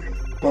galaxy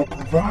by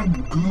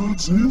providing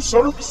goods and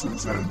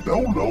services at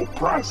no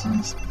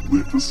prices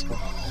with a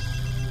smile.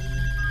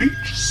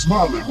 Each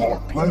Smiley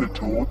Mart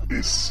Planetoid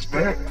is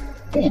stacked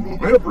full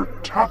of every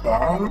type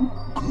of item,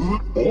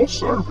 good, or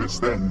service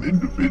that an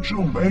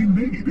individual may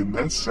need in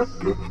that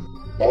sector,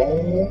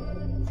 all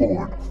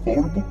for an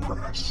affordable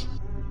price.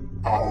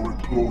 Our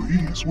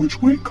employees,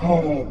 which we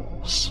call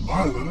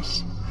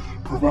Smilers,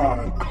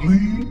 provide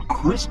clean,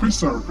 crispy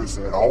service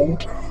at all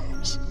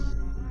times.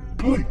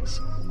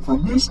 Please,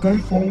 from this day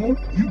forward,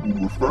 you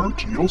will refer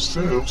to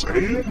yourselves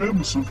and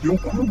members of your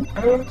crew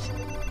as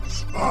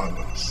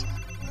Smilers,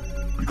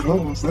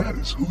 because that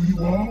is who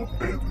you are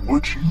and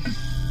what you do.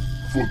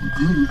 For the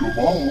good of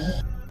all,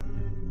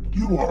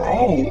 you are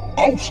all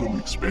also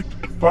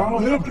expected to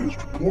file evidence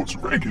reports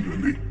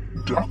regularly,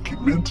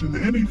 documenting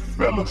any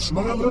fella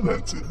Smiler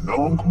that's in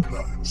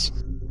non-compliance.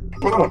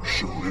 But I'm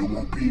sure there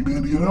won't be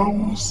many of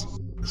those,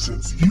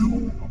 since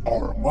you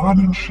are a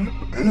mining ship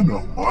and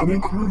a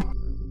mining crew.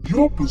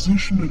 Your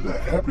position in the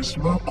Happy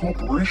Smile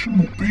Corporation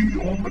will be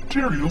on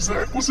materials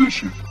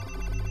acquisition,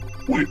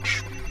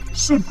 which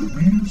simply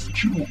means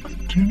that you will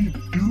continue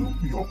to do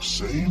your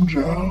same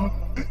job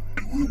and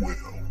do it well.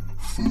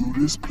 Food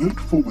is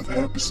plentiful with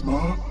Happy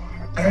Smile,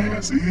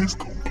 as is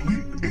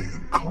complete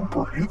and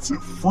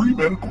comprehensive free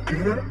medical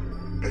care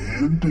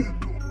and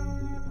dental.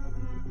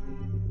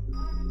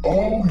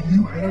 All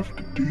you have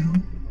to do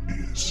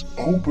is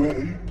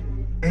obey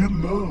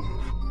and love.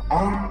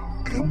 I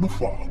am the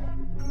Father,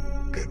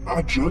 and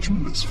my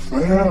judgment is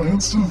fair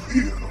and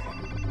severe.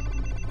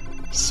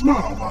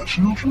 Smile, my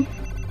children.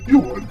 You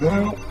are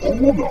now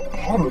all a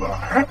part of the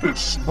Happy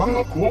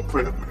Smile Corp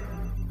family.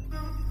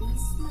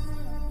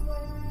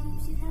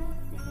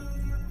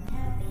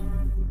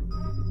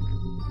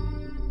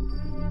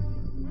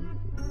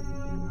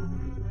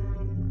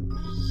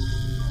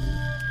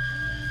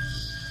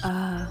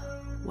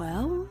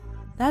 Well,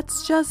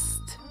 that's just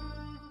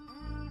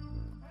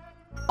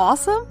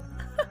awesome.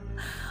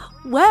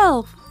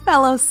 Well,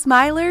 fellow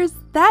Smilers,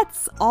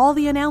 that's all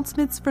the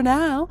announcements for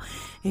now.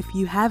 If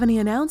you have any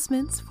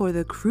announcements for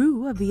the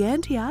crew of the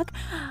Antioch,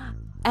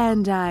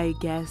 and I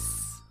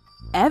guess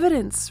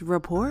evidence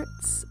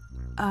reports,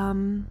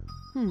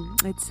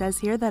 it says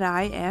here that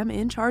I am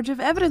in charge of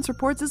evidence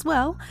reports as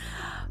well.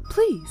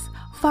 Please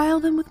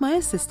file them with my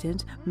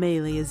assistant,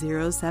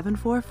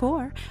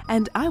 Melia0744,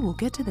 and I will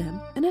get to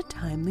them in a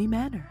timely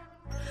manner.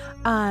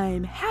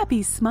 I'm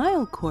Happy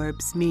Smile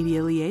Corp's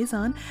media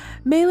liaison,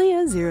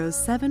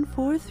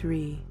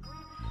 Melia0743.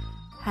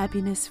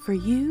 Happiness for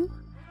you,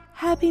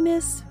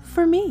 happiness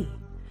for me.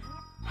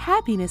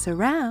 happiness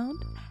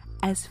around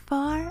as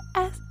far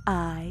as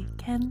I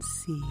can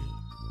see.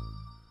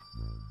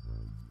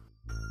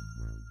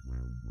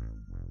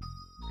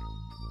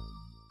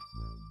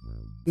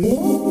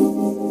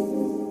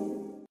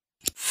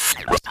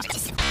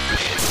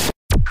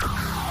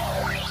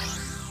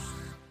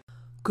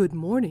 Good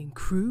morning,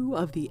 crew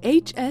of the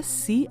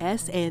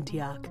HSCS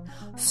Antioch.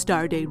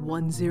 Stardate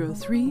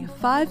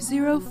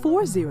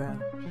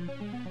 1035040.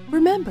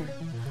 Remember,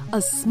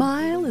 a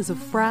smile is a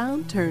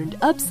frown turned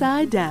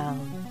upside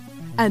down,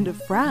 and a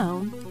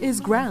frown is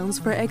grounds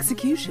for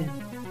execution.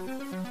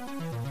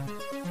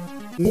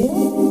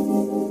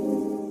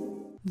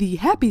 The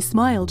Happy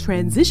Smile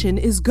transition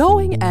is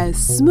going as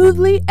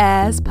smoothly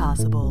as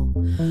possible.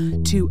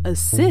 To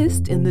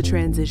assist in the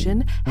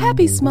transition,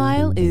 Happy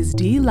Smile is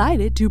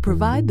delighted to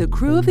provide the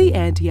crew of the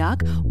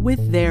Antioch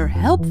with their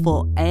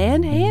helpful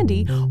and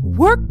handy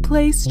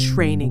workplace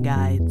training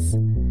guides.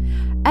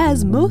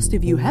 As most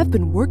of you have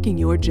been working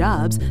your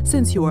jobs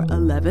since your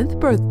 11th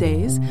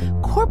birthdays,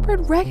 corporate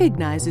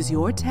recognizes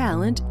your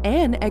talent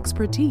and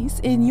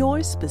expertise in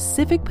your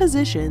specific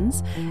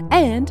positions,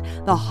 and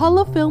the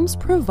holofilms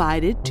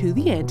provided to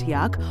the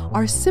Antioch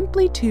are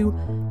simply to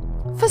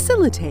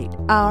facilitate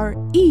our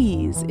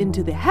ease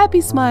into the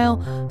Happy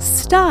Smile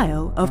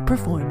style of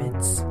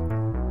performance.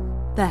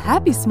 The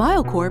Happy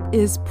Smile Corp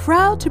is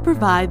proud to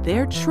provide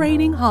their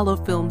training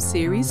holofilm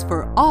series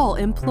for all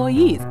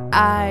employees,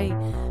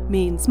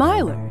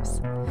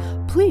 smilers.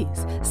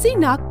 Please see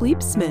Knock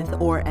Bleep Smith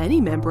or any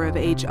member of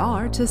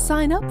HR to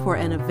sign up for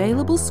an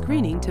available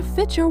screening to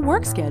fit your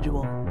work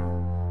schedule.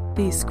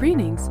 These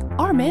screenings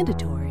are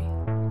mandatory.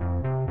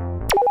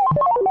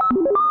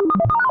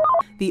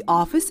 The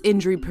Office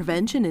Injury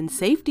Prevention and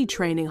Safety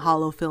Training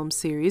holofilm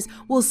series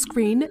will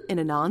screen in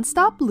a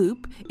non-stop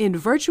loop in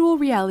virtual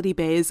reality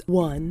bays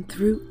 1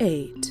 through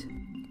 8.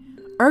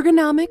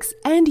 Ergonomics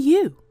and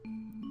you.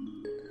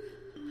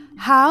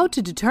 How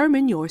to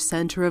determine your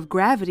center of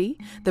gravity,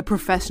 the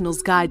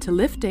professional's guide to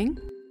lifting.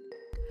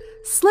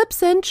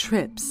 Slips and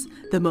trips,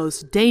 the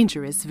most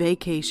dangerous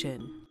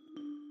vacation.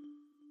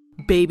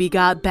 Baby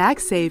got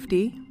back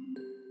safety.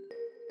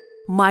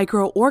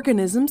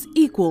 Microorganisms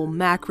equal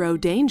macro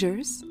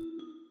dangers.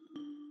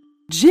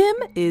 Jim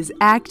is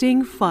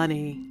acting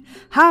funny.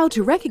 How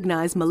to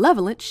recognize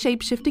malevolent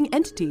shape-shifting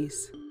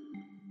entities.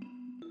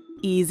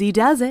 Easy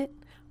does it.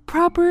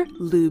 Proper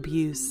lube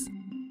use.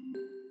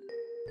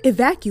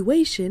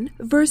 Evacuation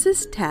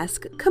versus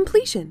task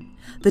completion,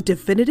 the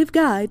definitive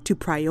guide to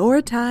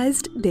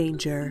prioritized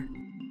danger.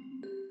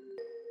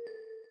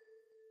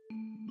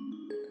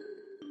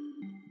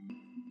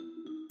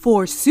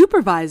 For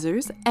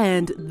supervisors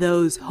and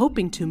those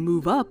hoping to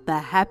move up the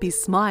Happy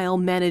Smile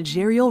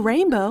managerial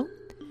rainbow,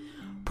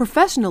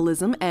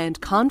 Professionalism and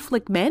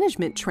Conflict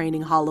Management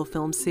Training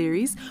holofilm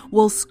series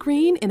will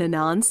screen in a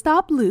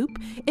non-stop loop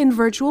in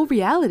virtual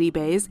reality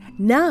bays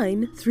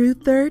 9 through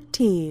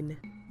 13.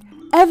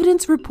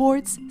 Evidence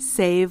reports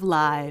save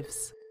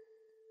lives.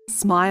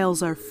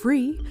 Smiles are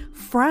free,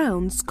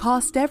 frowns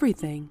cost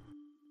everything.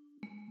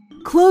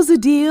 Close a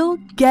deal,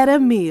 get a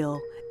meal.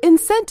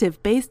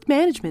 Incentive-based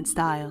management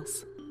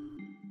styles.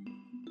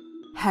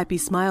 Happy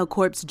Smile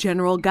Corp's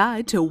general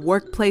guide to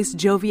workplace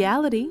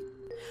joviality,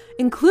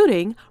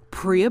 including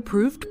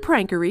pre-approved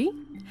prankery,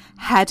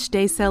 Hatch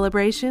Day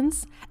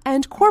celebrations,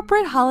 and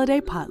corporate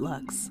holiday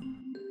potlucks.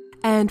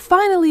 And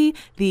finally,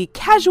 the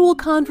Casual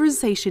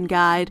Conversation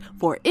Guide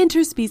for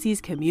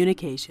Interspecies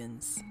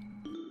Communications.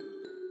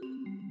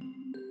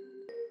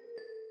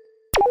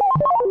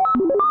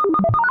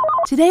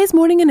 Today's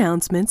morning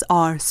announcements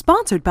are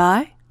sponsored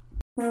by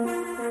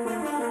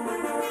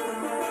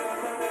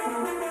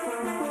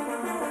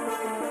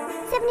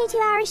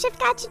 72-hour shift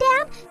got you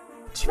down?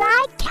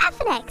 Try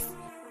Cafinex.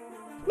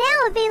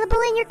 Now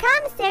available in your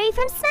commissary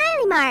from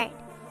Smiley Mart.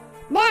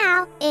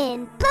 Now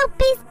in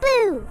Blope's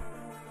Blue.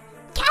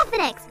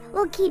 Cafinex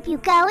will keep you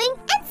going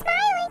and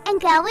smiling and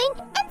going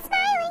and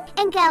smiling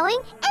and going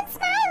and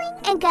smiling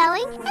and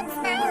going and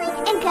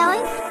smiling and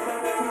going.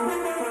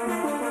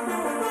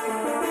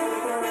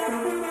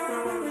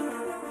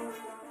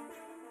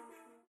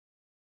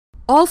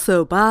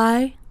 Also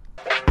by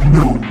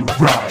Know the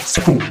rise,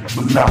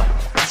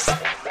 formalize.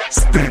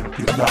 Stand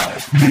your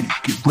life,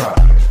 make it right.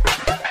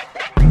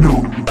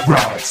 Know the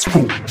rise,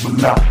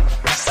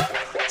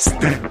 formalize.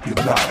 Stand your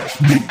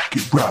life, make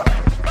it right.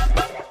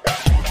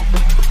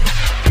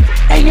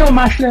 Hey yo,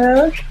 my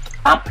slugs.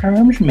 I'm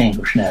Perms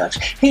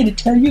Mingleschnugs, here to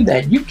tell you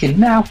that you can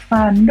now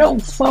find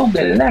No-Fo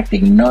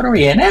Galactic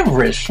Notary in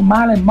every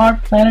Smiley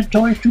Mart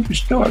Planetary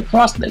Superstore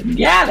across the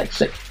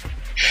galaxy.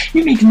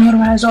 You need to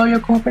notarize all your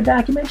corporate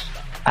documents?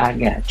 I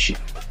got you.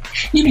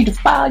 You need to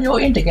file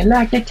your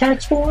intergalactic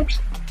tax forms?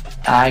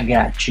 I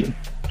got you.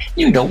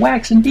 You need to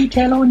wax and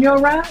detail on your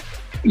ride?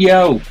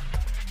 Yo,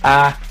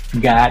 I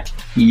got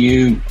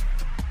you.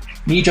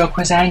 Need your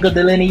quizangle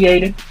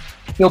delineated?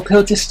 Your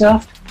pilcher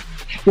stuffed?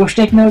 Your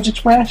steak nose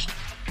expressed?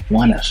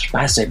 Want a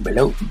spicy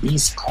bloat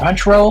beast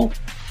crunch roll?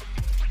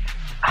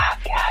 I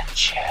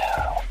got you.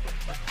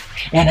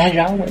 And as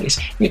always,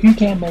 if you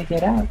can't make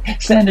it out,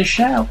 send a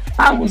shout.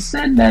 I will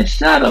send that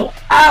shuttle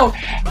out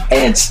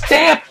and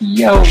stamp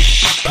your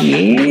shit.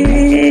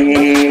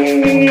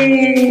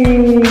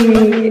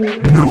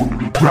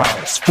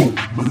 Notarize for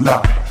my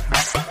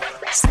lies.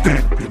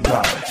 Stamp your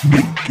life,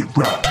 make it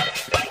right.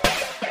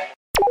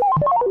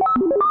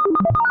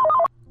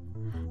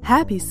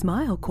 Happy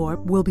Smile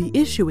Corp will be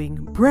issuing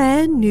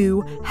brand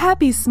new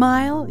Happy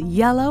Smile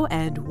yellow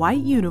and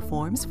white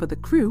uniforms for the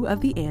crew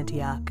of the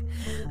Antioch.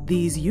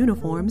 These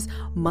uniforms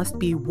must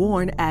be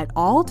worn at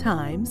all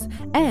times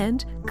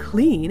and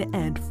clean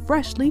and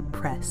freshly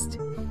pressed,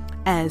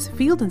 as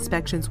field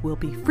inspections will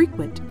be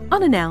frequent,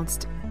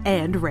 unannounced,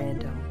 and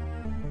random.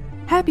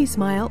 Happy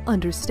Smile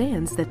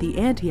understands that the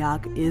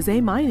Antioch is a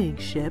mining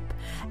ship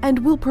and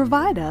will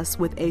provide us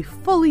with a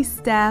fully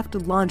staffed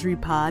laundry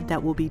pod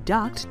that will be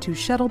docked to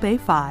Shuttle Bay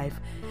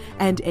 5,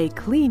 and a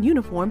clean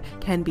uniform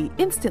can be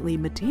instantly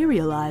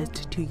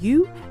materialized to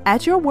you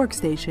at your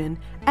workstation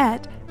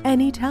at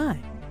any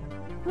time.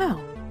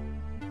 Oh,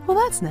 well,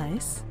 that's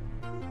nice.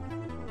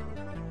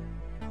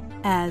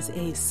 As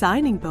a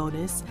signing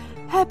bonus,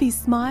 Happy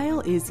Smile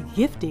is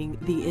gifting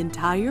the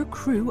entire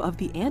crew of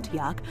the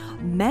Antioch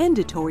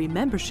mandatory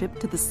membership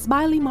to the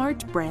Smiley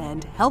Mart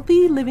brand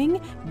Healthy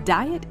Living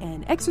Diet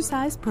and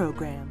Exercise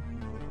Program.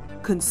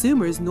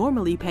 Consumers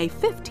normally pay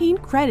 15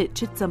 credit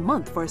chits a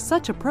month for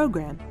such a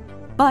program,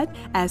 but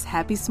as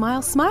Happy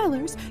Smile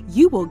Smilers,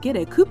 you will get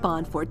a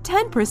coupon for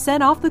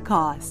 10% off the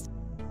cost.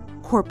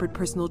 Corporate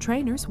personal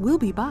trainers will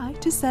be by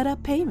to set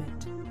up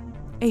payment.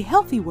 A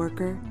healthy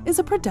worker is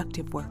a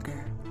productive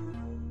worker.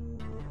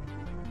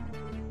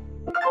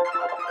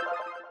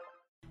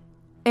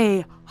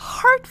 A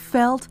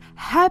heartfelt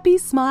Happy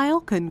Smile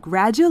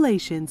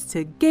congratulations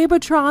to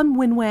Gabatron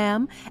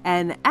Winwham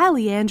and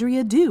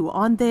Alliandria Dew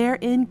on their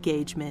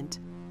engagement.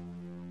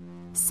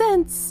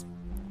 Since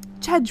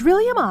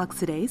Chadrillium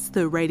Oxidase,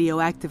 the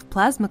radioactive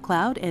plasma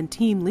cloud and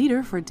team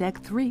leader for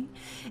Deck 3,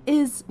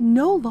 is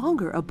no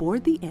longer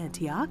aboard the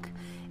Antioch,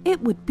 it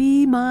would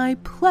be my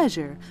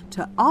pleasure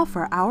to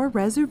offer our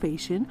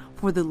reservation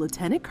for the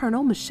Lieutenant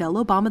Colonel Michelle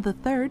Obama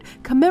III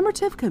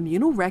commemorative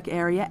communal rec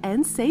area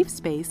and safe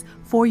space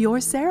for your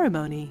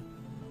ceremony.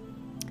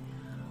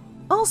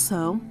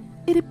 Also,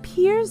 it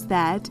appears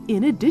that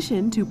in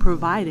addition to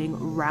providing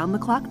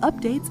round-the-clock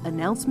updates,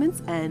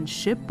 announcements, and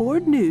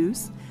shipboard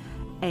news,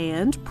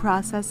 and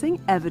processing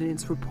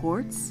evidence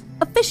reports,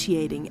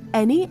 officiating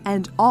any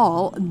and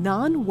all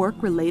non-work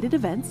related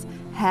events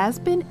has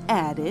been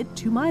added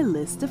to my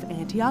list of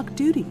Antioch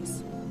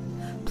duties.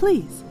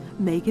 Please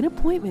make an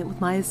appointment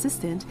with my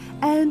assistant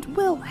and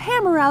we'll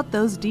hammer out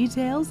those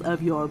details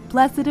of your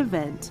blessed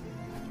event.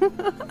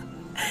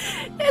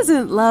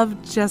 Isn't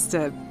love just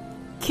a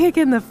kick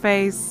in the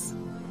face?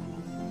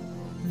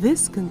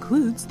 This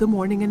concludes the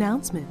morning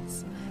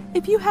announcements.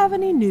 If you have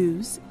any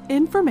news,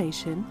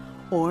 information,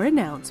 or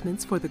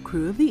announcements for the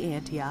crew of the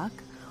Antioch,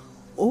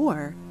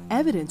 or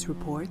evidence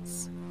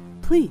reports,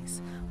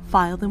 please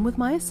file them with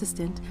my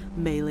assistant,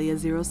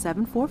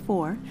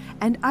 Melia0744,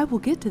 and I will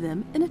get to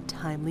them in a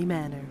timely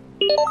manner.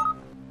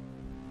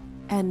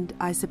 And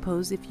I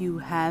suppose if you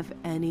have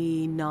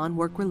any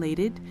non-work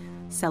related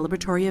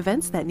celebratory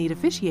events that need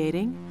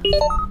officiating...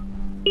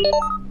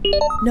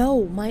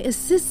 No, my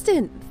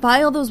assistant.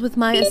 File those with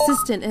my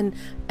assistant and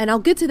I'll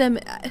get to them.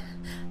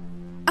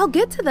 I'll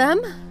get to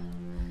them.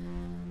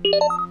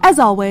 As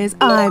always,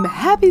 I'm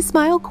Happy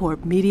Smile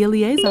Corp Media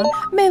Liaison,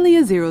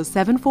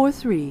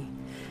 Melia0743.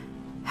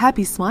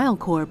 Happy Smile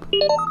Corp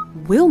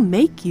will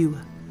make you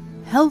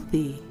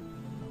healthy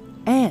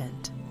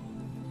and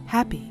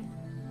happy.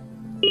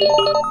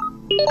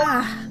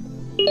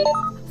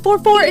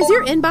 44, is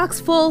your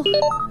inbox full?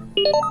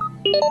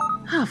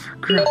 Oh, for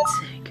God's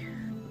sake.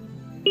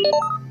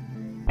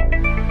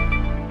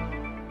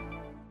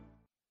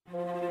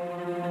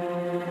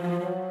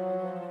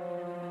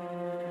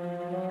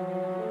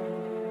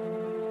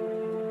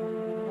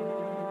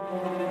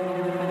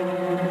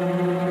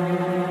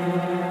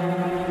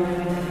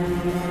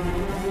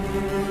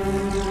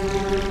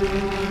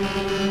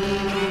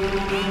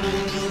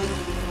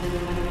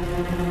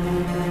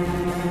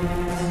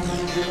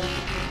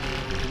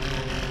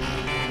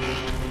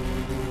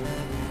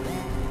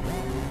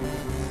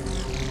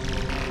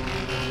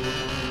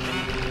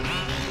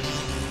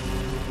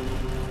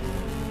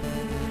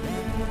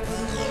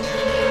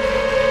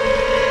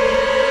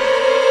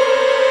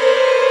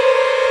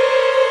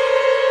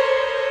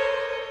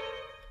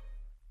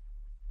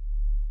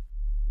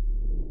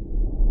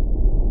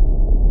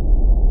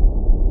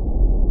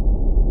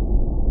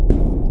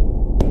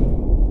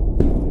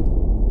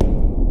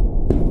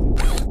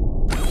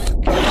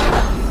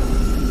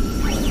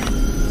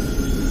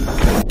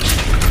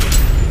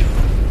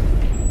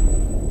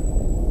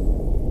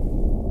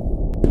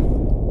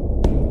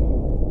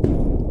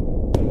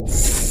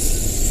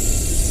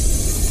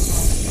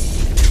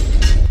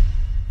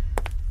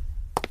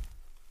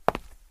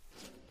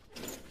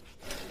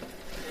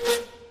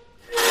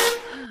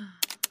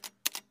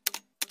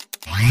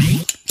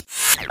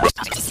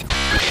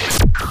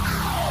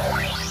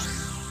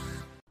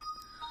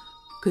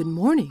 Good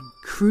morning,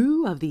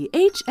 crew of the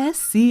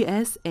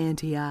HSCS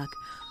Antioch.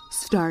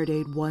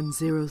 Stardate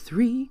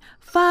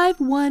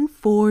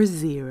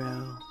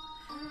 103-5140.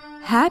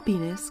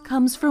 Happiness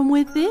comes from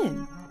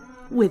within.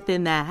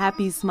 Within the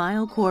Happy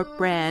Smile Corp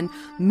brand,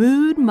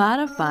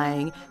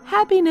 mood-modifying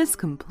happiness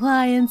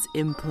compliance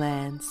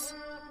implants.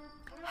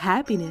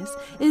 Happiness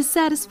is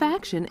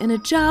satisfaction in a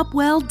job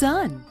well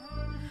done.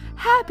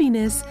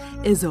 Happiness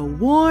is a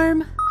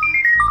warm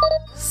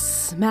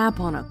smap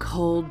on a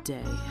cold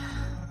day.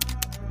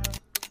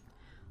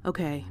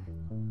 Okay,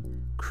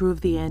 crew of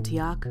the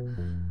Antioch,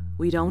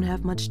 we don't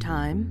have much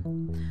time.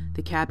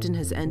 The captain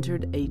has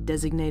entered a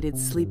designated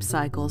sleep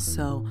cycle,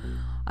 so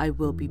I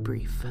will be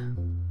brief.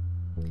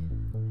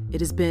 It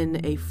has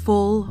been a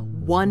full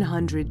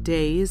 100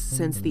 days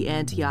since the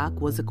Antioch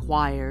was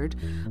acquired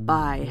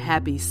by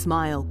Happy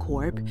Smile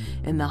Corp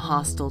in the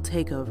hostile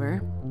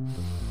takeover.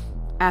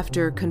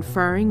 After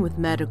conferring with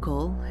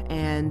medical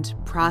and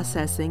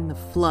processing the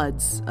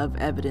floods of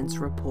evidence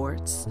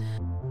reports,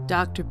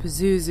 Dr.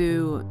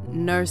 Pazuzu,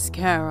 Nurse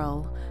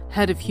Carol,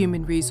 Head of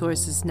Human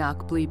Resources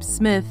Knock Bleep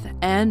Smith,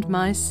 and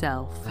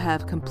myself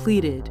have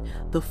completed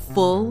the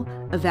full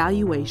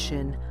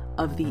evaluation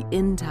of the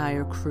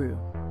entire crew.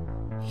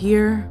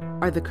 Here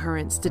are the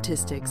current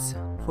statistics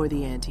for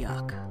the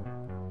Antioch.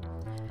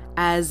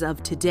 As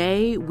of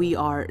today, we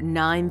are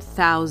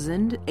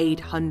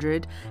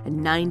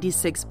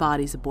 9,896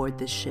 bodies aboard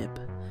this ship.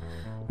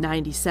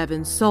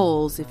 97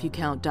 souls if you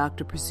count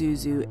Dr.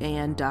 Pazuzu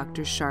and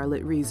Dr.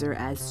 Charlotte Reeser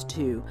as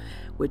two,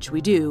 which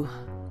we do.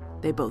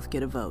 They both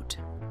get a vote.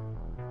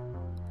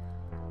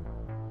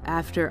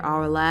 After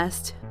our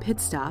last pit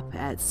stop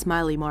at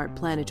Smiley Mart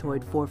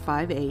Planetoid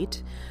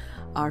 458,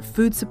 our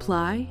food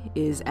supply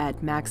is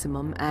at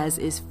maximum, as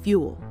is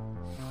fuel,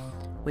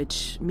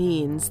 which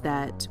means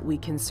that we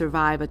can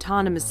survive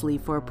autonomously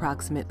for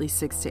approximately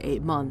 6 to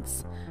 8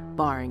 months,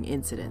 barring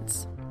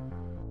incidents.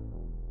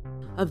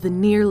 Of the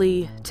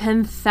nearly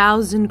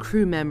 10,000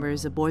 crew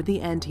members aboard the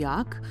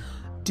Antioch,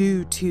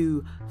 due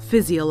to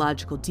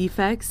physiological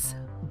defects,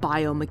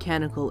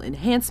 biomechanical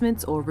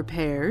enhancements or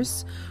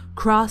repairs,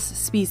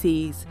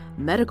 cross-species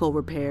medical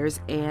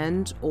repairs,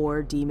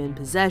 and/or demon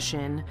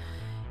possession,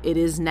 it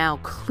is now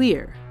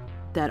clear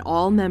that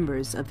all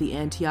members of the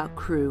Antioch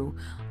crew,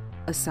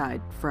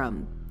 aside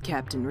from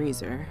Captain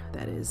Reeser,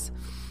 that is,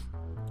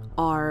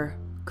 are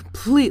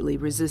completely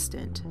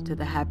resistant to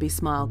the Happy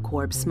Smile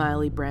Corp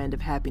Smiley brand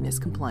of happiness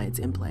compliance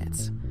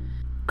implants.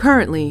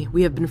 Currently,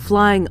 we have been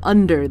flying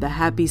under the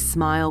Happy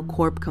Smile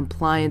Corp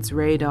compliance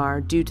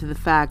radar due to the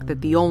fact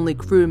that the only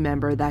crew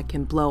member that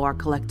can blow our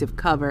collective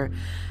cover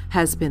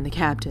has been the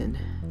captain,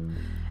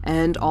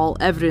 and all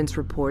evidence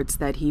reports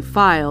that he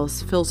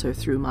files filter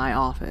through my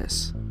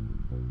office.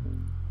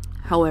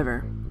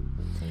 However,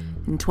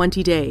 in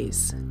 20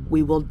 days,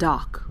 we will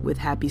dock with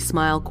Happy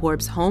Smile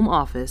Corp's home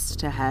office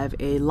to have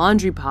a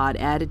laundry pod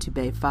added to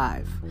Bay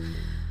 5.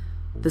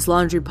 This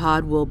laundry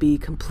pod will be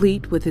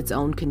complete with its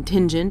own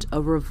contingent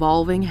of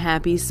revolving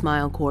Happy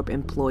Smile Corp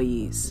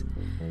employees,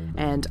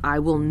 and I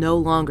will no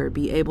longer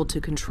be able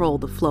to control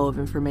the flow of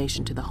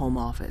information to the home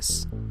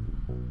office.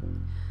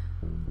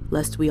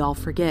 Lest we all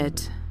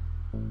forget,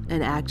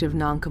 an act of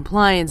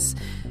non-compliance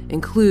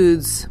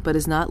includes, but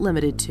is not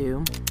limited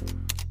to,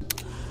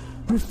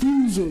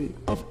 refusal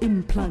of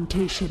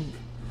implantation,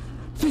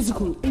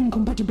 physical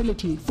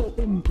incompatibility for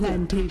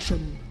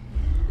implantation,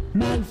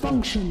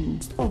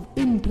 malfunctions of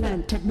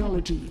implant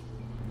technology.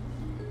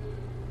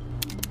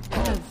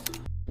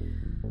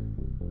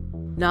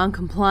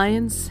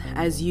 Non-compliance,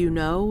 as you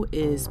know,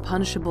 is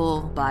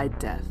punishable by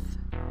death,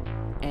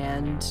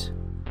 and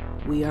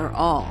we are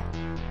all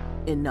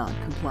in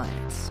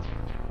non-compliance.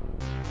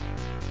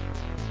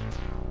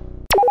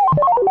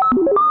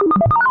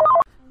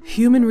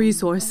 Human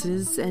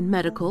Resources and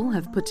Medical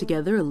have put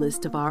together a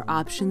list of our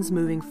options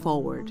moving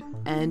forward,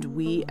 and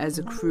we as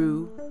a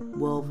crew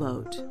will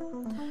vote.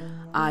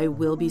 I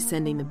will be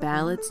sending the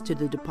ballots to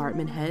the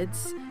department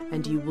heads,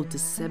 and you will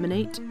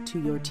disseminate to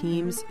your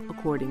teams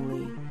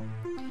accordingly.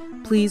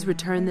 Please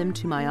return them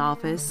to my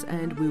office,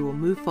 and we will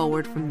move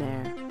forward from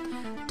there.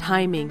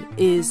 Timing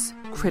is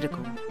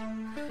critical,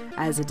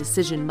 as a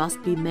decision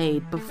must be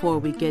made before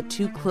we get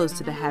too close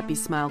to the Happy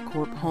Smile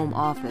Corp home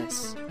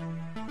office.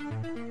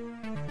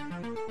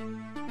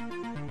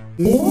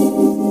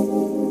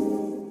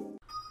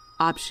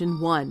 Option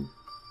 1.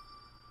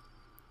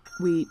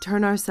 We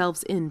turn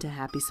ourselves in to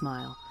Happy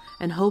Smile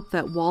and hope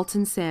that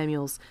Walton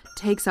Samuels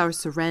takes our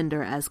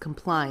surrender as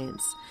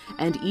compliance,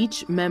 and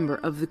each member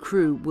of the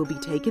crew will be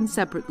taken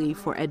separately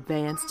for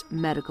advanced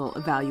medical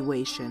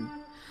evaluation,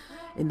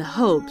 in the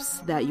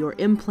hopes that your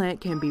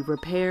implant can be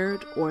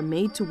repaired or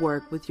made to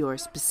work with your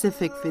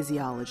specific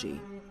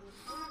physiology.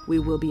 We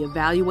will be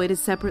evaluated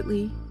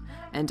separately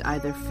and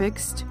either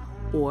fixed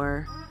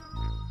or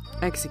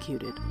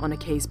executed on a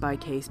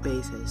case-by-case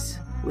basis,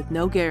 with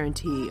no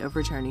guarantee of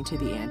returning to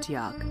the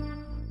Antioch.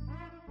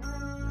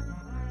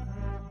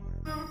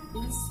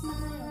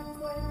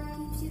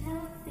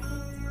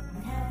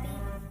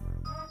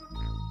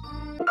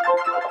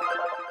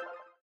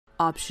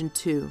 Option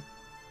 2.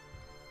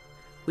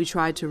 we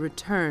tried to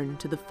return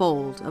to the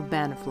fold of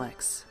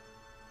Bannerflex.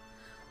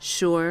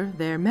 Sure,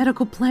 their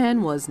medical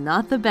plan was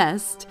not the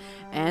best,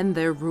 and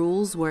their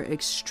rules were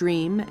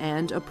extreme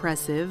and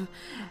oppressive,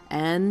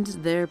 and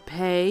their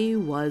pay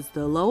was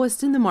the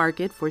lowest in the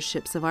market for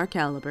ships of our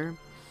caliber.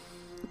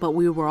 But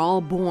we were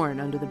all born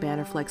under the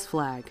Bannerflex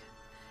flag,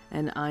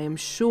 and I am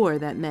sure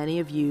that many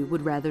of you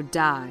would rather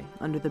die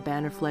under the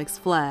Bannerflex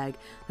flag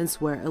than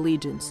swear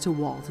allegiance to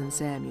Walton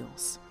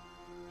Samuels.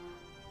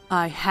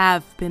 I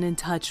have been in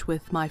touch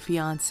with my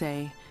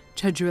fiancé,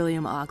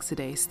 Chadrillium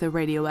Oxidase, the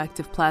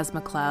radioactive plasma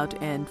cloud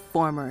and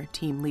former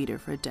team leader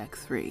for Deck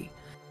 3.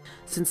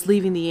 Since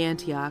leaving the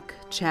Antioch,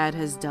 Chad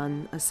has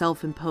done a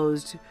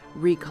self-imposed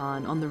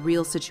recon on the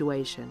real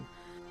situation,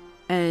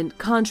 and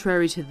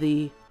contrary to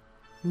the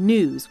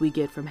news we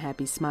get from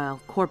Happy Smile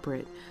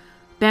Corporate,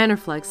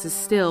 Bannerflex is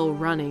still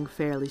running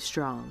fairly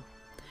strong.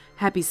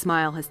 Happy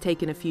Smile has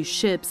taken a few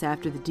ships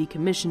after the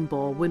decommission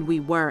bowl when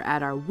we were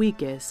at our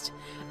weakest,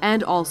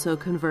 and also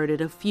converted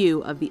a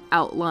few of the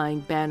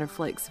outlying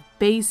Bannerflex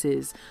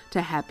bases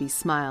to Happy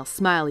Smile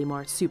Smiley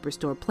Mart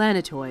Superstore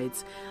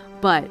planetoids,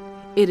 but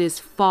it is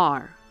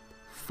far,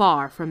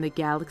 far from the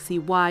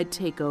galaxy-wide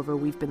takeover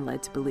we've been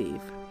led to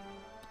believe.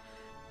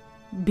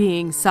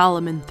 Being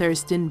Solomon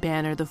Thurston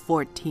Banner the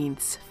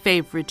 14th's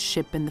favorite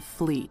ship in the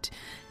fleet,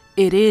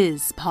 it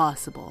is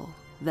possible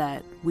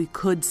that we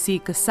could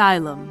seek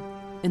asylum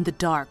in the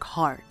dark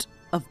heart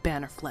of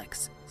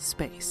Bannerflex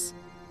space.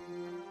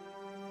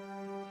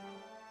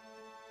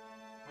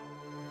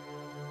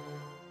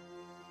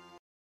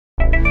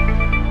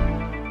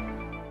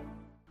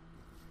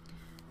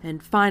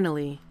 And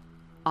finally,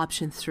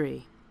 option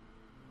 3.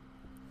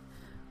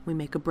 We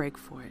make a break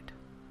for it.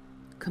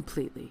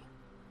 Completely.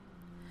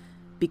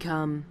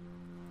 Become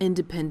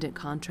independent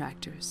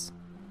contractors.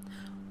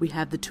 We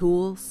have the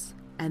tools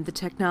and the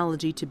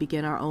technology to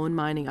begin our own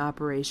mining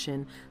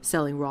operation,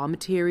 selling raw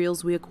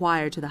materials we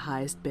acquire to the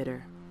highest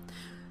bidder.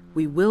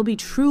 We will be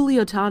truly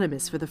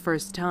autonomous for the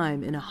first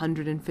time in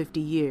 150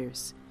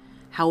 years.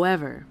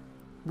 However,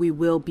 we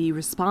will be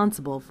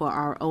responsible for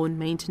our own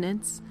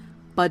maintenance,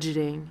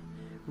 budgeting,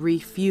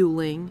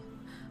 refueling,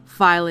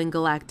 filing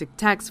galactic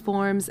tax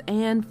forms,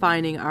 and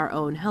finding our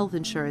own health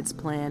insurance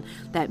plan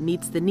that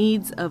meets the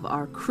needs of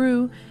our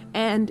crew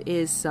and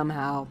is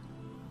somehow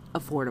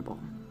affordable.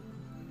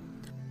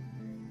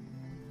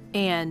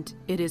 And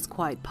it is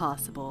quite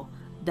possible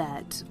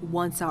that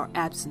once our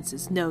absence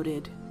is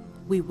noted,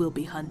 we will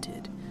be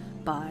hunted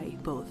by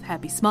both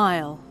Happy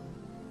Smile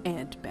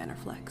and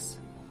Bannerflex.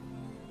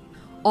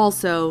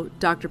 Also,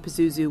 Dr.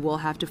 Pazuzu will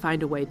have to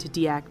find a way to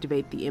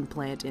deactivate the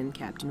implant in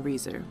Captain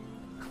Reezer.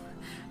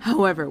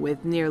 However,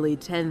 with nearly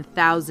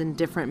 10,000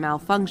 different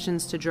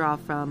malfunctions to draw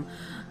from,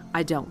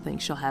 I don't think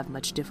she'll have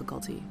much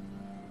difficulty.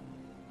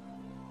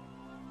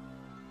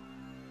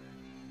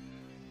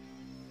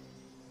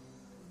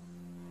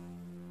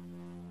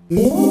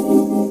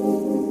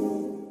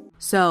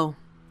 So,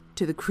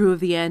 to the crew of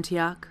the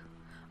Antioch,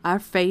 our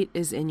fate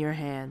is in your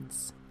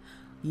hands.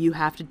 You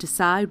have to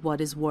decide what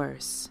is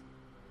worse.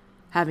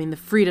 Having the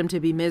freedom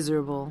to be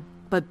miserable,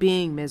 but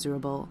being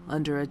miserable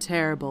under a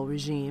terrible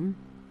regime.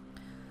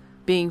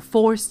 Being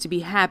forced to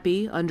be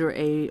happy under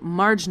a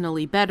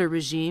marginally better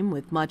regime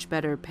with much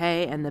better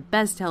pay and the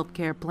best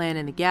healthcare plan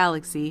in the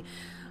galaxy,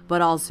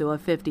 but also a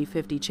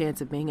 50-50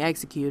 chance of being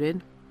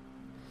executed.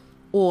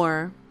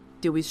 Or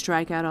do we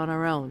strike out on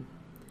our own,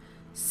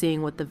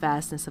 seeing what the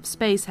vastness of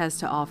space has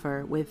to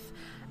offer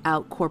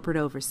without corporate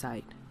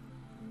oversight,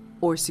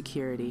 or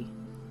security,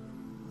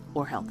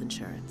 or health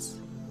insurance?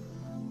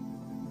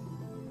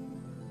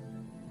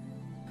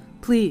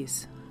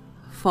 Please,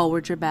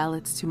 forward your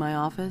ballots to my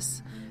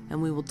office,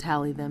 and we will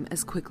tally them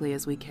as quickly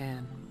as we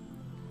can.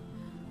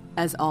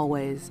 As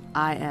always,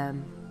 I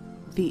am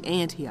the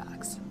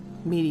Antioch's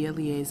Media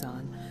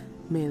Liaison,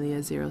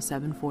 Melia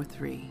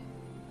 0743.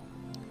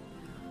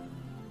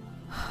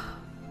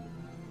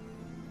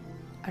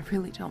 I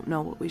really don't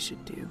know what we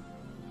should do.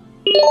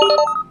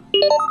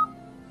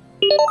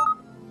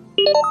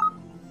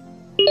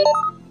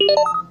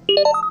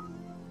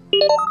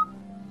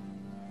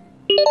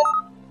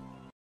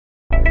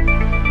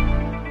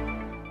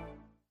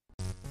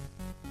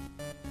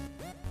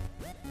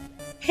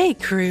 Hey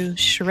crew,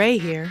 Shrey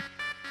here.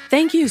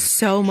 Thank you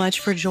so much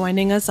for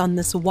joining us on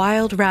this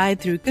wild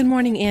ride through Good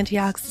Morning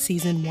Antioch's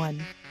Season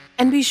 1.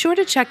 And be sure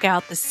to check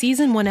out the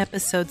Season 1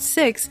 Episode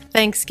 6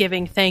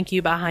 Thanksgiving Thank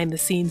You Behind the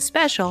Scenes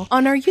special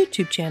on our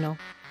YouTube channel.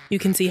 You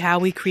can see how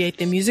we create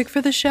the music for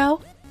the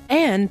show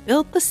and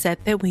build the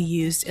set that we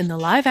used in the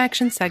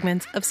live-action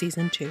segments of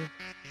Season 2.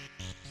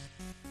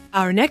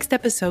 Our next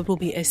episode will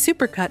be a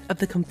supercut of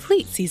the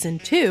complete Season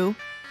 2,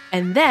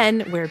 and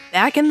then we're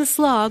back in the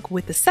slog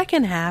with the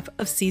second half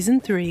of Season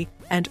 3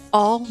 and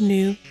all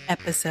new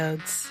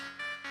episodes.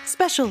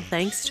 Special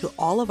thanks to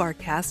all of our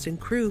cast and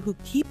crew who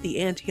keep the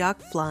Antioch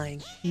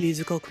flying.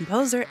 Musical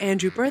composer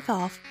Andrew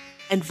Berthoff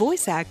and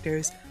voice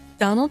actors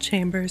Donald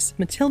Chambers,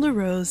 Matilda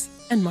Rose,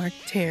 and Mark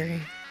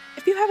Terry.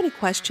 If you have any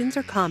questions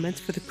or comments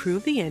for the crew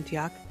of the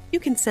Antioch, you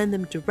can send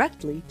them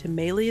directly to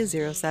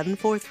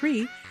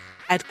Melia0743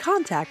 at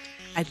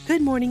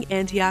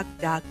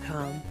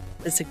contact@goodmorningantioch.com.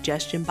 The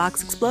suggestion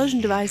box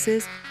explosion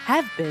devices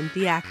have been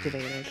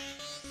deactivated.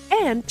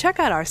 And check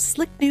out our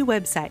slick new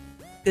website,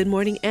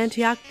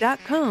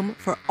 goodmorningantioch.com,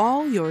 for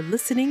all your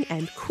listening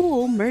and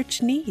cool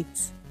merch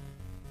needs.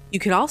 You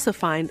can also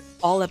find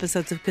all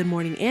episodes of Good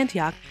Morning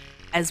Antioch,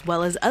 as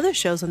well as other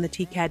shows on the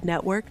TCAD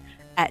Network,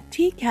 at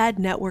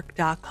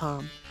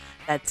tcadnetwork.com.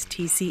 That's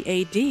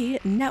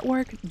TCAD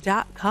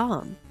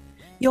network.com.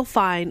 You'll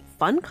find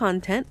fun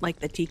content like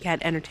the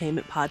TCAD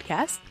Entertainment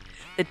Podcast,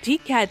 the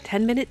TCAD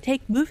 10-Minute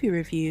Take movie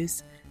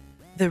reviews,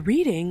 The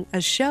Reading,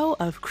 a show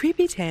of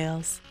creepy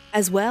tales,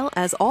 as well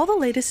as all the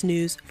latest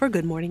news for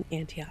Good Morning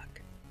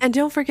Antioch. And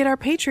don't forget our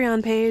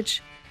Patreon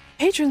page.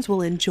 Patrons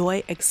will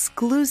enjoy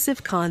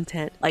exclusive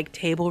content like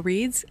table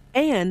reads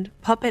and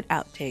puppet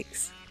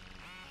outtakes.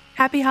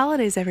 Happy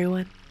holidays,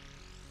 everyone.